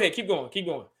 Go ahead. Keep going.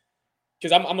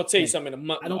 Because I'm going to tell you something in a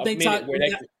minute where they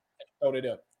can throw it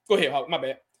up. Go ahead, Hawk. My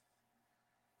bad.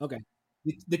 Okay.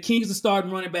 The Kings are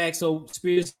starting running back, so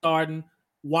Spears starting.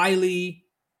 Wiley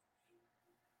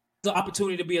has an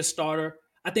opportunity to be a starter.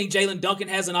 I think Jalen Duncan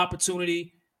has an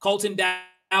opportunity. Colton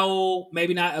Dowell,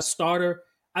 maybe not a starter.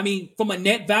 I mean, from a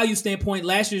net value standpoint,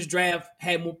 last year's draft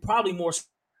had probably more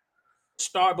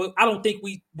star, but I don't think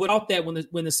we without that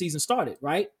when the season started,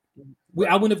 right?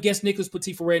 I wouldn't have guessed Nicholas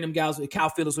Petit-Frere and them guys. Kyle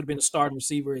Phillips would have been a starting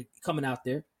receiver coming out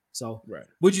there. So, right.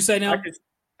 Would you say now?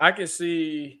 I can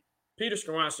see Peter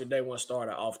Skoronski day one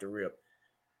starter off the rip.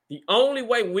 The only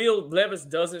way Will Levis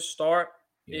doesn't start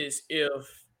is if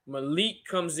Malik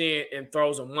comes in and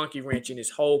throws a monkey wrench in his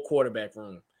whole quarterback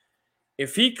room.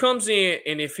 If he comes in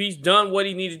and if he's done what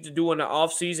he needed to do in the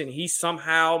offseason, he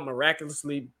somehow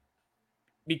miraculously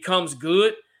becomes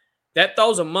good, that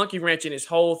throws a monkey wrench in his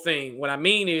whole thing. What I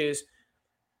mean is,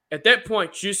 at that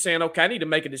point, you're saying, okay, I need to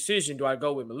make a decision. Do I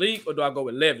go with Malik or do I go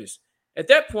with Levis? At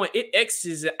that point, it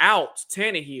X's out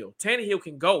Tannehill. Tannehill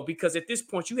can go because at this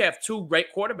point, you have 2 great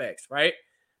quarterbacks, right?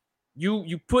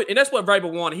 You put, and that's what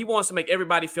Vrabel wanted. He wants to make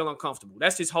everybody feel uncomfortable.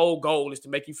 That's his whole goal, is to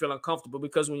make you feel uncomfortable,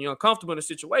 because when you're uncomfortable in a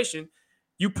situation,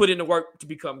 you put in the work to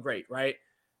become great, right?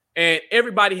 And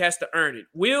everybody has to earn it.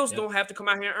 Will's don't have to come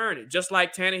out here and earn it, just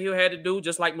like Tannehill had to do,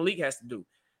 just like Malik has to do.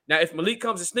 Now, if Malik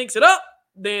comes and sneaks it up,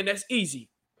 then that's easy.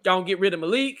 Don't get rid of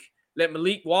Malik. Let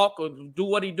Malik walk or do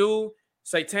what he do.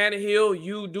 Say, Tannehill,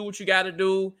 you do what you got to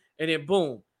do, and then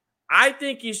boom. I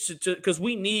think you should, because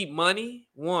we need money,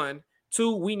 1.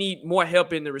 2, we need more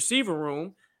help in the receiver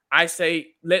room. I say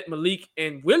let Malik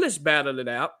and Willis battle it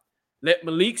out. Let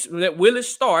Willis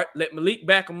start. Let Malik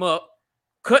back him up.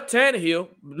 Cut Tannehill.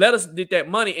 Let us get that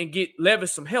money and get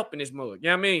Levis some help in his mug. You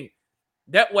know what I mean?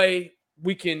 That way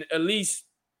we can at least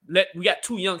we got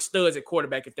 2 young studs at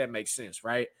quarterback, if that makes sense,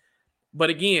 right? But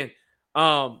again,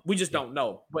 We just don't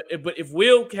know. But if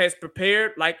Will has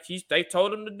prepared like they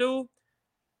told him to do,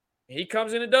 he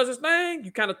comes in and does his thing,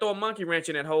 you kind of throw a monkey wrench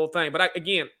in that whole thing. But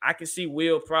I can see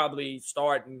Will probably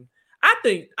starting. I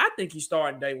think he's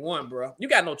starting day one, bro. You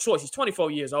got no choice. He's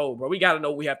 24 years old, bro. We gotta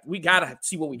know we gotta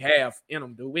see what we have in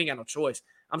him, dude. We ain't got no choice.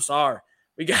 I'm sorry.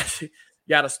 We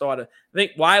gotta start. I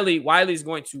think Wiley's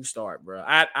going to start, bro.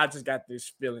 I just got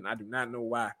this feeling. I do not know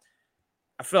why.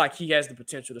 I feel like he has the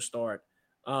potential to start.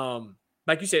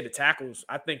 Like you said, the tackles.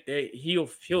 I think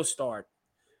he'll start.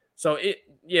 So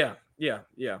yeah.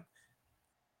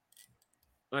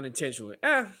 Unintentionally.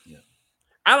 Yeah.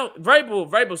 I don't.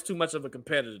 Vrabel's too much of a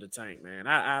competitor to tank, man.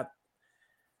 I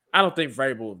don't think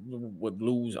Vrabel would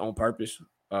lose on purpose.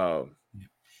 Yeah.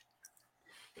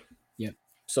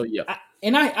 So yeah.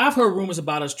 I've heard rumors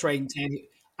about us trading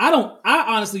Tannehill.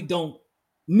 I honestly don't.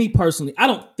 Me personally, I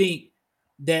don't think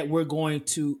that we're going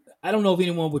to. I don't know if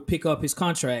anyone would pick up his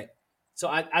contract. So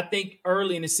I think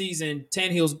early in the season,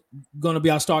 Tannehill's going to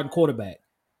be our starting quarterback.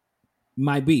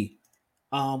 Might be.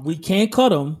 We can't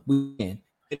cut him. We can.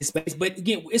 But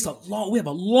again, we have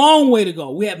a long way to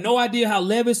go. We have no idea how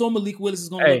Levis or Malik Willis is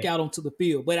going to look out onto the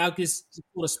field. But I'll just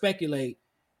sort of speculate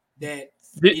that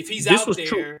if he's out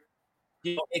there,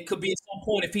 it could be at some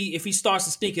point if he starts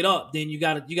to stink it up, then you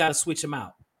gotta switch him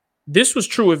out. This was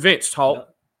true events, Hulk.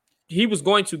 Yep. He was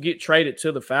going to get traded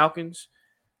to the Falcons,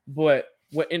 but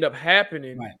what ended up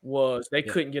happening was they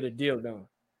couldn't get a deal done.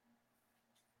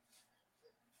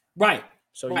 Right.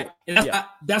 So and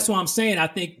that's what I'm saying. I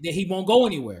think that he won't go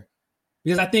anywhere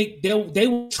because I think they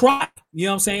will try. You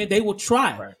know what I'm saying? They will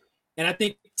try, and I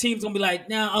think teams gonna be like,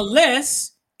 now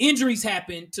unless injuries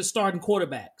happen to starting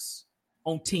quarterbacks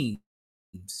on teams.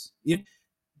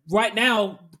 Right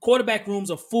now, the quarterback rooms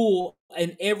are full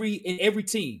in every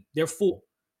team. They're full.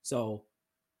 So,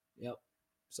 yep.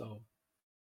 So,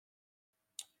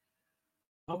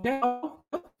 okay.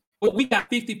 Well, we got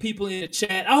 50 people in the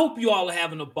chat. I hope you all are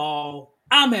having a ball.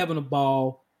 I'm having a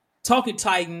ball talking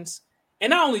Titans,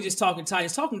 and not only just talking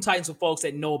Titans for folks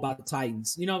that know about the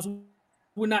Titans. You know,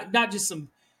 we're not just some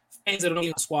fans that don't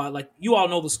know the squad. Like you all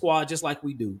know the squad just like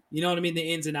we do. You know what I mean? The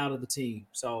ins and out of the team.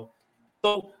 So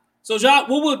Jacques,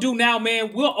 what we'll do now,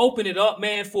 man, we'll open it up,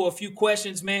 man, for a few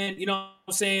questions, man. You know what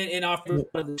I'm saying, in our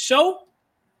first part of the show.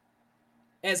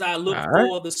 As I look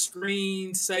for the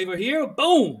screensaver here,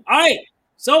 boom. All right.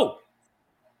 So,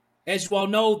 as you all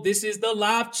know, this is the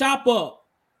live chop up.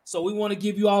 So we want to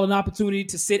give you all an opportunity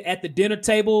to sit at the dinner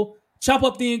table, chop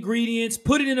up the ingredients,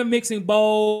 put it in a mixing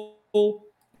bowl.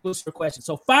 What's your question?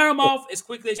 So fire them off as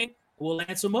quickly as you can. We'll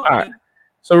answer them up. All right.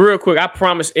 So real quick, I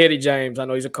promised Eddie James, I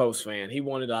know he's a Colts fan. He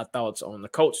wanted our thoughts on the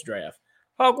Colts draft.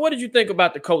 Hawk, what did you think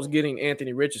about the Colts getting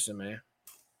Anthony Richardson, man?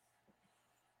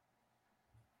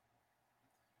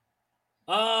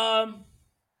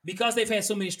 Because they've had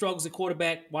so many struggles at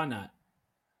quarterback, why not?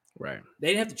 Right. They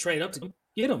didn't have to trade up to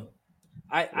get him.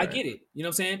 I get it. You know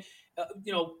what I'm saying?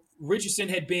 Richardson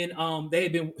had been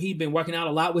he'd been working out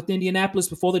a lot with Indianapolis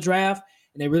before the draft,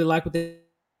 and they really like what they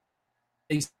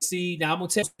see. Now I'm gonna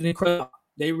tell you, incredible.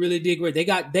 They really did great. They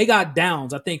got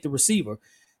Downs, I think, the receiver.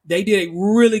 They did a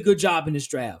really good job in this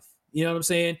draft. You know what I'm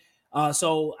saying?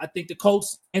 So I think the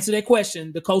Colts, answer that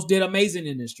question, the Colts did amazing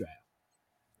in this draft.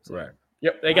 So, right.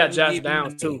 Yep. They got Josh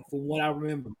Downs too, from what I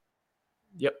remember.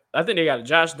 Yep. I think they got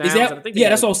Josh Downs.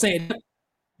 That's what I'm saying.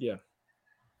 Yeah.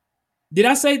 Did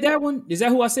I say that one? Is that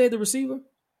who I said, the receiver?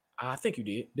 I think you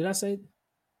did. Did I say?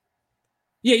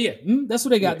 Yeah. That's what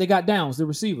they got. Yeah. They got Downs, the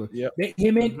receiver. Yeah.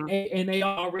 And they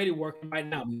are already working right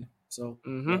now. So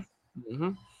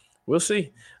we'll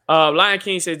see. Lion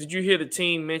King says, did you hear the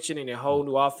team mentioning a whole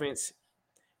new offense?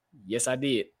 Yes, I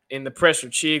did. In the presser,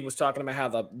 Chig was talking about how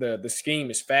the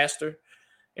scheme is faster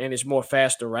and it's more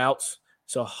faster routes.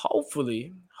 So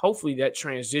hopefully that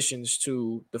transitions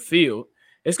to the field.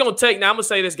 It's going to take, now I'm going to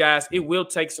say this, guys, it will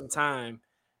take some time.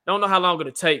 Don't know how long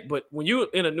it'll take, but when you're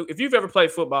if you've ever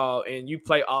played football and you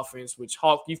play offense, which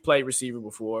Hawk, you've played receiver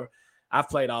before, I've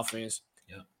played offense.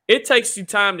 Yeah. It takes you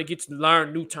time to get to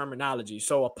learn new terminology.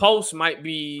 So a post might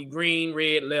be green,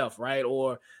 red, left, right?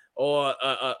 Or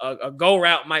a go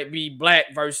route might be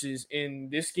black versus in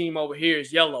this scheme over here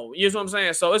is yellow. You know what I'm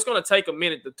saying? So it's going to take a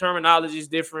minute. The terminology is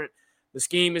different. The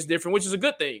scheme is different, which is a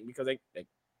good thing because they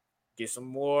get some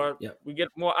more. Yeah. We get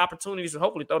more opportunities to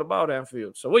hopefully throw the ball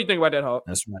downfield. So what do you think about that, Hawk?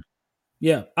 That's right.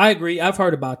 Yeah, I agree. I've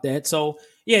heard about that. So,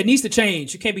 yeah, it needs to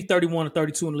change. You can't be 31 or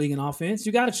 32 in the league in offense.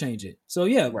 You got to change it. So,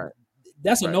 yeah,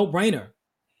 that's a no-brainer.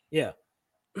 Yeah.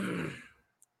 Let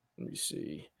me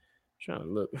see. I'm trying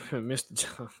to look. Mr.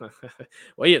 John.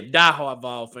 Well, he's a diehard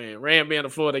ball fan. Ram being the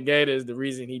Florida Gator is the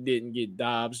reason he didn't get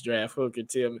Dobbs draft. Hooker,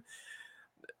 tell me.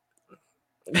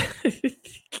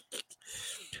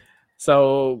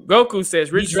 So Goku says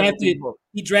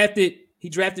he drafted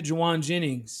Juwan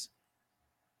Jennings.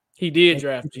 He did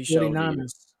draft. He 49ers. sure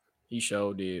did. He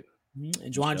sure did.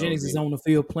 And Juwan Jennings is on the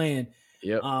field playing.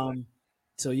 Yep.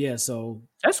 So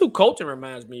that's who Colton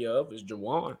reminds me of is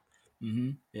Juwan.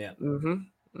 Yeah.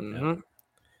 Yeah.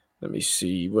 Let me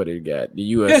see what it got.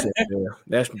 The USFL.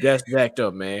 that's jacked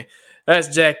up, man. That's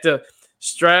jacked up.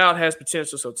 Stroud has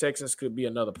potential, so Texans could be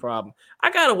another problem.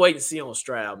 I gotta wait and see on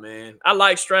Stroud, man. I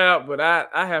like Stroud, but I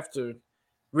have to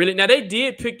really. Now they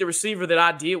did pick the receiver that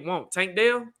I did want, Tank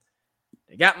Dell.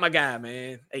 They got my guy,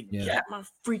 man. They got my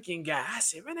freaking guy. I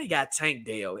said, man, they got Tank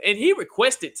Dell, and he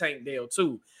requested Tank Dell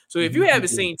too. So if you haven't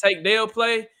seen Tank Dell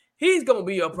play, he's gonna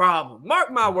be a problem.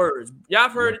 Mark my words. Y'all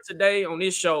have heard it today on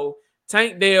this show.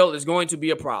 Tank Dell is going to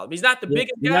be a problem. He's not the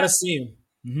biggest guy. You gotta see him.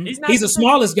 He's the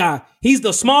smallest guy. He's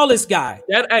the smallest guy.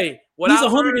 He's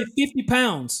 150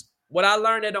 pounds. What I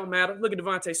learned, that don't matter. Look at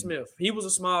Devontae Smith. He was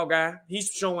a small guy. He's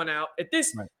showing out. At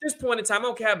this point in time, I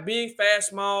don't care how big, fast,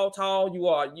 small, tall you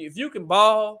are. If you can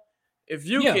ball, if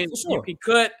you can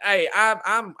cut, hey,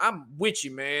 I'm with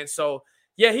you, man. So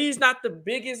yeah, he's not the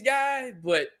biggest guy,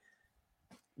 but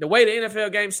the way the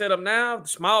NFL game's set up now, the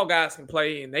small guys can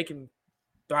play and they can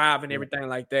thrive and everything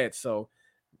like that. So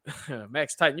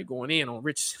Max Titan, you going in on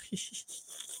Rich.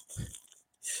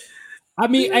 I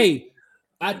mean, hey,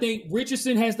 I think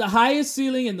Richardson has the highest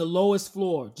ceiling and the lowest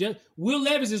floor. Just Will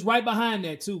Levis is right behind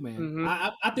that too, man.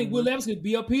 I think Will Levis could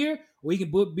be up here or he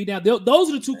can be down there. Those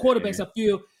are the two quarterbacks I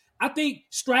feel. I think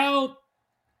Stroud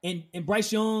and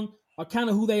Bryce Young are kind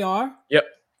of who they are. Yep.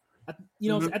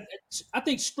 I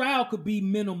think Stroud could be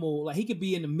minimal. Like he could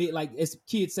be in the mid, like as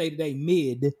kids say today,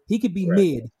 mid. He could be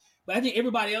mid. But I think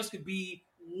everybody else could be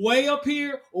way up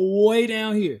here or way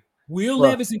down here. Will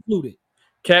Levis included.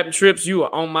 Captain Trips, you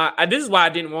are on my. This is why I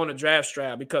didn't want to draft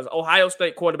Stroud, because Ohio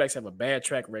State quarterbacks have a bad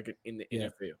track record in the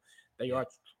NFL. They are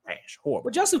trash,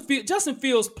 horrible. But Justin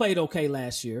Fields played okay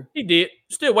last year. He did.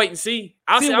 Still wait and see.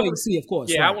 Wait and see, of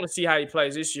course. Yeah, I want to see how he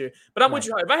plays this year. But I'm with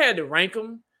you. If I had to rank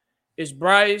them, it's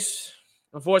Bryce,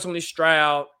 unfortunately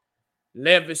Stroud,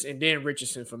 Levis, and then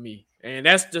Richardson for me. And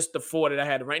that's just the four that I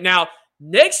had to rank. Now,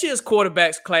 next year's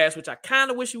quarterbacks class, which I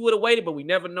kind of wish we would have waited, but we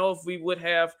never know if we would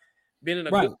have been in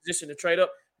a good position to trade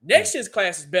up. Next year's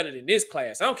class is better than this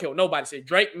class. I don't care what nobody said.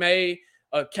 Drake May,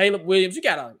 Caleb Williams. You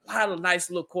got a lot of nice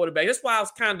little quarterbacks. That's why I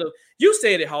was kind of – you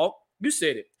said it, Hawk. You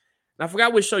said it. And I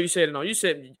forgot which show you said it on. You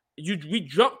said we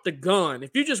jumped the gun.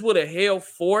 If you just would have held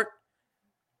fort,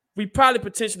 we probably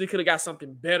potentially could have got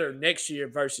something better next year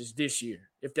versus this year,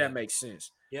 if that makes sense.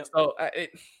 Yep. So,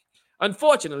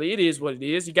 unfortunately, it is what it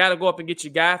is. You got to go up and get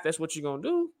your guy. If that's what you're going to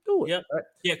do it. Yep. Right?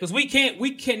 Yeah, because we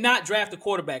cannot draft a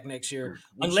quarterback next year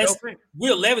unless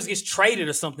Will Levis gets traded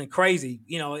or something crazy.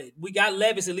 You know, we got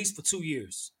Levis at least for 2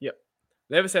 years. Yep.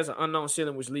 Levis has an unknown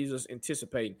ceiling, which leaves us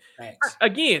anticipating. Thanks.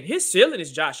 Again, his ceiling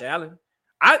is Josh Allen.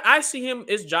 I see him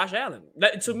as Josh Allen.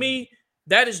 To me,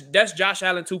 that's Josh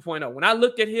Allen 2.0. When I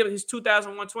looked at his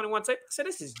 2021 tape, I said,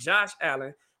 this is Josh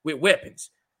Allen with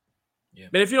weapons. Yeah.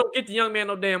 But if you don't get the young man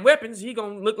no damn weapons, he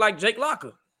going to look like Jake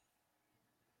Locker.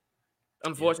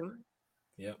 Unfortunately.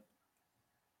 Yep.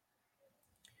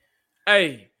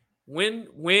 Hey,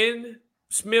 when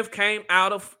Smith came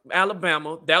out of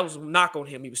Alabama, that was a knock on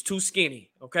him. He was too skinny,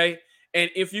 okay?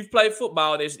 And if you've played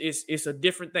football, it's a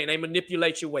different thing. They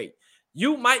manipulate your weight.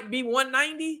 You might be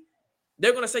 190.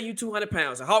 They're going to say you 200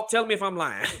 pounds. And Hawk, tell me if I'm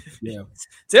lying. Yeah.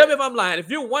 Tell me if I'm lying. If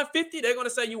you're 150, they're going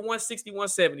to say you 160,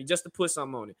 170 just to put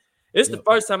something on it. It's the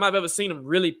first time I've ever seen him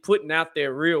really putting out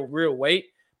their real weight.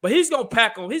 But he's going to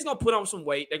pack on. He's going to put on some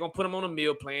weight. They're going to put him on a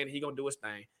meal plan. He's going to do his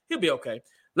thing. He'll be okay.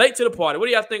 Late to the party. What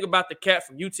do y'all think about the cat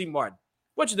from UT Martin?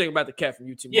 What you think about the cat from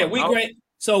UT Martin? Yeah, we great.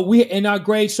 So we in our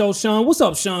grade show, Sean. What's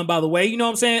up, Sean, by the way? You know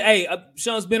what I'm saying? Hey,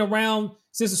 Sean's been around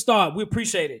since the start. We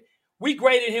appreciate it. We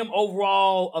graded him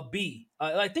overall a B.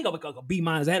 I think of a B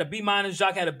minus. I had a B minus.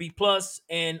 Jacques had a B plus,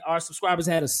 and our subscribers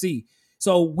had a C.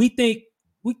 So we think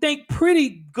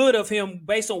pretty good of him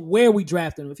based on where we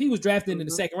drafted him. If he was drafted in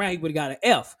the second round, he would have got an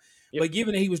F. Yep. But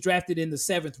given that he was drafted in the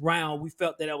 7th round, we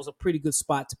felt that was a pretty good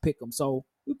spot to pick him. So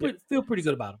we feel pretty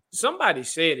good about him. Somebody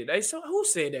said it. Who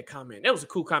said that comment? That was a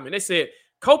cool comment. They said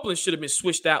Copeland should have been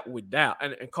switched out with Dow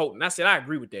and Colton. I said I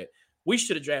agree with that. We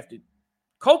should have drafted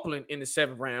Copeland in the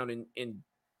 7th round and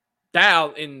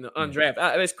Dow in the undrafted.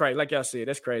 That's crazy. Like y'all said,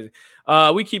 that's crazy.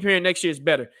 We keep hearing next year's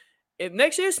better.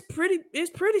 Next year's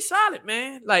pretty solid,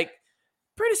 man. Like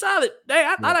pretty solid.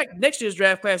 I like next year's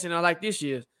draft class and I like this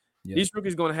year's. Yeah. These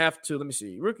rookies going to have to, let me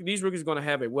see. These rookies going to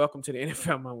have a welcome to the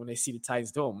NFL moment when they see the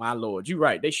Titans. Oh, my Lord. You're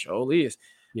right. They sure is.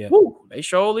 Yeah. Woo, they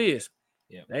sure is.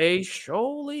 Yeah. They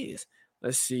sure is.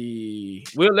 Let's see.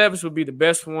 Will Levis would be the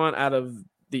best one out of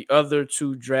the other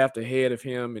two draft ahead of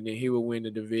him, and then he will win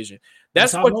the division.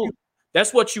 That's what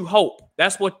you hope.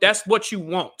 That's what you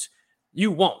want.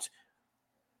 You want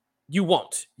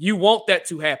that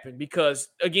to happen because,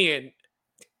 again,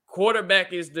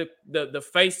 quarterback is the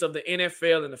face of the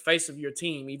NFL and the face of your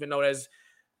team, even though there's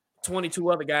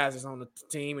 22 other guys is on the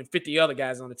team and 50 other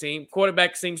guys on the team.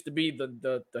 Quarterback seems to be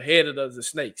the head of the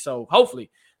snake. So hopefully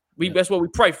that's what we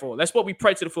pray for. That's what we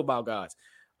pray to the football gods.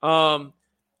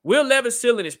 Will Levis'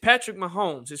 ceiling is Patrick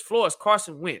Mahomes. His floor is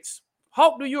Carson Wentz.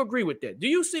 Hawk, do you agree with that? Do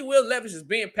you see Will Levis as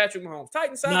being Patrick Mahomes?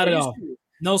 Titans side? Not at all.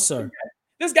 No, sir.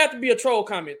 This got to be a troll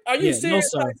comment. Are you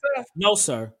serious? No, sir. No,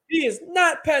 sir. He is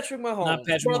not Patrick Mahomes. Not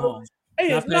Patrick Mahomes. He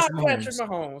is not Patrick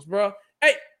Mahomes, bro.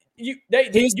 Hey,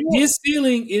 his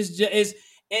ceiling is and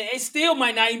it still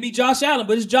might not even be Josh Allen,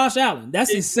 but it's Josh Allen.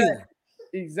 That's his ceiling.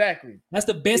 Exactly. That's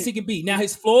the best he can be. Now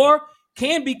his floor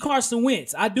can be Carson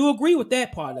Wentz. I do agree with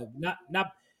that part of it. Not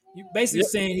you basically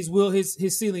saying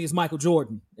his ceiling is Michael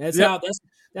Jordan. That's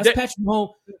Patrick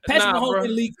Mahomes. Patrick Mahomes in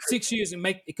the league for 6 years and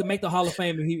could make the Hall of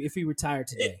Fame if he retired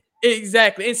today.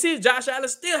 Exactly. And see, Josh Allen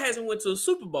still hasn't went to a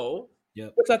Super Bowl,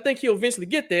 which I think he'll eventually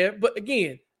get there. But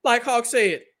again, like Hawk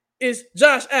said, it's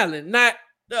Josh Allen, not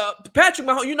Patrick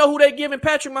Mahomes. You know who they giving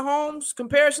Patrick Mahomes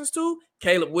comparisons to?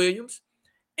 Caleb Williams.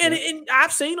 And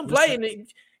I've seen him play, and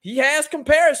he has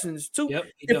comparisons too. Yep,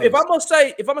 if I'm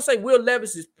gonna say Will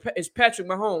Levis is Patrick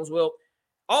Mahomes, well,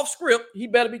 off script, he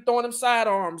better be throwing them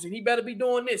sidearms and he better be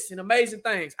doing this and amazing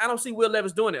things. I don't see Will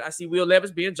Levis doing it. I see Will Levis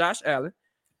being Josh Allen,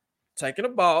 taking the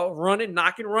ball, running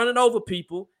over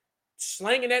people,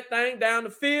 slinging that thing down the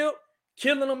field,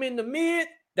 killing them in the mid.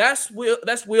 That's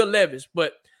Will Levis.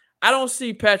 But I don't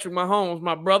see Patrick Mahomes,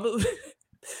 my brother.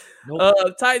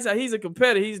 Nope. Titans, he's a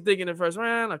competitor. He's digging the first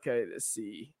round. Okay, let's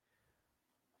see.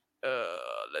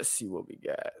 Let's see what we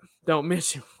got. Don't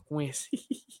mention Wentz.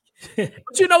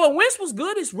 But you know what? Wentz was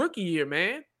good his rookie year,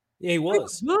 man. Yeah, he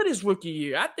was good his rookie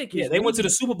year. I think. They went to the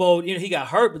Super Bowl. You know, he got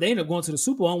hurt, but they ended up going to the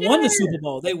Super Bowl and won the Super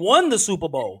Bowl. They won the Super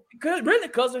Bowl.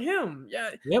 Because of him. Yeah.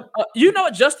 Yep. You know,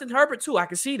 Justin Herbert too. I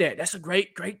can see that. That's a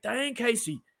great thing,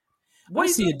 Casey. I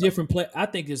see a different play. I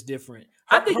think it's different.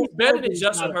 I think he's better than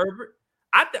Justin Herbert.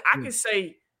 I can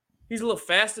say he's a little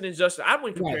faster than Justin. I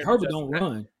wouldn't compare. Herbert don't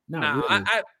run. Really.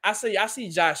 I see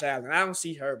Josh Allen. I don't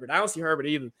see Herbert. I don't see Herbert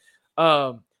either.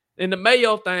 And the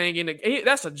Mayo thing,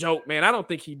 that's a joke, man. I don't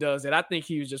think he does that. I think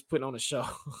he was just putting on a show.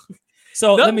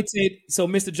 So let me tell you. So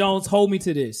Mr. Jones, hold me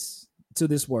to this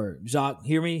word. Jacques,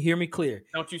 hear me clear.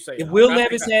 Don't you say if Will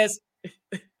Levis has,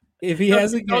 if he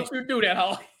has a game, don't you do that,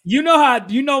 Hawk. You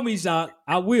know me, Jacques.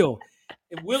 I will.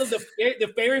 If Will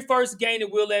the very first game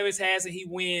that Will Levis has and he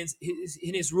wins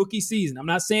in his rookie season. I'm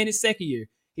not saying his second year.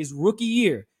 His rookie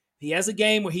year. He has a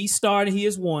game where he started, he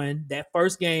has won. That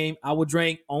first game, I will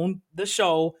drink on the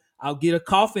show. I'll get a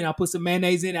coffee and I'll put some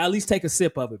mayonnaise in it. I'll at least take a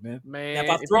sip of it, man. Now, if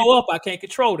I throw up, I can't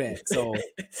control that. So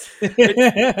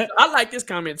I like this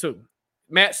comment too.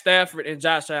 Matt Stafford and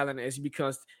Josh Allen as he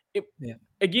becomes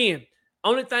again,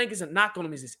 only thing is a knock on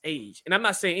him is his age. And I'm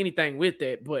not saying anything with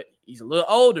that, but he's a little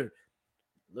older,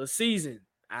 a little seasoned.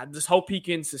 I just hope he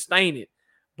can sustain it.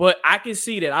 But I can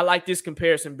see that. I like this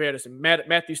comparison better than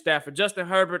Matthew Stafford. Justin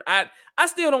Herbert, I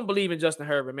still don't believe in Justin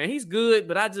Herbert, man. He's good,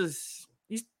 but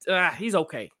he's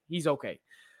okay. He's okay.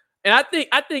 And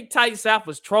I think Titan South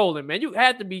was trolling, man. You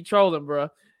had to be trolling, bro.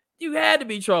 You had to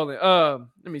be trolling.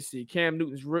 Let me see. Cam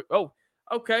Newton's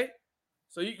okay.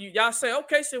 So y'all say,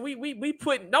 okay, so we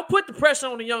don't put the pressure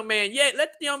on the young man yet.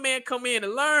 Let the young man come in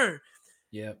and learn.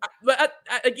 Yeah. But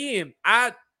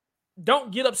I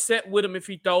don't get upset with him if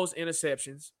he throws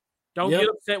interceptions. Don't get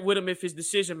upset with him if his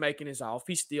decision-making is off.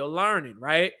 He's still learning,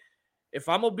 right? If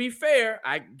I'm going to be fair,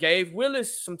 I gave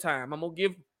Willis some time. I'm going to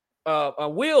give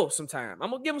Will some time.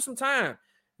 I'm going to give him some time.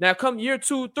 Now, come year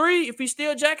 2, 3, if he's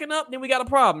still jacking up, then we got a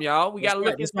problem, y'all. We got to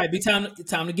look. This might be time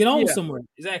to get on somewhere.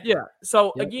 Exactly. Yeah.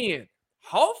 So, again,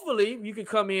 hopefully you can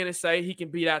come in and say he can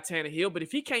beat out Tannehill. But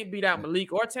if he can't beat out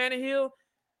Malik or Tannehill,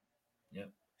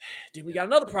 then we got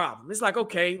another problem. It's like,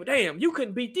 okay, well, damn, you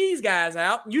couldn't beat these guys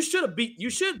out. You should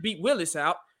beat Willis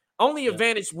out. Only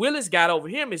advantage Willis got over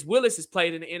him is Willis has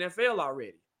played in the NFL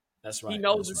already. That's right. He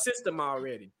knows the system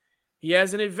already. He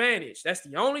has an advantage. That's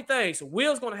the only thing. So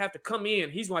Will's going to have to come in.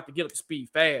 He's going to have to get up to speed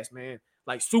fast, man,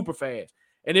 like super fast.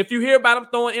 And if you hear about him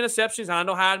throwing interceptions, I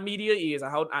know how the media is.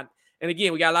 And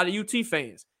again, we got a lot of UT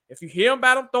fans. If you hear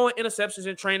about him throwing interceptions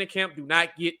in training camp, do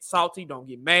not get salty. Don't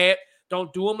get mad.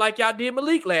 Don't do him like y'all did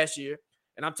Malik last year.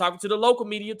 And I'm talking to the local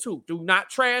media too. Do not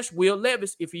trash Will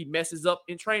Levis if he messes up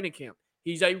in training camp.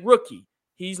 He's a rookie.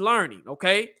 He's learning,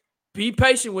 okay? Be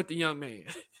patient with the young man.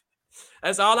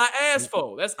 That's all I ask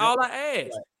for. That's all I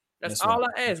ask. That's all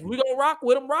I ask. We gonna rock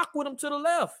with him to the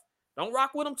left. Don't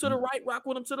rock with him to the right. Rock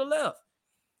with him to the left.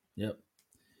 Yep.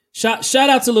 Shout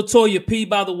out to Latoya P,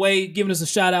 by the way, giving us a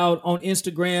shout out on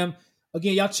Instagram.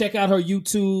 Again, y'all check out her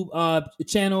YouTube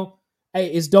channel. Hey,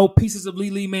 it's dope. Pieces of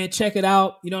Lily, man. Check it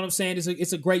out. You know what I'm saying?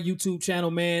 It's a great YouTube channel,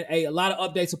 man. Hey, a lot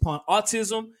of updates upon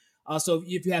autism. So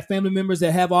if you have family members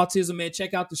that have autism, man,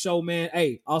 check out the show, man.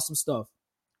 Hey, awesome stuff.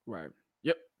 Right.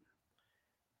 Yep.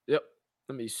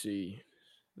 Let me see.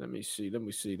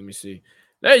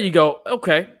 There you go.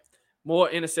 Okay. More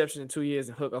interceptions in 2 years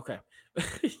and Hook. Okay.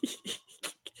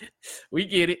 We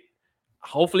get it.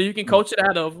 Hopefully you can coach it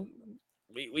out of him.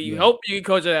 We hope you can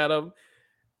coach it out of him.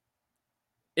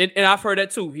 And I've heard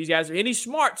that too. He's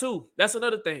smart too. That's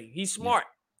another thing. He's smart.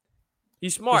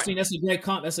 He's smart. That's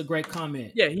a great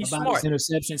comment. Yeah, he's about smart. His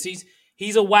interceptions.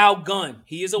 He's a wild gun.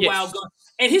 He is a wild gun.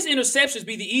 And his interceptions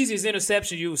be the easiest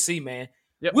interception you will see, man.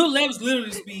 Yep. Will Levis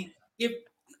literally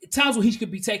times where he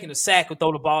could be taking a sack or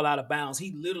throw the ball out of bounds,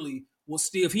 he literally will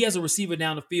still, if he has a receiver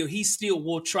down the field, he still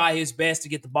will try his best to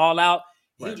get the ball out.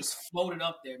 He'll just float it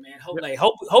up there, man.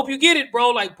 Hope you get it, bro.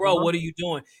 Like, bro, what are you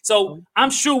doing? So I'm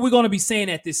sure we're going to be saying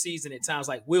that this season at times.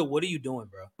 Like, Will, what are you doing,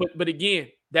 bro? But again,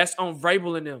 that's on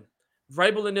Vrabel and them.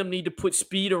 Vrabel and them need to put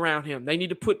speed around him. They need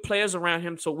to put players around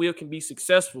him so Will can be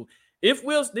successful. If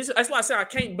that's why I say I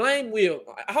can't blame Will.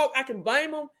 I can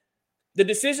blame him, the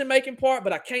decision-making part,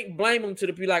 but I can't blame him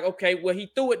to be like, okay, well,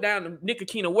 he threw it down to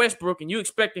Nikakina Westbrook, and you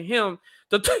expecting him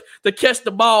to catch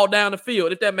the ball down the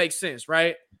field, if that makes sense,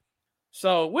 right?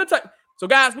 So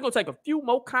guys, we're gonna take a few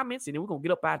more comments and then we're gonna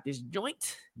get up out this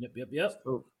joint. Yep.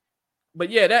 But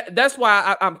yeah, that's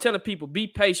why I'm telling people be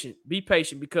patient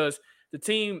because the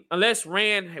team, unless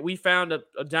we found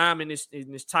a dime in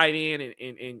this tight end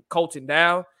and Colton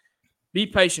Dow, be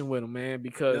patient with him, man,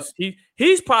 because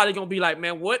he's probably gonna be like,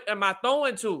 man, what am I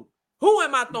throwing to? Who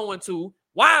am I throwing to?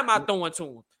 Why am I throwing to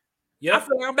him? I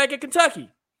feel like I'm back in Kentucky.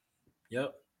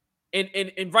 Yep. And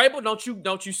Vrabel,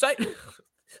 don't you say?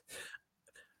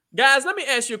 Guys, let me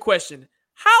ask you a question.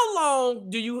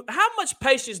 How much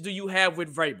patience do you have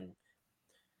with Vrabel?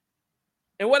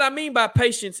 And what I mean by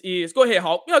patience is, go ahead,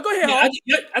 Hawk. Go ahead, Hawk.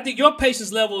 I think your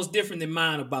patience level is different than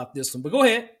mine about this one, but go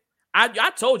ahead.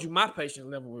 I told you my patience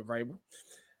level with Vrabel.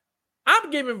 I'm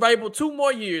giving Vrabel 2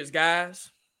 more years, guys.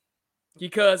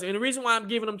 And the reason why I'm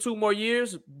giving him 2 more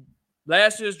years,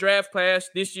 last year's draft class,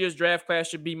 this year's draft class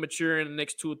should be mature in the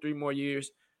next 2 or 3 more years.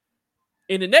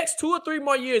 In the next 2 or 3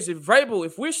 more years,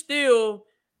 if we're still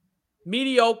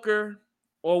mediocre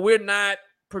or we're not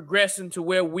progressing to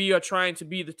where we are trying to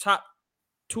be the top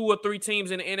 2 or 3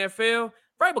 teams in the NFL,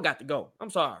 Vrabel got to go. I'm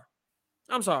sorry.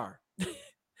 I'm sorry.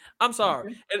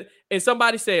 And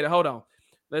somebody said, hold on.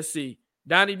 Let's see.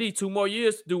 Donnie D, 2 more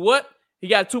years to do what? He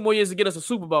got 2 more years to get us a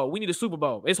Super Bowl. We need a Super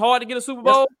Bowl. It's hard to get a Super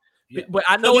Bowl, but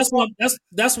I know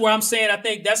that's where I'm saying. I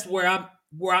think that's where I'm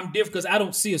different because I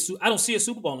don't see a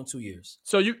Super Bowl in 2 years.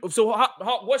 So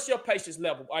what's your patience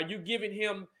level? Are you giving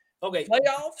him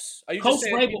playoffs? Are you Coach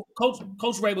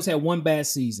Vrabel's had one bad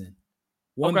season,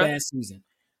 bad season,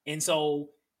 and so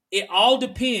it all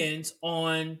depends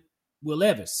on Will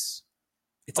Levis.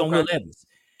 It's on Will Levis.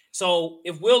 So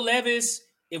if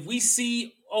we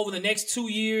see over the next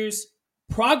 2 years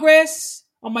progress,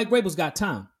 Mike Vrabel's got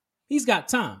time. He's got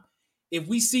time. If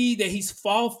we see that he's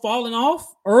falling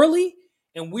off early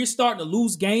and we're starting to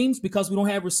lose games because we don't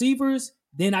have receivers,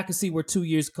 then I can see where 2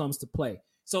 years comes to play.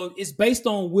 So it's based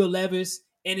on Will Levis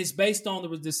and it's based on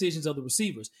the decisions of the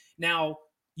receivers. Now,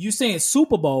 you're saying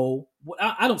Super Bowl.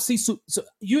 I don't see. So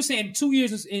you're saying 2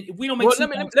 years. If we don't make. Well,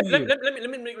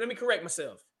 let me correct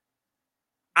myself.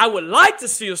 I would like to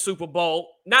see a Super Bowl,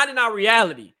 not in our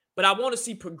reality, but I want to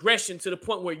see progression to the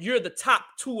point where you're the top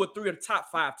 2 or 3 of the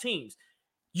top 5 teams.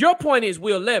 Your point is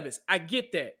Will Levis. I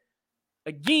get that.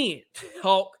 Again,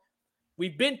 Hawk,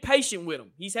 we've been patient with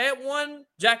him. He's had one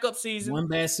jack-up season. One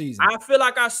bad season. I feel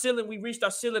like we reached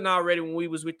our ceiling already when we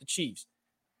was with the Chiefs.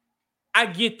 I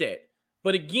get that.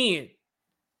 But again,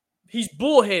 he's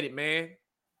bullheaded, man.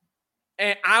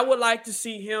 And I would like to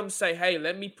see him say, hey,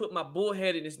 let me put my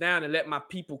bullheadedness down and let my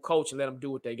people coach and let them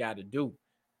do what they got to do,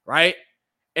 right?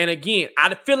 And again,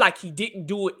 I feel like he didn't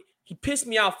do it. He pissed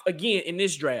me off again in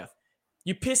this draft.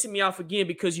 You're pissing me off again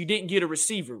because you didn't get a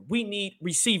receiver. We need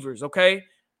receivers, okay?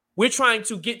 We're trying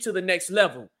to get to the next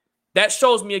level. That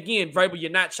shows me again, Vrabel, you're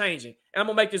not changing. And I'm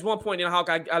going to make this one point, and Hawk,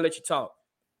 I'll let you talk.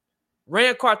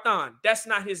 Rand Carthon, that's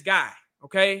not his guy,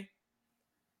 okay?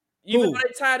 Even though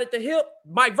they tied at the hip,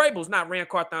 Mike Vrabel's not Rand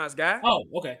Carthon's guy. Oh,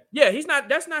 okay. Yeah, he's not.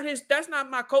 That's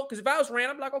not my coach. Because if I was Rand,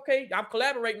 I'm like, okay, I'm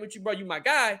collaborating with you, bro. You my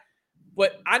guy.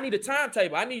 But I need a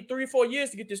timetable. I need 3 or 4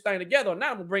 years to get this thing together.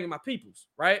 Now I'm bringing my peoples,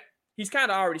 right? He's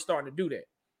kind of already starting to do that.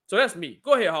 So that's me.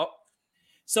 Go ahead, Hawk.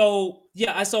 So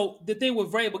yeah, so the thing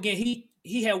with Vrabel, again,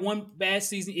 he had one bad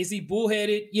season. Is he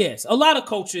bullheaded? Yes. A lot of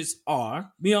coaches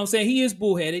are. You know what I'm saying? He is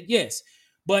bullheaded, yes.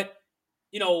 But,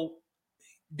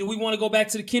 do we want to go back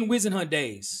to the Ken Whisenhunt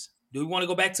days? Do we want to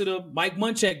go back to the Mike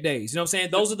Munchak days? You know what I'm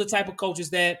saying? Those are the type of coaches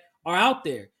that are out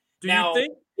there. Do now, you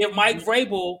think if Mike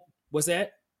Vrabel, what's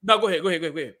that? No, go ahead.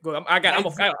 I got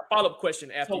a follow-up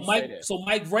question after you say that. So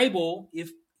Mike Vrabel,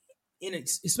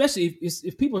 especially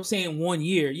if people are saying 1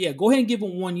 year, yeah, go ahead and give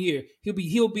him 1 year. He'll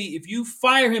be if you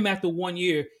fire him after 1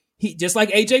 year, he just like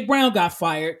AJ Brown got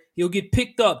fired, he'll get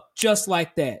picked up just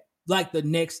like that, like the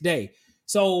next day.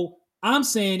 So I'm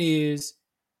saying is,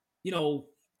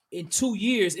 in 2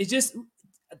 years,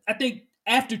 I think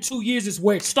after 2 years is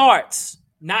where it starts.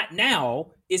 Not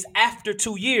now. It's after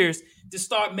 2 years to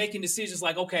start making decisions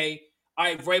like, okay, all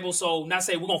right, Vrabel, so not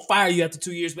saying we're going to fire you after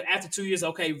 2 years, but after 2 years,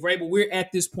 okay, Vrabel, we're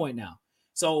at this point now.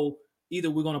 So either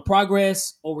we're going to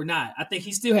progress or we're not. I think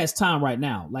he still has time right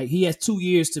now. Like, he has 2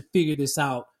 years to figure this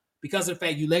out because of the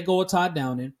fact you let go of Todd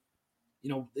Downing.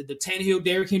 The Tannehill,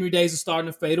 Derrick Henry days are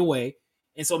starting to fade away.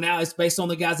 And so now it's based on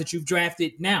the guys that you've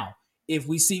drafted now. If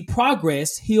we see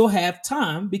progress, he'll have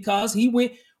time because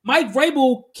Mike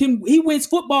Vrabel he wins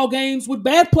football games with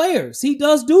bad players. He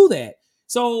does do that.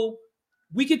 So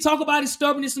we can talk about his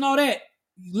stubbornness and all that.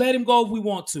 Let him go if we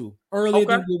want to earlier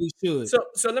than what we should.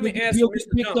 So let me ask you.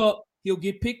 He'll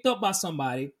get picked up by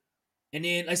somebody, and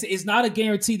then like I said, it's not a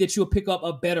guarantee that you'll pick up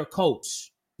a better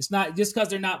coach. It's not just because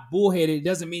they're not bullheaded. It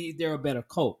doesn't mean they're a better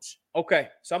coach. Okay,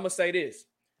 so I'm gonna say this: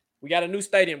 we got a new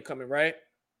stadium coming, right?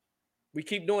 We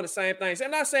keep doing the same things.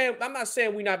 I'm not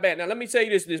saying we're not bad. Now let me tell you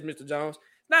this, Mr. Jones.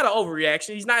 Not an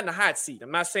overreaction. He's not in the hot seat.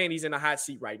 I'm not saying he's in the hot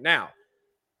seat right now.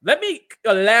 Let me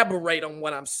elaborate on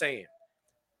what I'm saying.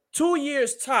 2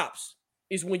 years tops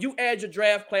is when you add your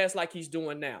draft class like he's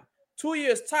doing now. 2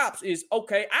 years tops is,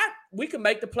 okay, we can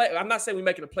make the play. I'm not saying we're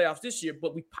making the playoffs this year,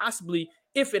 but we possibly,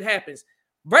 if it happens,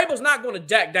 Vrabel's not going to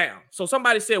jack down. So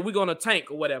somebody said we're going to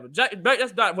tank or whatever.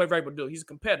 That's not what Vrabel do. He's a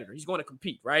competitor. He's going to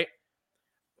compete, right?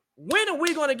 When are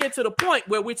we going to get to the point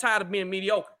where we're tired of being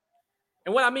mediocre?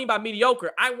 And what I mean by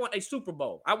mediocre, I want a Super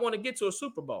Bowl. I want to get to a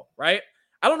Super Bowl, right?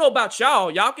 I don't know about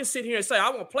y'all. Y'all can sit here and say, I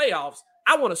want playoffs.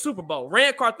 I want a Super Bowl.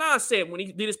 Rand Carthon said when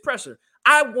he did his presser,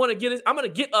 I'm going to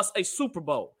get us a Super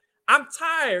Bowl. I'm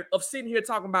tired of sitting here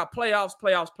talking about playoffs.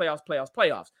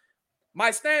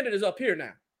 My standard is up here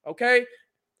now, okay?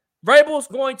 Vrabel's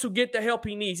going to get the help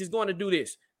he needs. He's going to do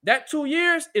this. That 2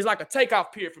 years is like a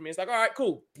takeoff period for me. It's like, all right,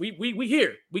 cool. We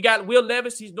here. We got Will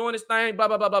Levis. He's doing his thing, blah,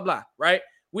 blah, blah, blah, blah, right?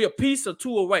 We're a piece or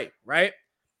two away, right?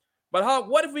 But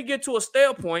what if we get to a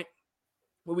stale point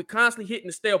where we're constantly hitting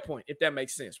the stale point, if that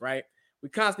makes sense, right? We're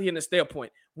constantly hitting the stale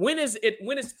point. When is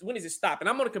it stop? And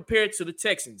I'm going to compare it to the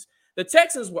Texans. The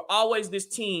Texans were always this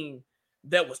team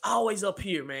that was always up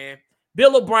here, man.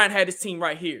 Bill O'Brien had his team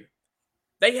right here.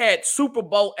 They had Super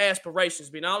Bowl aspirations,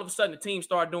 but all of a sudden the team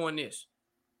started doing this.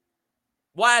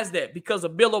 Why is that? Because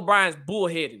of Bill O'Brien's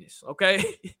bullheadedness,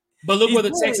 okay? But look where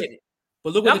the Texans.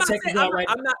 But look where the Texans are right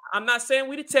now. I'm not saying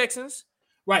we the Texans.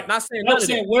 Right. I'm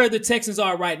saying where the Texans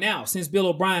are right now since Bill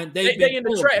O'Brien. They in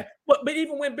the trap. But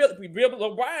even when Bill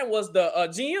O'Brien was the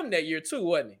GM that year too,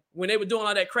 wasn't he? When they were doing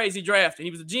all that crazy drafting,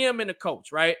 he was the GM and the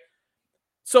coach, right?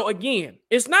 So again,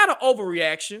 it's not an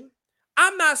overreaction.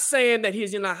 I'm not saying that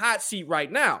he's in a hot seat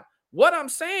right now. What I'm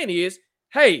saying is,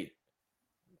 hey,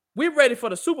 we're ready for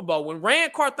the Super Bowl. When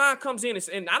Rand Carthon comes in,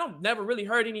 and I don't never really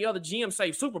heard any other GM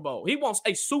say Super Bowl. He wants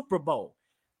a Super Bowl.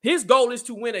 His goal is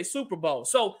to win a Super Bowl.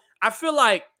 So I feel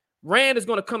like Rand is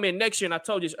going to come in next year, and I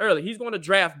told you this earlier. He's going to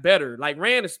draft better. Like,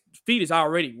 Rand's feet is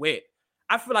already wet.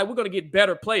 I feel like we're going to get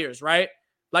better players, right?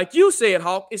 Like you said,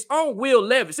 Hawk, it's on Will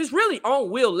Levis. It's really on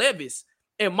Will Levis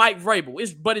and Mike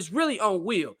Vrabel. But it's really on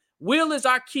Will. Will is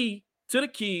our key to the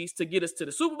keys to get us to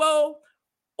the Super Bowl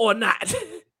or not.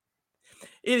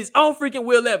 It is on freaking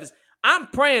Will Levis. I'm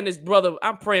praying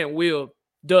Will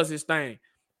does his thing.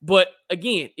 But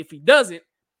again, if he doesn't,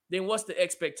 then what's the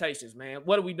expectations, man?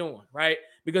 What are we doing, right?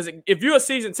 Because if you're a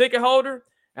season ticket holder,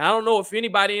 and I don't know if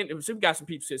anybody we got some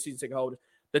people said season ticket holders,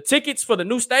 the tickets for the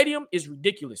new stadium is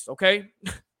ridiculous, okay?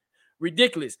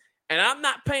 Ridiculous. And I'm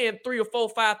not paying $3,000 or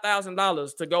 $4,000,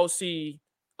 $5,000 to go see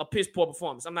a piss poor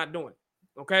performance. I'm not doing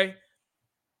it, okay?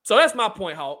 So that's my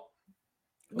point, Hawk.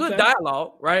 Good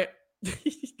dialogue, right?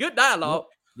 Good dialogue.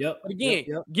 Yep. But again,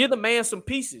 give the man some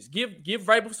pieces. Give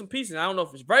Vrabel some pieces. I don't know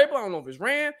if it's Vrabel. I don't know if it's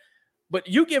Rand. But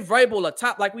you give Vrabel a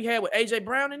top like we had with AJ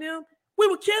Brown and them, we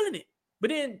were killing it. But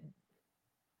then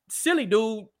silly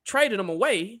dude traded him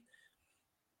away.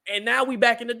 And now we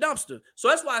back in the dumpster. So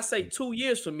that's why I say 2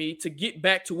 years for me to get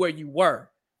back to where you were.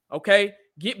 Okay?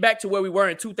 Get back to where we were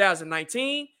in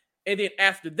 2019. And then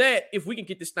after that, if we can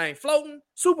get this thing floating,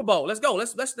 Super Bowl. Let's go.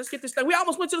 Let's get this thing. We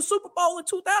almost went to the Super Bowl in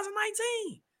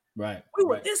 2019. Right. We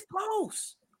were this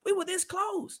close. We were this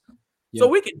close. Yeah. So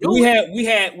we could do it.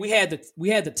 We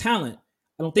had the talent.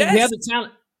 I don't think we have the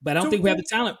talent, but I don't think we have the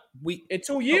talent. In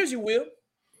 2 years you will.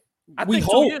 We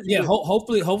hope. Yeah,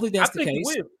 hopefully that's the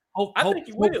case. I think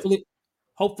you will.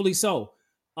 Hopefully so.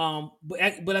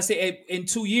 But I say in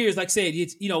 2 years, like I said,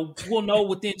 it's, we'll know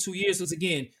within 2 years. Because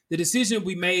again, the decision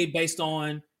we made based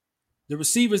on the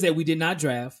receivers that we did not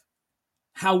draft,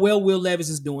 how well Will Levis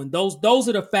is doing. Those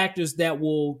are the factors that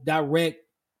will direct,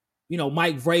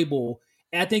 Mike Vrabel.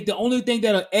 And I think the only thing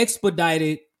that'll expedite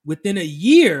it within a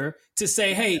year to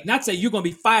say, hey, not say you're going to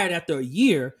be fired after a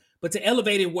year, but to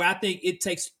elevate it where I think it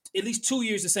takes at least 2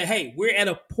 years to say, hey, we're at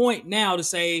a point now to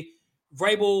say,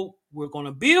 Vrabel, we're going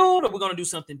to build or we're going to do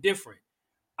something different.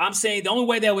 I'm saying the only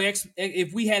way that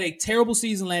if we had a terrible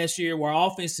season last year where our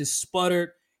offense is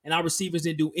sputtered and our receivers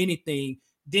didn't do anything,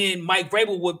 then Mike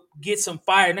Vrabel would get some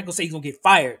fire. I'm not going to say he's going to get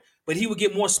fired, but he would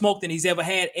get more smoke than he's ever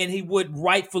had, and he would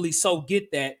rightfully so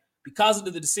get that because of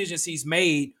the decisions he's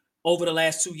made over the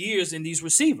last 2 years in these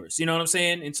receivers. You know what I'm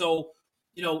saying? And so,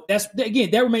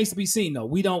 that remains to be seen, though.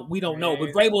 We don't know.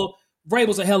 But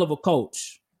Vrabel's a hell of a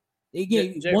coach.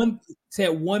 Again, he's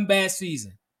had one bad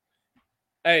season.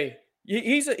 Hey,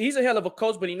 he's a hell of a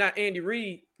coach, but he's not Andy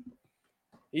Reid.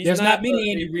 There's not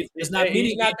many Andy Reid. There's not many.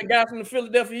 He's not the guy from the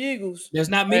Philadelphia Eagles. There's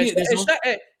not many.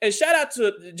 And shout out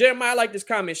to Jeremiah. I like this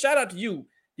comment. Shout out to you.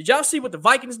 Did y'all see what the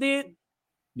Vikings did?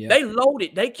 Yeah. They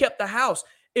loaded. They kept the house.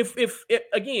 If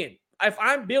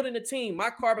I'm building a team, my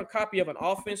carbon copy of an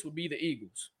offense would be the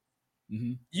Eagles.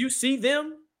 Mm-hmm. You see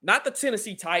them, not the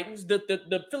Tennessee Titans.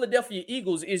 The Philadelphia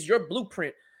Eagles is your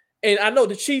blueprint, and I know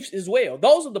the Chiefs as well.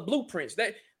 Those are the blueprints.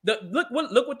 Look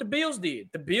what the Bills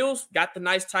did. The Bills got the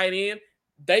nice tight end.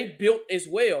 They built as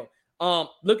well.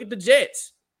 Look at the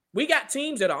Jets. We got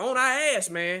teams that are on our ass,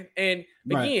 man. And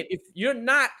again, if you're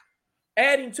not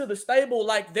adding to the stable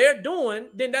like they're doing,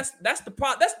 then that's the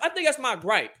problem. I think that's my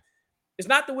gripe. It's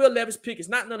not the Will Levis pick. It's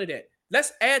not none of that.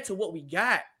 Let's add to what we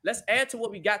got. Let's add to what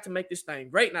we got to make this thing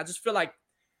great. And I just feel like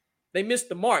they missed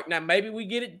the mark. Now, maybe we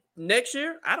get it next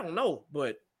year. I don't know,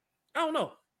 but I don't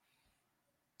know.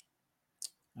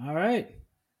 All right.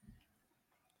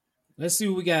 Let's see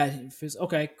what we got.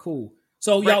 Okay, cool.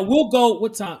 So y'all, we'll go.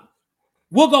 What time?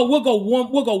 We'll go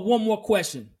one more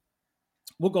question.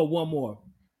 We'll go one more.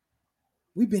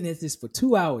 We've been at this for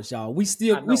 2 hours, y'all. We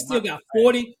still got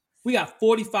 40. We got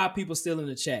 45 people still in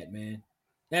the chat, man.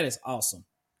 That is awesome.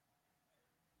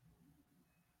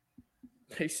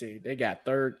 They say they got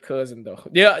third cousin, though.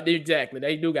 Yeah, exactly.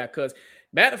 They do got cousin.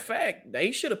 Matter of fact,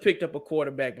 they should have picked up a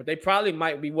quarterback, but they probably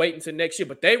might be waiting until next year.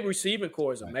 But their receiving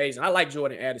core is amazing. I like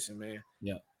Jordan Addison, man.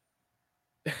 Yeah.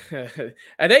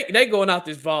 And they going out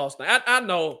this Vols thing. I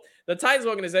know the Titans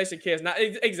organization cares not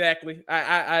exactly.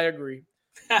 I agree.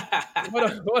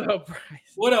 What up,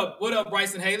 Bryce? What up,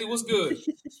 Bryson Haley? What's good?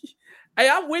 Hey,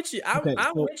 I'm with you. I'm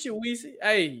with you, Weezy.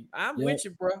 Hey, I'm with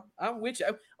you, bro. I'm with you.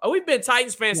 We've been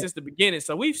Titans fans since the beginning,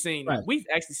 so we've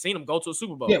actually seen them go to a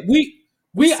Super Bowl. Yeah,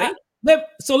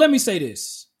 let me say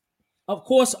this. Of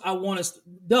course, I want us.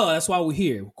 That's why we're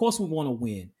here. Of course, we want to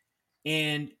win,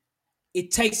 and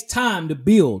it takes time to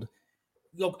build.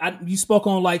 You spoke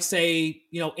on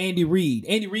Andy Reid.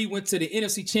 Andy Reid went to the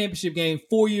NFC Championship game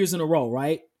 4 years in a row,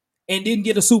 right? And didn't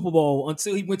get a Super Bowl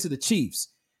until he went to the Chiefs.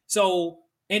 So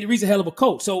Andy Reid's a hell of a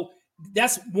coach. So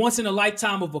that's once in a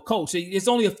lifetime of a coach. It's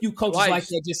only a few coaches like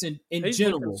that just in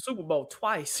general. Went to the Super Bowl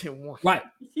twice in one. Right.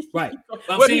 But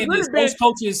I'm saying those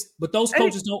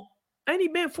coaches don't. Ain't he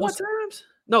been 4 times?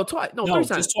 No, twice. No, 3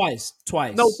 times. Just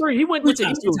twice. No, 3. He went with the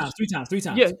Eagles. Three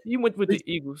times. Yeah, he went with the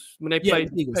Eagles when they played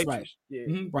the Eagles. Patriots. Right. Yeah.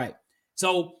 Mm-hmm, right.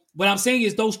 So what I'm saying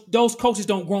is those coaches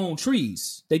don't grow on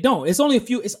trees. They don't. It's only a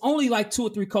few. It's only like 2 or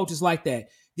 3 coaches like that.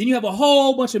 Then you have a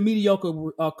whole bunch of mediocre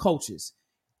coaches.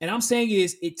 And I'm saying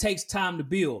is it takes time to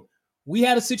build. We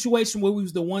had a situation where we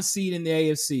was the 1 seed in the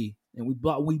AFC, and we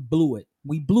blew it.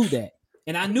 We blew that.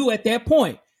 And I knew at that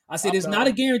point, I said, it's not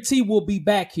a guarantee we'll be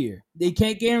back here. They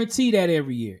can't guarantee that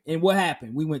every year. And what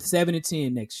happened? We went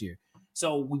 7-10 next year.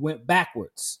 So we went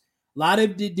backwards. A lot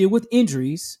of it did with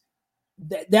injuries.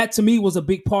 That to me was a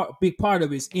big part of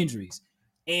his injuries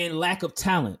and lack of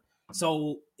talent.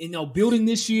 So, building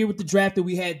this year with the draft that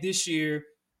we had this year,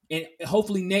 and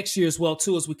hopefully next year as well,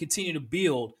 too, as we continue to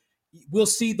build, we'll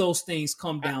see those things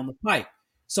come down the pipe.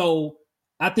 So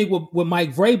I think with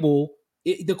Mike Vrabel,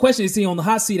 the question is he on the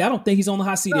hot seat? I don't think he's on the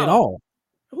hot seat at all.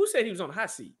 Who said he was on the hot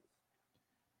seat?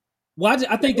 Well,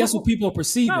 I think that's what people are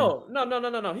perceiving.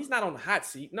 No. He's not on the hot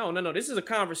seat. No. This is a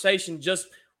conversation just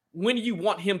when do you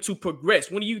want him to progress?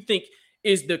 When do you think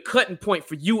is the cutting point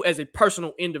for you as a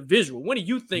personal individual? When do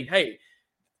you think, hey,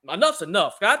 enough's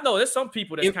enough? I know there's some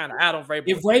people that's kind of out on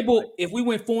Vrabel. If we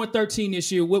went 4-13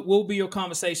 this year, what will be your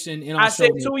conversation in our show? I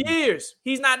said 2 years.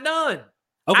 He's not done.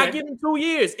 Okay. I give him 2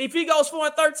 years. If he goes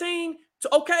 4-13,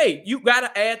 okay, you got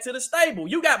to add to the stable.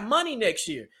 You got money next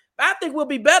year. I think we'll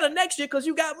be better next year because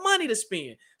you got money to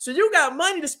spend. So you got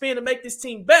money to spend to make this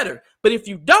team better. But if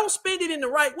you don't spend it in the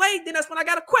right way, then that's when I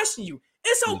got to question you.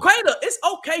 It's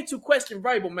okay to question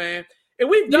Vrabel, man. And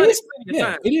we've done it plenty of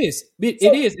times. It is. It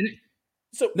is.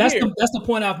 So that's the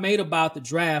point I've made about the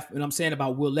draft, and I'm saying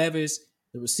about Will Levis,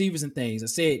 the receivers and things. I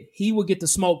said he will get the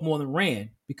smoke more than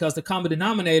Rand because the common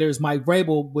denominator is Mike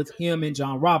Vrabel with him and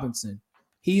John Robinson.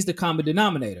 He's the common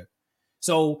denominator.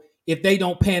 So if they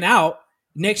don't pan out,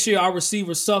 next year our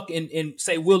receivers suck and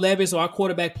say Will Levis or our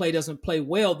quarterback play doesn't play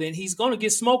well, then he's going to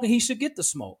get smoke and he should get the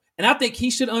smoke. And I think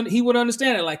he would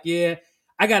understand it like, yeah,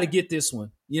 I got to get this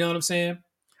one. You know what I'm saying?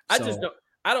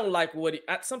 I don't like what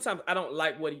sometimes I don't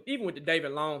like what even with the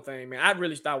David Long thing, man. I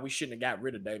really thought we shouldn't have got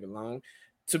rid of David Long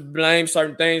to blame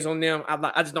certain things on them.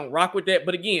 I just don't rock with that.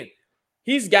 But again,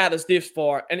 he's got us this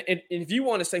far. And if you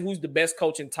want to say who's the best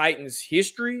coach in Titans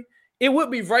history, it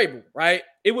would be Vrabel, right?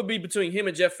 It would be between him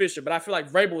and Jeff Fisher. But I feel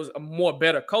like Vrabel is a more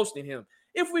better coach than him.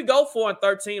 If we go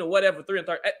 4-13 or whatever,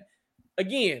 3-13,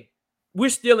 again, we're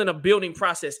still in a building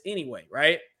process anyway,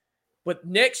 right? But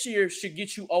next year should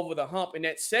get you over the hump, and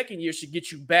that second year should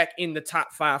get you back in the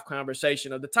top 5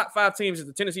 conversation of the top 5 teams is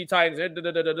the Tennessee Titans.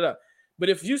 But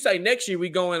if you say next year we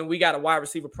go in and we got a wide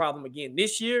receiver problem again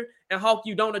this year, and Hawk,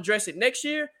 you don't address it next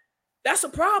year, that's a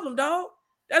problem, dog.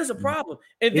 That is a problem.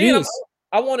 And then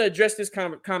I want to address this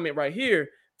comment right here.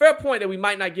 Fair point that we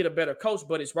might not get a better coach,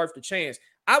 but it's worth the chance.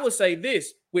 I would say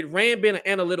this, with Rand being an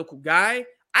analytical guy,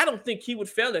 I don't think he would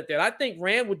fail at that. I think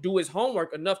Rand would do his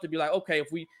homework enough to be like, okay,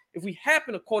 if we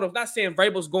happen to quote, I'm not saying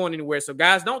Vrabel's going anywhere. So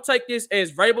guys, don't take this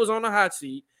as Vrabel's on the hot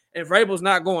seat and Vrabel's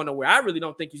not going nowhere. I really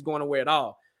don't think he's going nowhere at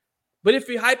all. But if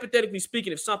hypothetically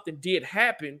speaking, if something did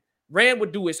happen, Rand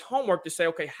would do his homework to say,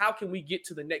 okay, how can we get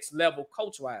to the next level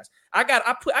coach-wise? I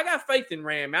got faith in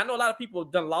Rand, man. I know a lot of people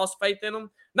have lost faith in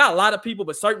him. Not a lot of people,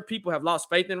 but certain people have lost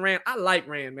faith in Rand. I like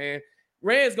Rand, man.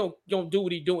 Rand's gonna do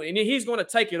what he's doing, and then he's gonna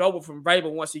take it over from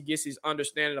Vrabel once he gets his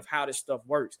understanding of how this stuff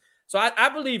works. So I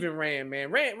believe in Rand,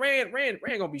 man. Rand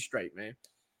gonna be straight, man.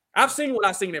 I've seen what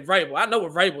I've seen at Vrabel. I know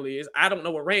what Vrabel is. I don't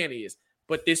know what Rand is.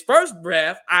 But this first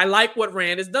draft, I like what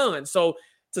Rand has done. So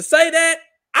to say that,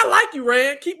 I like you,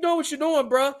 Rand. Keep doing what you're doing,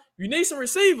 bro. You need some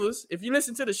receivers. If you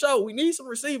listen to the show, we need some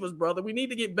receivers, brother. We need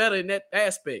to get better in that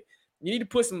aspect. You need to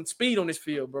put some speed on this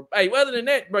field, bro. Hey, other than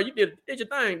that, bro, you did your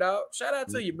thing, dog. Shout out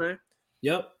to you, man.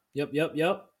 Yep.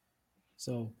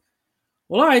 So,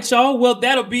 well, all right, y'all. Well,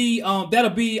 that'll be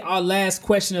our last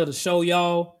question of the show,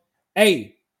 y'all.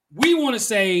 Hey, we want to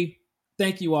say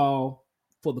thank you all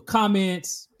for the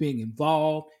comments, being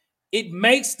involved. It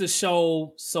makes the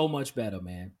show so much better,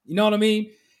 man. You know what I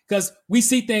mean? Because we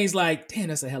see things like, damn,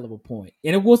 that's a hell of a point.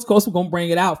 And of course, we're going to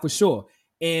bring it out for sure.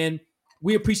 And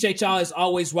we appreciate y'all as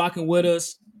always rocking with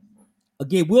us.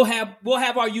 Again, we'll have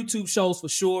our YouTube shows for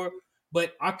sure,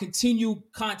 but our continued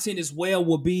content as well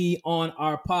will be on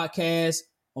our podcast,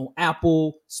 on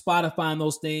Apple, Spotify, and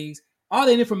those things. All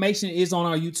the information is on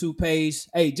our YouTube page.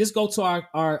 Hey, just go to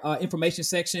our information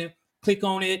section, click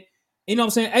on it. You know what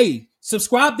I'm saying? Hey,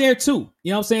 subscribe there too.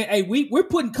 You know what I'm saying? Hey, we're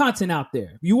putting content out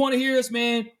there. If you want to hear us,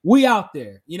 man, we out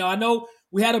there. You know, I know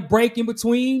we had a break in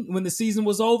between when the season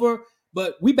was over,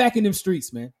 but we back in them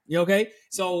streets, man. You know, okay?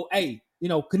 So, hey, you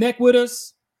know, connect with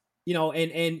us, you know,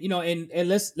 and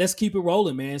let's keep it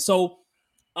rolling, man. So,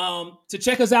 to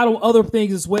check us out on other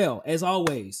things as well, as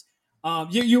always.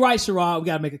 You're right, Sherrod. We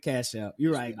gotta make a cash out.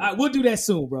 You're right. All right, we'll do that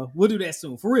soon, bro. We'll do that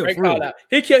soon. For real. For real.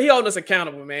 He holding us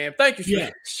accountable, man. Thank you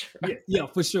for that. Yeah,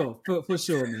 for sure. For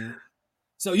sure, man.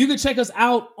 So you can check us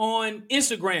out on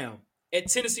Instagram at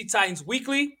Tennessee Titans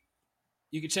Weekly.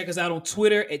 You can check us out on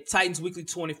Twitter at Titans Weekly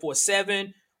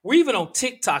 24/7. We're even on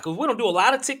TikTok. We don't do a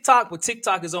lot of TikTok, but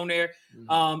TikTok is on there.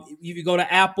 If you go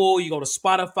to Apple, you go to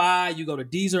Spotify, you go to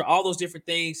Deezer, all those different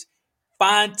things.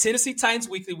 Find Tennessee Titans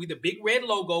Weekly with the big red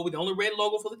logo. We're the only red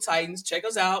logo for the Titans. Check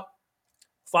us out.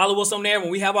 Follow us on there. When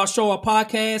we have our show, our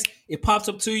podcast, it pops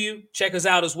up to you. Check us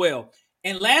out as well.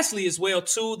 And lastly as well,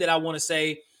 too, that I want to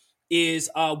say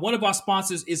is one of our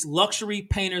sponsors is Luxury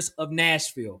Painters of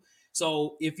Nashville.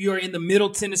 So if you're in the Middle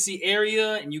Tennessee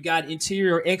area and you got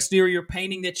interior or exterior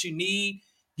painting that you need,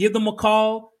 give them a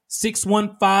call,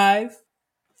 615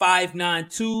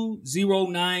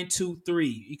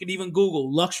 592-0923. You can even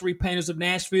Google Luxury Painters of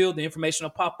Nashville. The information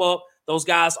will pop up. Those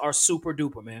guys are super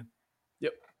duper, man.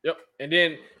 Yep. And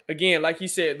then again, like you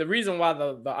said, the reason why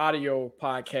the audio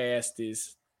podcast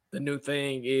is the new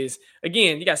thing is,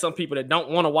 again, you got some people that don't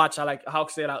want to watch. I like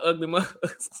Hawk said, our ugly mother.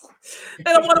 They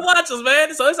don't want to watch us,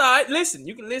 man. So it's all right. Listen,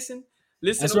 you can listen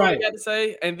That's to what right. we got to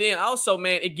say. And then also,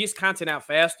 man, it gets content out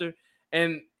faster.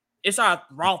 And it's our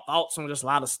raw thoughts on just a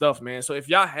lot of stuff, man. So if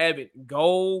y'all haven't,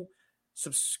 go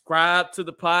subscribe to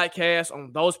the podcast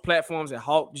on those platforms that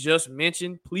Hawk just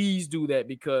mentioned. Please do that,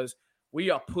 because we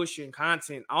are pushing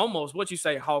content almost, what you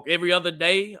say, Hawk, every other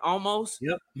day almost.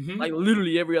 Yep. Mm-hmm. Like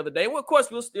literally every other day. Well, of course,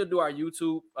 we'll still do our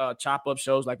YouTube chop up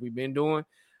shows like we've been doing.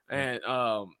 And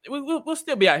we'll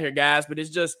still be out here, guys. But it's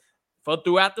just for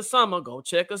throughout the summer, go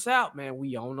check us out, man.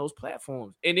 We on those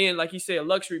platforms. And then, like you said,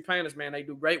 Luxury Painters, man, they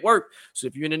do great work. So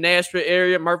if you're in the Nashville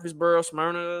area, Murfreesboro,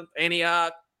 Smyrna,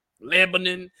 Antioch,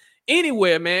 Lebanon,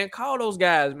 anywhere, man, call those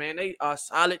guys, man. They are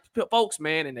solid folks,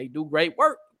 man, and they do great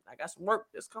work. I got some work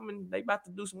that's coming. They about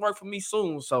to do some work for me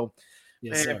soon. So,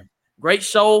 yes, man, sir. Great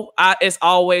show. As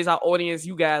always, our audience,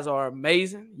 you guys are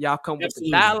amazing. Y'all come with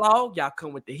the dialogue. Y'all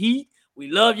come with the heat. We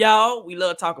love y'all. We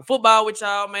love talking football with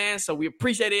y'all, man. So we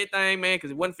appreciate everything, man, because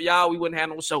if it wasn't for y'all, we wouldn't have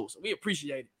no show. So we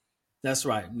appreciate it. That's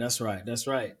right.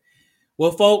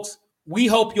 Well, folks, we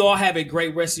hope you all have a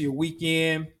great rest of your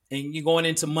weekend. And you're going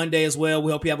into Monday as well.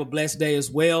 We hope you have a blessed day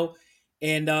as well.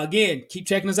 And again, keep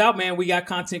checking us out, man. We got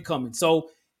content coming. So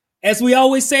as we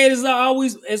always say,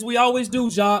 as we always do,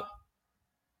 Jacques,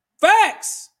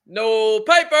 facts. No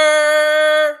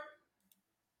paper.